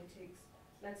in politics,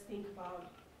 let's think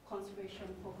about conservation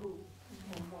for who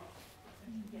and what.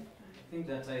 Yeah. I think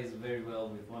that ties very well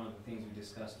with one of the things we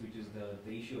discussed, which is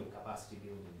the issue of capacity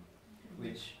building,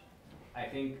 which I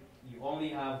think you only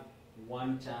have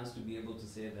one chance to be able to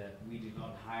say that we did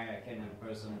not hire a Kenyan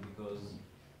person because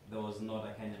there was not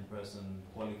a Kenyan person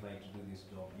qualified to do this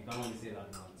job. You can only say that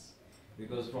once.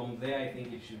 Because from there, I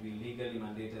think it should be legally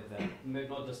mandated that,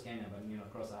 not just Kenya, but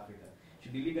across Africa, it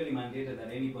should be legally mandated that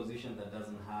any position that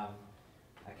doesn't have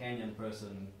a Kenyan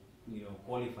person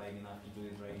qualified enough to do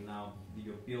it right now,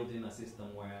 you're building a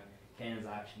system where Kenyans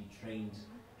are actually trained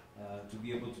to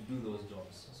be able to do those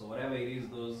jobs. So whatever it is,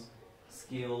 those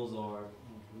skills or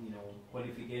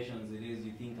qualifications it is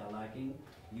you think are lacking,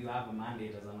 you have a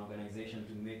mandate as an organization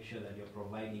to make sure that you're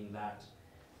providing that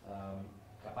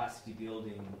capacity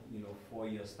building, for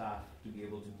your staff to be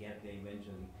able to get there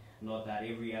eventually. Not that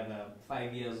every other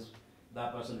 5 years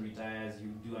that person retires, you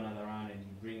do another round and you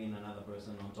bring in another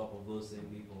person on top of those same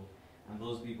people, and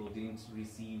those people didn't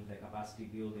receive the capacity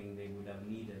building they would have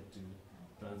needed to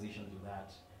transition to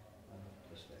that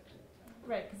perspective.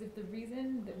 Right, because if the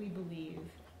reason that we believe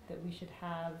that we should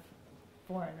have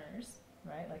foreigners,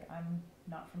 right, like I'm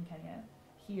not from Kenya,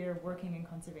 here working in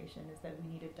conservation is that we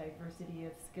need a diversity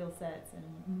of skill sets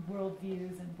and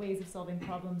worldviews and ways of solving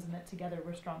problems, and that together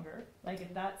we're stronger. Like,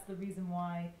 if that's the reason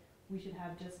why we should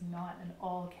have just not an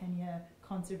all Kenya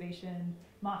conservation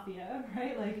mafia,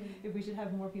 right? Like, if we should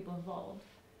have more people involved,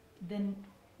 then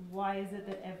why is it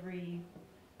that every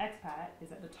expat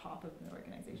is at the top of an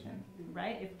organization,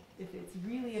 right? If it's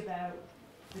really about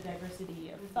the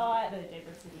diversity of thought, the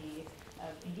diversity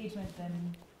of engagement,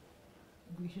 then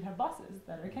we should have bosses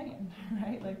that are Kenyan,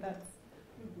 right? Like, that's...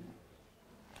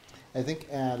 I think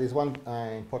there's one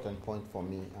important point for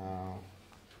me.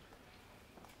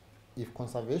 If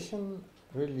conservation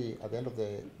really, at the end of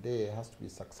the day, has to be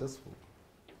successful,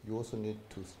 you also need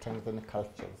to strengthen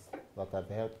cultures that have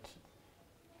helped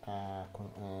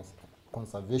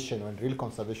conservation, when real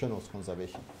conservation was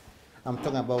conservation. I'm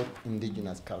talking about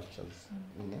indigenous cultures,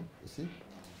 you know, you see?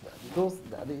 Those,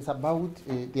 it's about,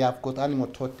 they have got animal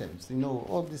totems, you know,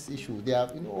 all this issue, they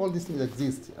have, you know, all these things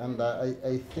exist, and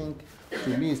I think,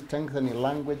 to me, strengthening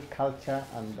language, culture,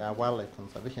 and wildlife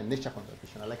conservation, nature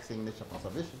conservation, I like saying nature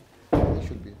conservation, they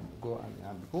should be go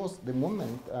and because the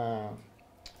moment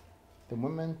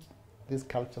these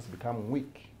cultures become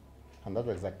weak, and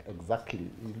that's exactly,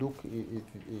 you look,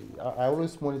 I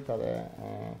always monitor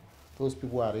those people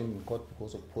who are in court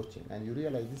because of poaching, and you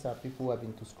realize these are people who have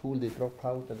been to school, they drop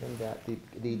out, and then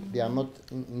they are not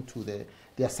into they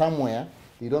are somewhere,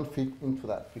 they don't fit into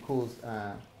that because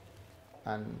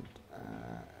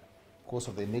because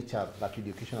of the nature that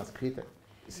education has created,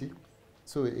 you see?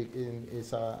 So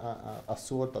it's a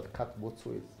sword that cuts both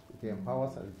ways. It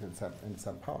empowers and it's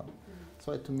empowered.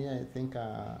 So to me, I think,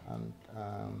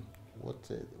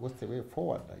 what's the way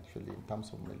forward, actually, in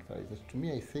terms of militarization? To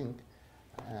me,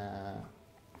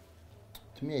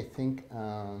 I think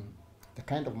the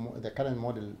current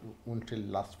model won't really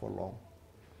last for long.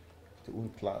 It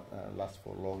won't last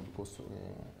for long because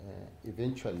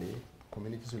eventually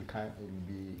communities will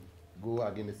go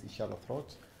against each other's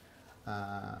throats.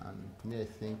 And to me, I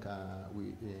think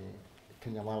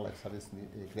Kenya Wildlife Service,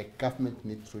 the government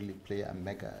needs to really play a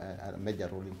major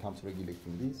role in terms of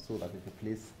regulating this, so that it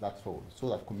replaces that role, so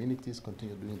that communities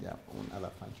continue doing their own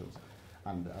other functions,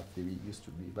 and as they used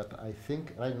to be. But I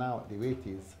think right now the way it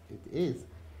is,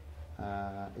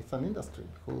 it's an industry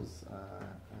because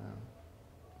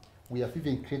we have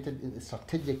even created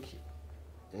strategic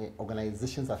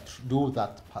organizations that do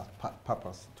that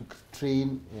purpose to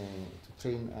train.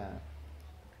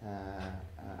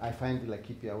 I find like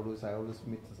I always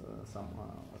meet some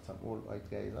old white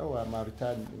guys. Oh, I'm a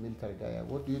retired military guy.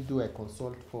 What do you do? I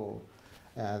consult for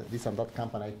this and that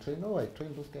company. I train. Oh, I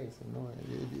train those guys. You know,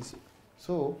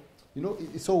 so you know.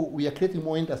 So we are creating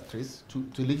more industries to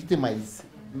legitimize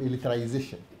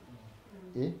militarization.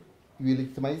 We're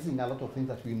legitimizing a lot of things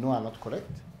that we know are not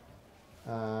correct,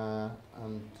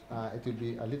 and it will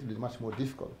be a little bit much more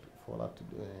difficult for that to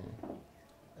do.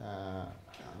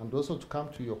 And also to come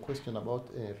to your question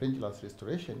about rangelands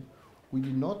restoration, we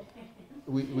did not.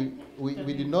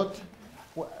 We did not.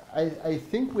 I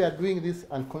think we are doing this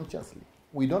unconsciously.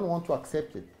 We don't want to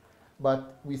accept it,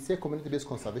 but we say community-based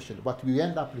conservation, but we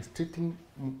end up restricting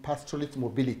pastoralist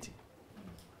mobility,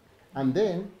 and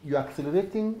then you're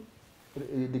accelerating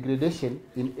degradation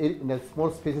in the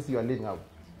small spaces you are laying out,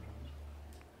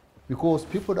 because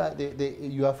people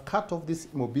you have cut off this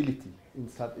mobility in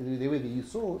the way they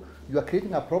use. So you are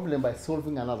creating a problem by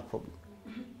solving another problem.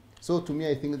 So to me,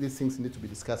 I think these things need to be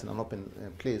discussed in an open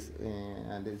place,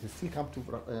 and they still come to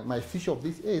my feature of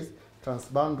this is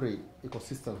transboundary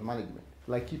ecosystems management,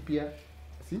 like EPA,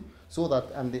 see, so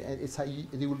that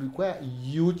it will require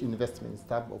huge investments in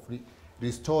terms of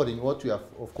restoring what we have.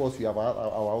 Of course, we have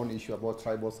our own issue about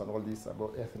tribals and all this,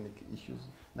 about ethnic issues,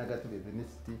 negative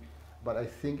ethnicity. But I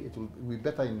think it will be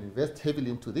better invest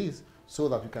heavily into this so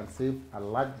that we can save a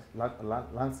large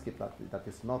landscape that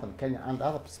is northern Kenya and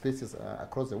other spaces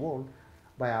across the world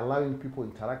by allowing people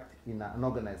to interact in an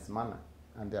organized manner.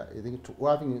 And I think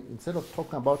instead of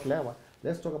talking about Lewa,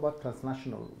 let's talk about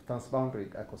transboundary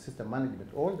ecosystem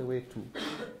management all the way to,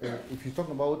 if you're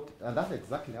talking about, and that's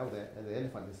exactly how the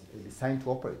elephant is designed to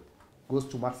operate. Goes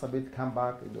to Marsabit, come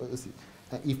back.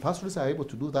 If pastoralists are able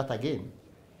to do that again,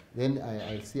 then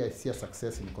I see a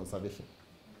success in conservation.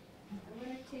 I'm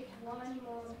going to take one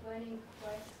more burning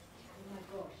question. Oh my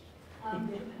gosh.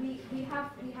 We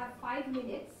have 5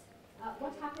 minutes.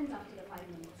 What happens after the 5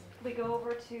 minutes? We go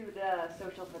over to the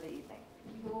social for the evening.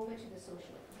 We go over to the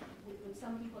social. Would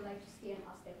some people like to stay and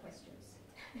ask their questions?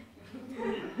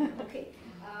 Okay.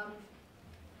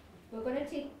 We're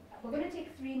going to take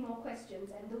 3 more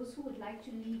questions, and those who would like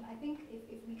to leave, I think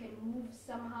if we can move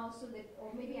somehow so that,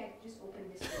 or maybe I just open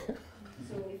this door.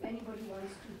 So if anybody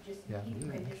wants to just Yeah.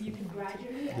 You can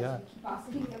gradually, as Yeah. you keep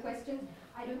asking the questions.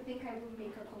 I don't think I will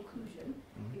make a conclusion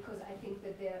because I think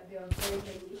that there are very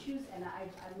many issues, and I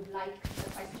would like the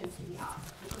questions to be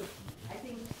asked because I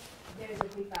think there is a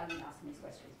great value in asking these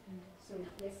questions. So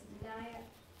yes, Naya.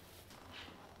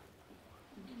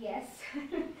 Yes.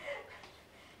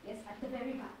 Yes, at the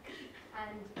very back.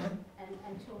 And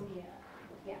Antonia.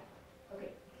 Yeah.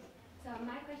 Okay. So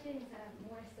my question is a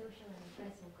more social and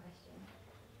personal question.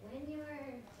 When you're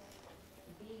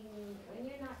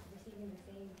not receiving the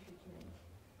same treatment,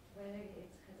 whether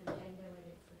it's because of gender,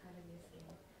 whether it's because of your skin,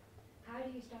 how do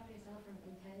you stop yourself from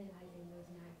internalizing those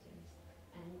narratives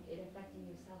and it affecting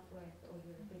your self-worth or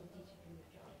your ability to do your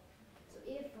job? So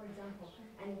if, for example,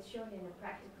 and it's shown in a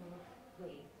practical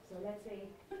way, so let's say,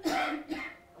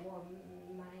 well,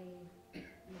 my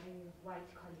white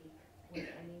colleague was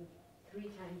earning 3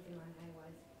 times the amount I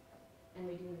was, and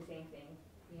we're doing the same thing.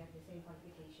 We have the same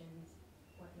qualifications,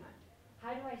 whatnot.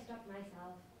 How do I stop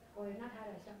myself, or not how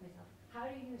do I stop myself, how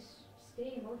do you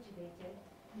stay motivated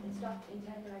and stop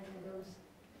internalizing those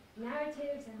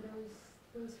narratives and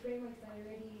those frameworks that are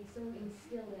already so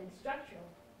instilled and structural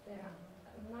that are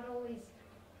not always,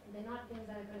 they're not things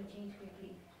that are going to change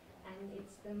quickly, and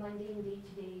it's the mundane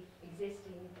day-to-day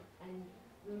existing and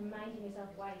reminding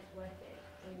yourself why it's worth it,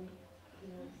 and you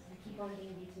keep on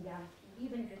being beaten down,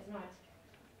 even if it's not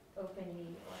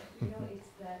openly, or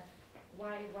it's the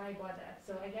why bother?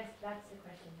 So I guess that's the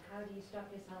question. How do you stop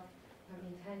yourself from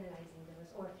internalizing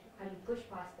those, or how do you push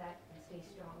past that and stay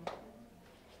strong,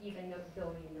 even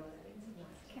though you know that it's not?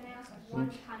 Can I ask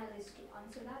one panelist to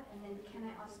answer that, and then can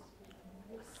I ask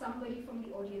somebody from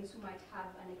the audience who might have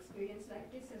an experience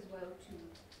like this as well to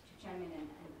chime in and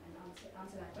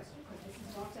answer that question, because this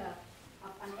is not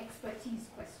an expertise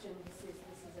question. This is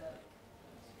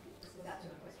that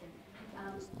sort of question.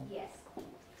 Yes.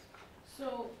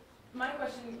 So my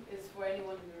question is for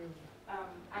anyone in the room,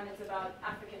 and it's about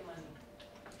African money.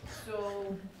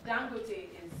 So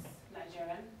Dangote is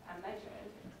Nigerian, I'm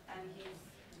Nigerian, and he's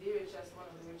the richest, one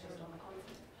of the richest on the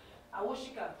continent.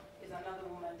 Awoshika is another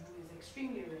woman who is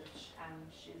extremely rich, and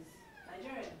she's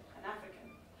Nigerian and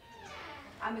African.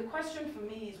 And the question for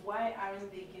me is, why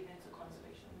aren't they given to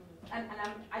conservation? And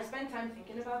I spent time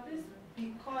thinking about this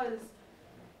because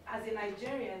as a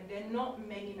Nigerian, there are not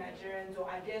many Nigerians, or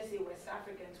I dare say West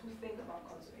Africans, who think about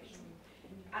conservation.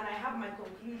 And I have my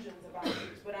conclusions about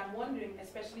this, but I'm wondering,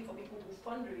 especially for people who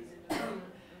fundraise in the room,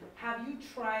 have you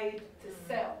tried to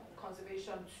sell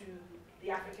conservation to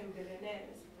the African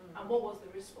billionaires? And what was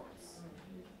the response?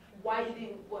 Why it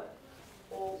didn't work?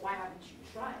 Or why haven't you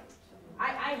tried?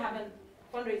 I haven't,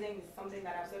 fundraising is something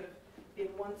that I've sort of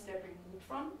been one step removed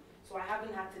from, so I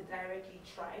haven't had to directly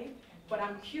try. But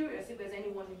I'm curious if there's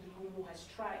anyone in the room who has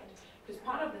tried. Because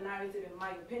part of the narrative, in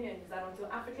my opinion, is that until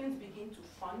Africans begin to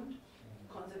fund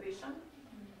conservation,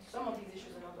 some of these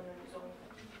issues are not going to resolve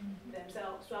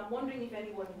themselves. So I'm wondering if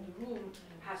anyone in the room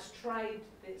has tried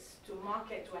this to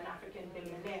market to an African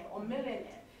billionaire or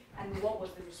millionaire, and what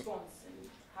was the response, and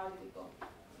how did it go?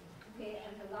 Okay,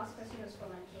 and the last question was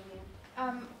from Antonia.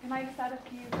 Can I just add a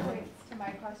few points to my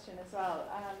question as well?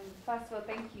 First of all,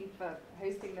 thank you for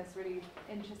hosting this really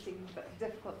interesting but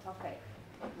difficult topic,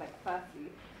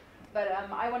 firstly. But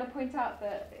I want to point out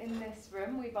that in this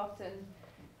room, we've often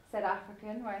said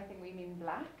African, where I think we mean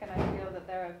black, and I feel that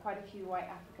there are quite a few white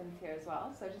Africans here as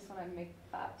well. So I just want to make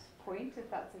that point, if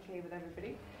that's okay with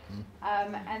everybody.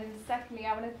 And secondly,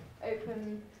 I want to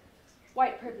open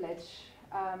white privilege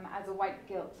as a white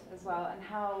guilt as well, and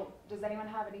how, does anyone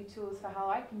have any tools for how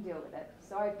I can deal with it?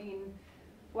 So I've been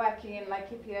working in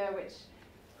Laikipia, which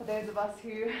for those of us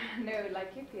who know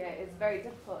Laikipia is very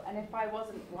difficult, and if I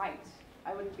wasn't white,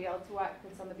 I wouldn't be able to work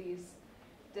with some of these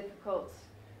difficult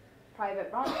private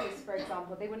branches, for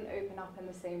example. They wouldn't open up in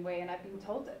the same way, and I've been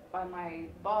told it by my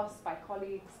boss, by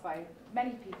colleagues, by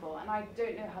many people, and I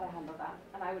don't know how to handle that,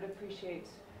 and I would appreciate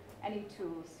any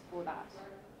tools for that.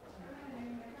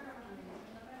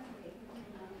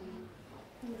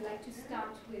 Would you like to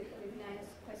start with Naya's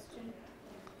question?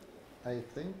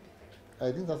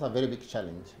 I think that's a very big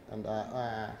challenge, and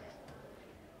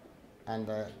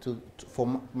for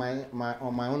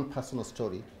my own personal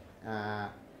story,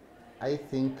 I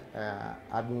think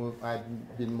I've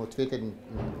been motivated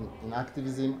in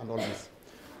activism and all this,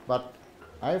 but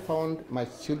I found my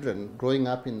children growing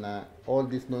up in all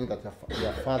this, knowing that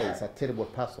their father is a terrible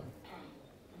person,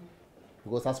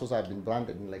 because that's what I've been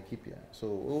branded in Laikipia.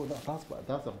 So,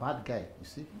 that's a bad guy, you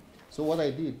see. So what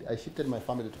I did, I shifted my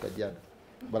family to Kajiado,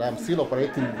 but I'm still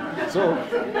operating. So,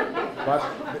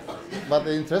 but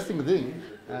the interesting thing,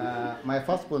 my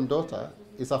firstborn daughter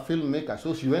is a filmmaker,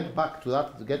 so she went back to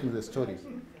that, to getting the stories.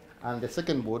 And the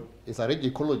second board is a reg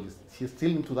ecologist. She's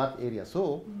still into that area.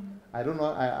 So I don't know.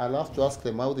 I'll have to ask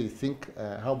them how they think,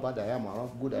 how bad I am or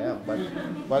how good I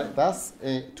am. But that's,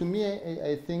 to me,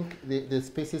 I think the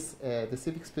spaces, the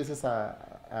civic spaces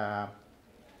are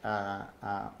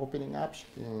opening up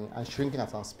and shrinking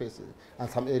at some spaces and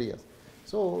some areas.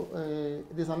 So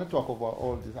there's a network of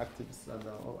all these activists and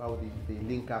how they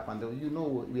link up. And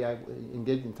we are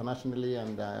engaged internationally.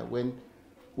 And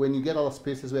when you get other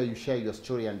spaces where you share your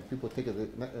story and people take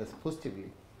it positively,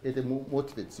 it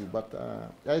motivates you. But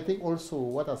I think also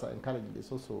what has encouraged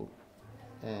is also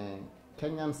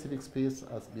Kenyan civic space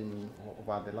has been,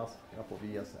 over the last couple of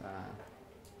years,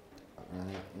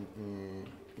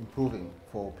 improving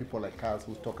for people like us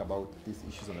who talk about these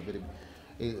issues on a very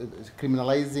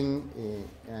criminalizing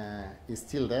is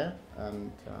still there,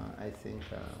 and I think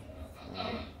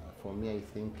for me, I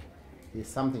think it's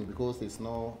something, because there's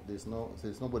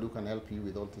nobody who can help you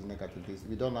with all these negativities.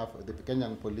 We don't have the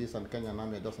Kenyan police and Kenyan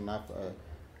army doesn't have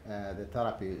the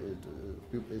therapy.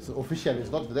 It's official. It's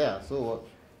not there. So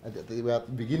they were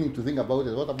beginning to think about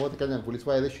it. What about the Kenyan police?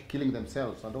 Why are they killing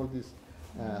themselves and all this?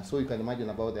 So you can imagine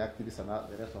about the activists and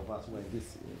the rest of us, where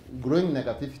this growing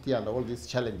negativity and all these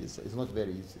challenges is not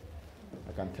very easy,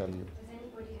 I can tell you. Does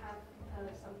anybody have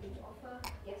something to offer?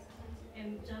 Yes?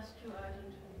 And just to add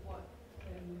on to what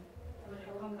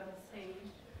Konga was saying,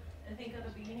 I think at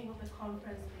the beginning of the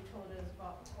conference they told us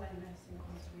about wellness in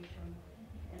conservation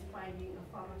and finding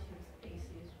affirmative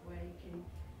spaces where you can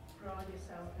ground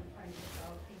yourself and find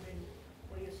yourself even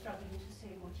where you're struggling to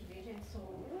stay motivated. So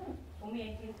for me,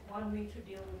 I think one way to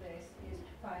deal with this is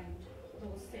to find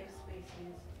those safe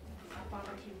spaces,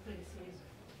 affirmative places,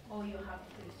 or you have a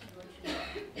place to go to,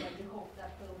 where you hope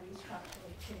that there will be structural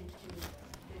change to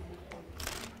visit for you.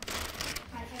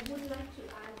 I would like to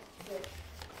add that,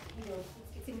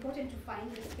 it's important to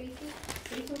find the spaces,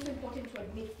 but it's also important to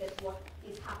admit that what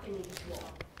is happening is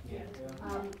wrong. Yeah.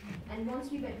 And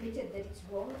once we've admitted that it's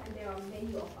wrong, and there are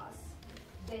many of us,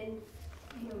 then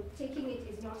taking it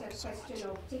is not a question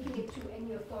of taking it to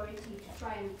any authority to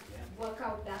try and work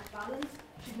out that balance.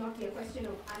 Should not be a question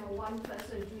of I'm a one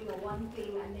person doing a one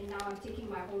thing and then now I'm taking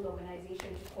my whole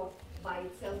organization to court by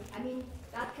itself. I mean,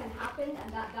 that can happen,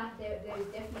 and that there is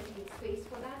definitely space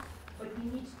for that. But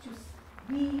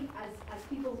we as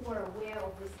people who are aware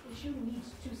of this issue need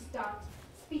to start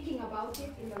speaking about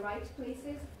it in the right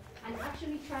places and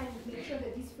actually try and make sure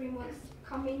that these frameworks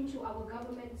come into our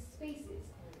government spaces.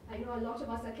 I know a lot of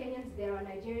us are Kenyans, there are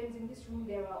Nigerians in this room,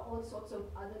 there are all sorts of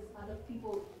other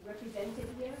people represented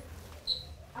here.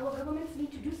 Our governments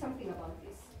need to do something about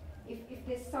this. If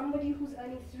there's somebody who's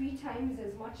earning 3 times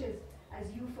as much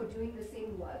as you for doing the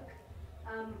same work,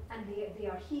 and they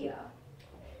are here,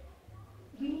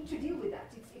 we need to deal with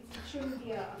that. It shouldn't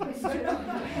be a question of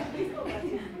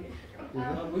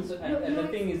and the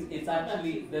thing is, it's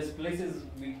actually, there's places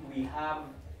we have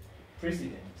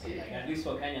precedent, at least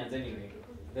for Kenyans anyway.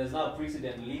 There's now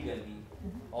precedent legally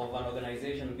of an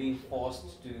organization being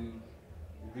forced to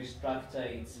restructure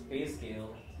its pay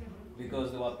scale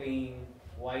because they were paying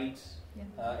white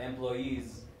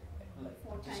employees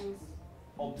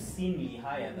obscenely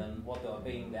higher than what they were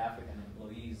paying the African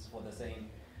employees for the same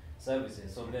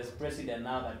services. So there's precedent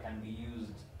now that can be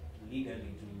used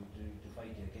legally to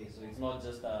fight your case. So it's not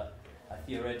just a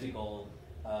theoretical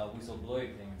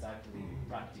whistleblowing thing, it's actually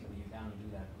practically you can do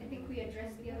that. I think we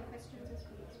addressed the other questions as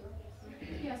well.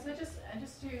 Yeah, so just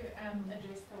to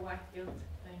address the white guilt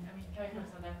thing, I mean, coming from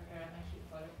South Africa, I'm actually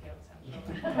full of guilt, I'm sure.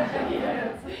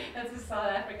 That's a South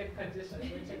African condition,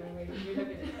 whichever way you look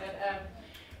at it.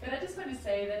 But I just want to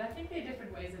say that I think there are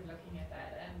different ways of looking at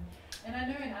that. And I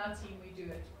know in our team we do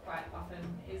it quite often,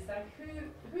 is that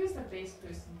who's the best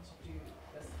person to do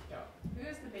this job? Who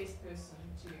is the best person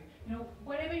to,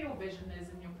 whatever your vision is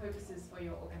and your purposes for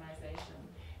your organization,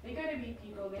 there are going to be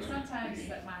people, there's sometimes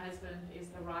that my husband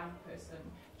is the right person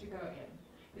to go in.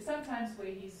 There's sometimes where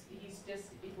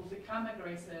it will become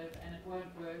aggressive and it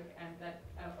won't work, and that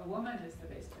a woman is the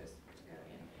best person to go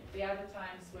in. There are other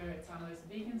times where it's almost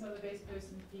vegans are the best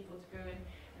people to go in,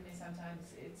 and then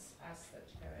sometimes it's us that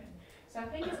go in. So I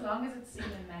think as long as it's seen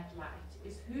in that light,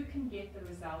 is who can get the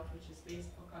result which is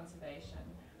best for conservation.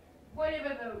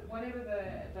 Whatever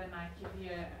the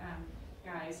Nigeria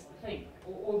guys think,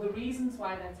 or the reasons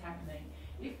why that's happening.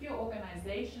 If your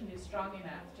organization is strong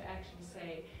enough to actually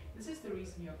say, this is the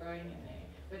reason you're going in there,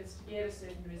 but it's to get a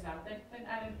certain result, then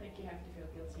I don't think you have to feel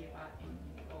guilty about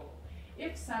anything at all.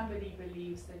 If somebody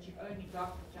believes that you only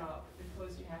got the job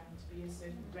because you happen to be a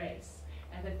certain race,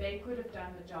 and that they could have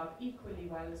done the job equally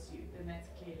well as you, then that's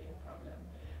clearly a problem.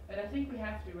 But I think we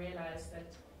have to realize that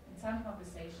in some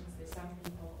conversations, there's some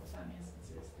people or some instances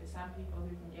spaces. There's some people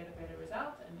who can get a better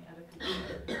result and the other people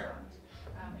who can't.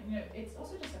 And it's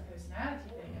also just a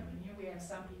personality thing. I mean, we have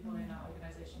some people in our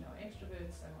organization who are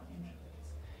extroverts, some are introverts.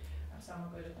 Some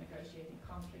are good at negotiating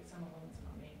conflict, some are women, some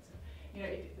are men.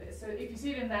 So if you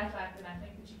see it in that light, then I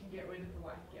think that you can get rid of the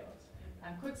white guilt.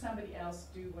 Could somebody else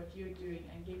do what you're doing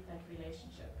and get that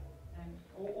relationship?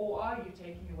 Or are you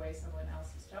taking away someone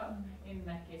else's job? In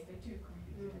that case, they're two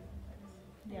completely different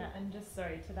things. Yeah, and just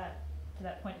sorry to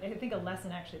that point, I think a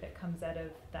lesson actually that comes out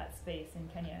of that space in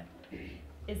Kenya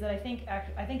is that I think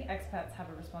expats have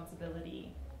a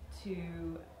responsibility to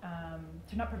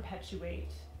not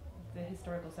perpetuate the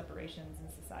historical separations in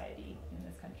society in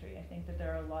this country. I think that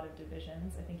there are a lot of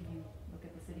divisions. I think if you look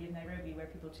at the city of Nairobi, where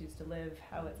people choose to live,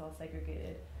 how it's all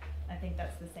segregated, I think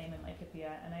that's the same in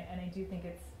Laikipia. And I do think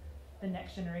it's the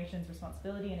next generation's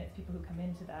responsibility, and it's people who come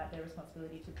into that, their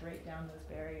responsibility to break down those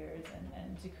barriers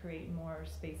and to create more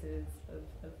spaces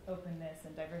of openness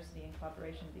and diversity and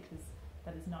collaboration, because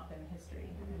that has not been history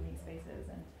in these spaces.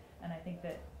 And I think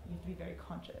that you have to be very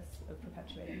conscious of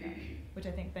perpetuating that, which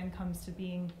I think then comes to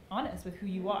being honest with who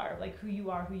you are, like who you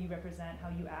are, who you represent, how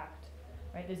you act,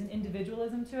 right? There's an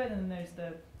individualism to it, and then there's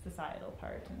the societal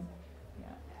part. And yeah.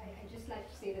 I'd just like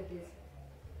to say that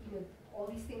there's, all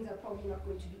these things are probably not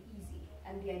going to be easy,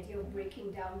 and the idea of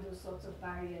breaking down those sorts of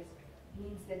barriers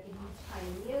means that it needs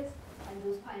pioneers, and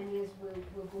those pioneers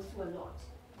will go through a lot.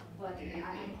 But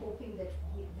I'm hoping that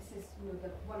this is,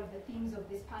 one of the themes of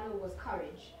this panel was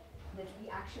courage, that we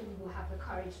actually will have the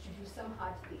courage to do some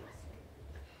hard things.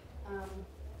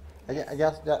 I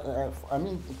guess that,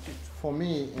 for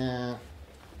me,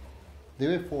 the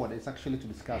way forward is actually to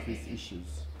discuss these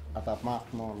issues at a much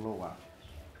more lower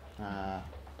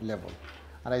level.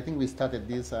 And I think we started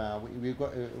this, we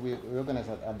organized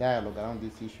a dialogue around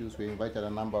these issues. We invited a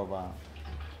number of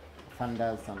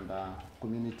funders and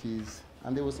communities,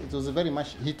 and it was very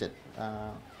much heated.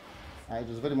 It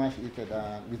was very much heated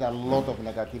with a lot of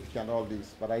negativity and all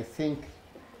this. But I think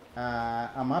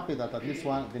I'm happy that at least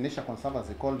the Nature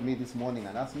Conservancy called me this morning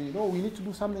and asked me, we need to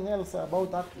do something else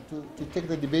about that to take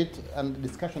the debate and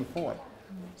discussion forward.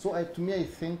 So to me, I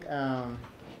think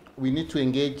we need to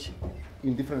engage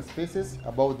in different spaces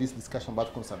about this discussion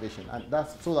about conservation, and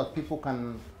that's so that people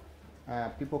can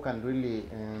really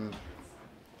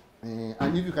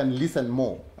and if you can listen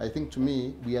more. I think to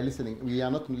me, we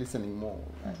are not listening more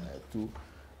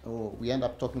we end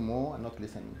up talking more and not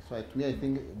listening. So to me, I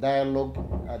think dialogue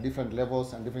at different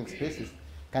levels and different spaces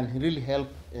can really help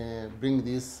bring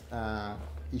these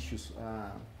issues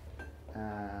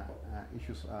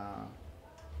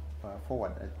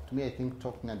forward. To me, I think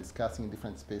talking and discussing in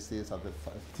different spaces at the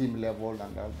team level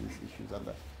and all these issues,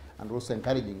 and also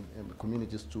encouraging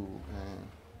communities to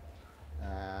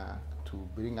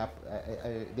bring up.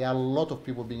 There are a lot of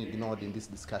people being ignored in these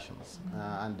discussions,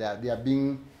 and they are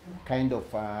being kind of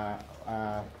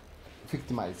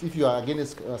victimized. If you are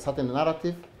against a certain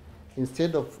narrative,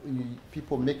 instead of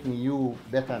people making you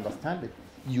better understand it,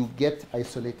 you get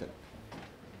isolated.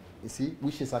 You see,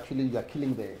 which is actually, you are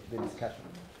killing the discussion.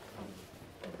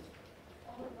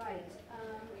 All right.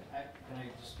 Can I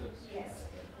just go? Yes.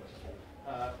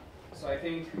 So I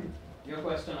think your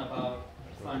question about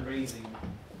fundraising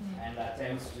and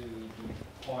attempts to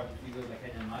hoard, if you will, the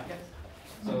Kenyan market.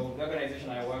 So the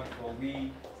organization I work for,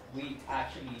 we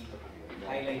actually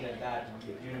highlighted that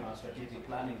during our strategic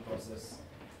planning process,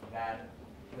 that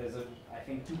there's I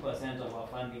think 2% of our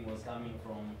funding was coming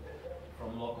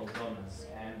from local donors,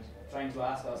 and trying to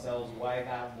ask ourselves why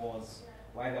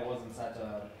there wasn't such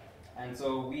a, and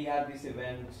so we had this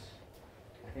event,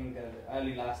 I think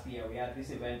early last year, we had this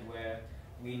event where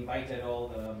we invited all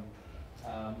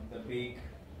the big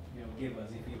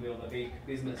givers, if you will, the big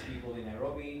business people in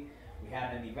Nairobi. We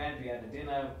had an event, we had a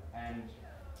dinner, and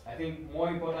I think more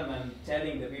important than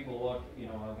telling the people what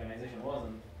our organization was,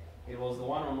 it was the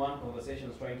one-on-one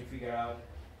conversations trying to figure out,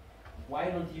 why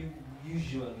don't you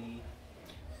usually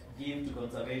give to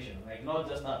conservation? Like, not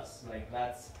just us, like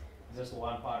that's just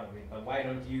one part of it, but why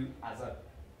don't you as a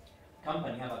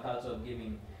company have a culture of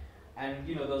giving? And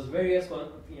those various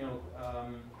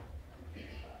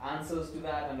answers to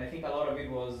that, and I think a lot of it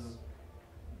was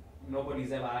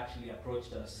nobody's ever actually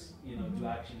approached us, to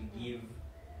actually give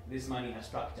this money in a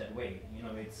structured way.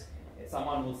 It's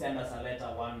someone will send us a letter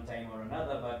one time or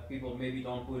another, but people maybe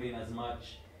don't put in as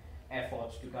much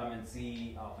effort to come and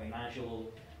see our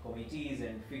financial committees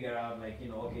and figure out, like,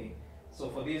 okay, so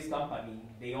for this company,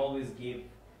 they always give,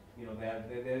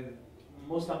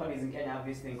 most companies in Kenya have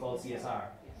this thing called CSR,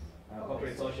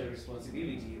 corporate social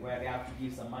responsibility, where they have to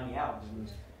give some money out. And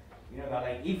they're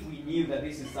like, if we knew that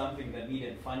this is something that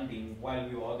needed funding while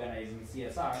we were organizing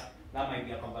CSR, that might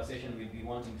be a conversation we'd be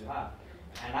wanting to have.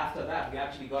 And after that, we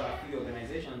actually got a few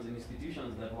organizations and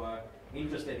institutions that were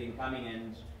interested in coming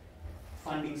and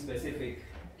funding specific,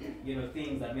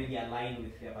 things that maybe align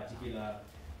with their particular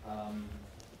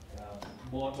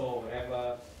motto or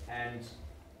whatever. And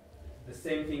the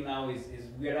same thing now is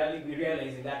we're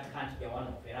realizing that can't be a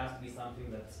one-off. It has to be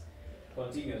something that's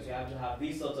continuous. You have to have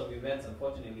these sorts of events,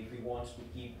 unfortunately, if we want to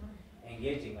keep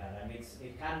engaging that. And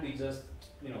it can't be just,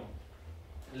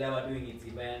 Lewa doing its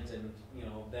event and,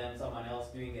 then someone else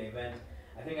doing the event.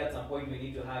 I think at some point we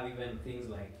need to have even things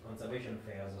like conservation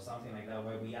fairs or something like that,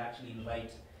 where we actually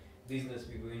invite business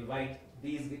people, invite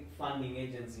these funding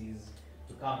agencies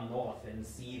to come north and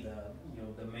see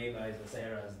the Maybais, the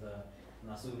Sarahs, the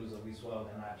Nasurus of this world,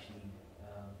 and actually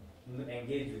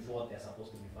engage with what they're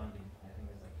supposed to be funding. I think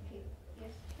that's the key.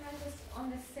 Yes. And just on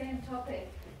the same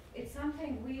topic, it's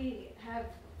something we have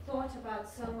thought about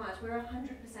so much. We're a 100%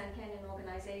 Kenyan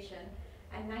organization,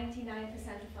 and 99%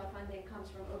 of our funding comes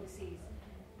from overseas.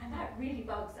 And that really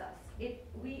bugs us.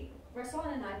 Rasul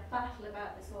and I battle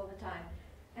about this all the time.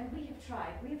 And we have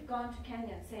tried. We've gone to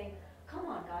Kenya saying, come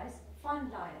on guys,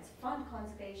 fund lions, fund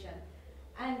conservation.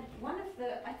 And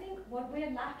I think what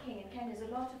we're lacking in Kenya is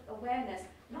a lot of awareness,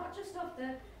 not just of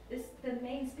the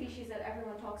main species that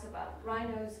everyone talks about,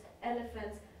 rhinos,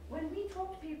 elephants. When we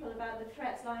talk to people about the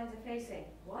threats lions are facing,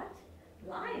 what?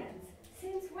 Lions?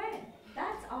 Since when?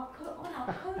 That's on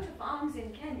our coat of arms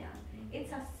in Kenya.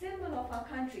 It's a symbol of our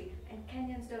country, and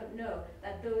Kenyans don't know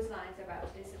that those lions are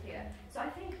about to disappear. So I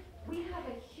think we have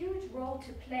a huge role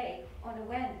to play on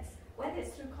awareness, whether it's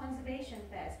through conservation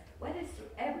fairs, whether it's through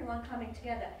everyone coming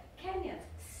together. Kenyans,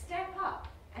 step up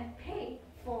and pay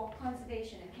for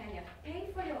conservation in Kenya. Pay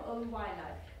for your own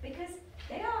wildlife, because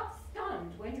they are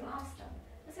stunned when you ask them.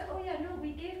 They say, oh yeah, no,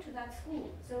 we gave to that school,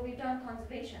 so we've done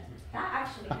conservation. That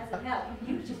actually hasn't helped.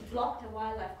 You just blocked a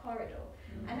wildlife corridor.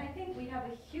 And I think we have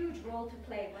a huge role to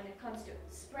play when it comes to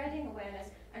spreading awareness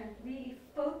and really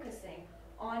focusing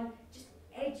on just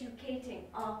educating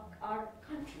our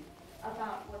country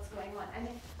about what's going on. And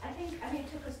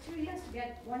it took us 2 years to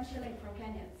get 1 shilling from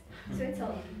Kenyans. So it's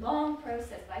a long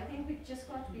process, but I think we've just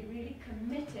got to be really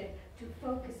committed to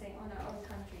focusing on our own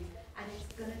countries, and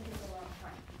it's going to take a long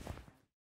time.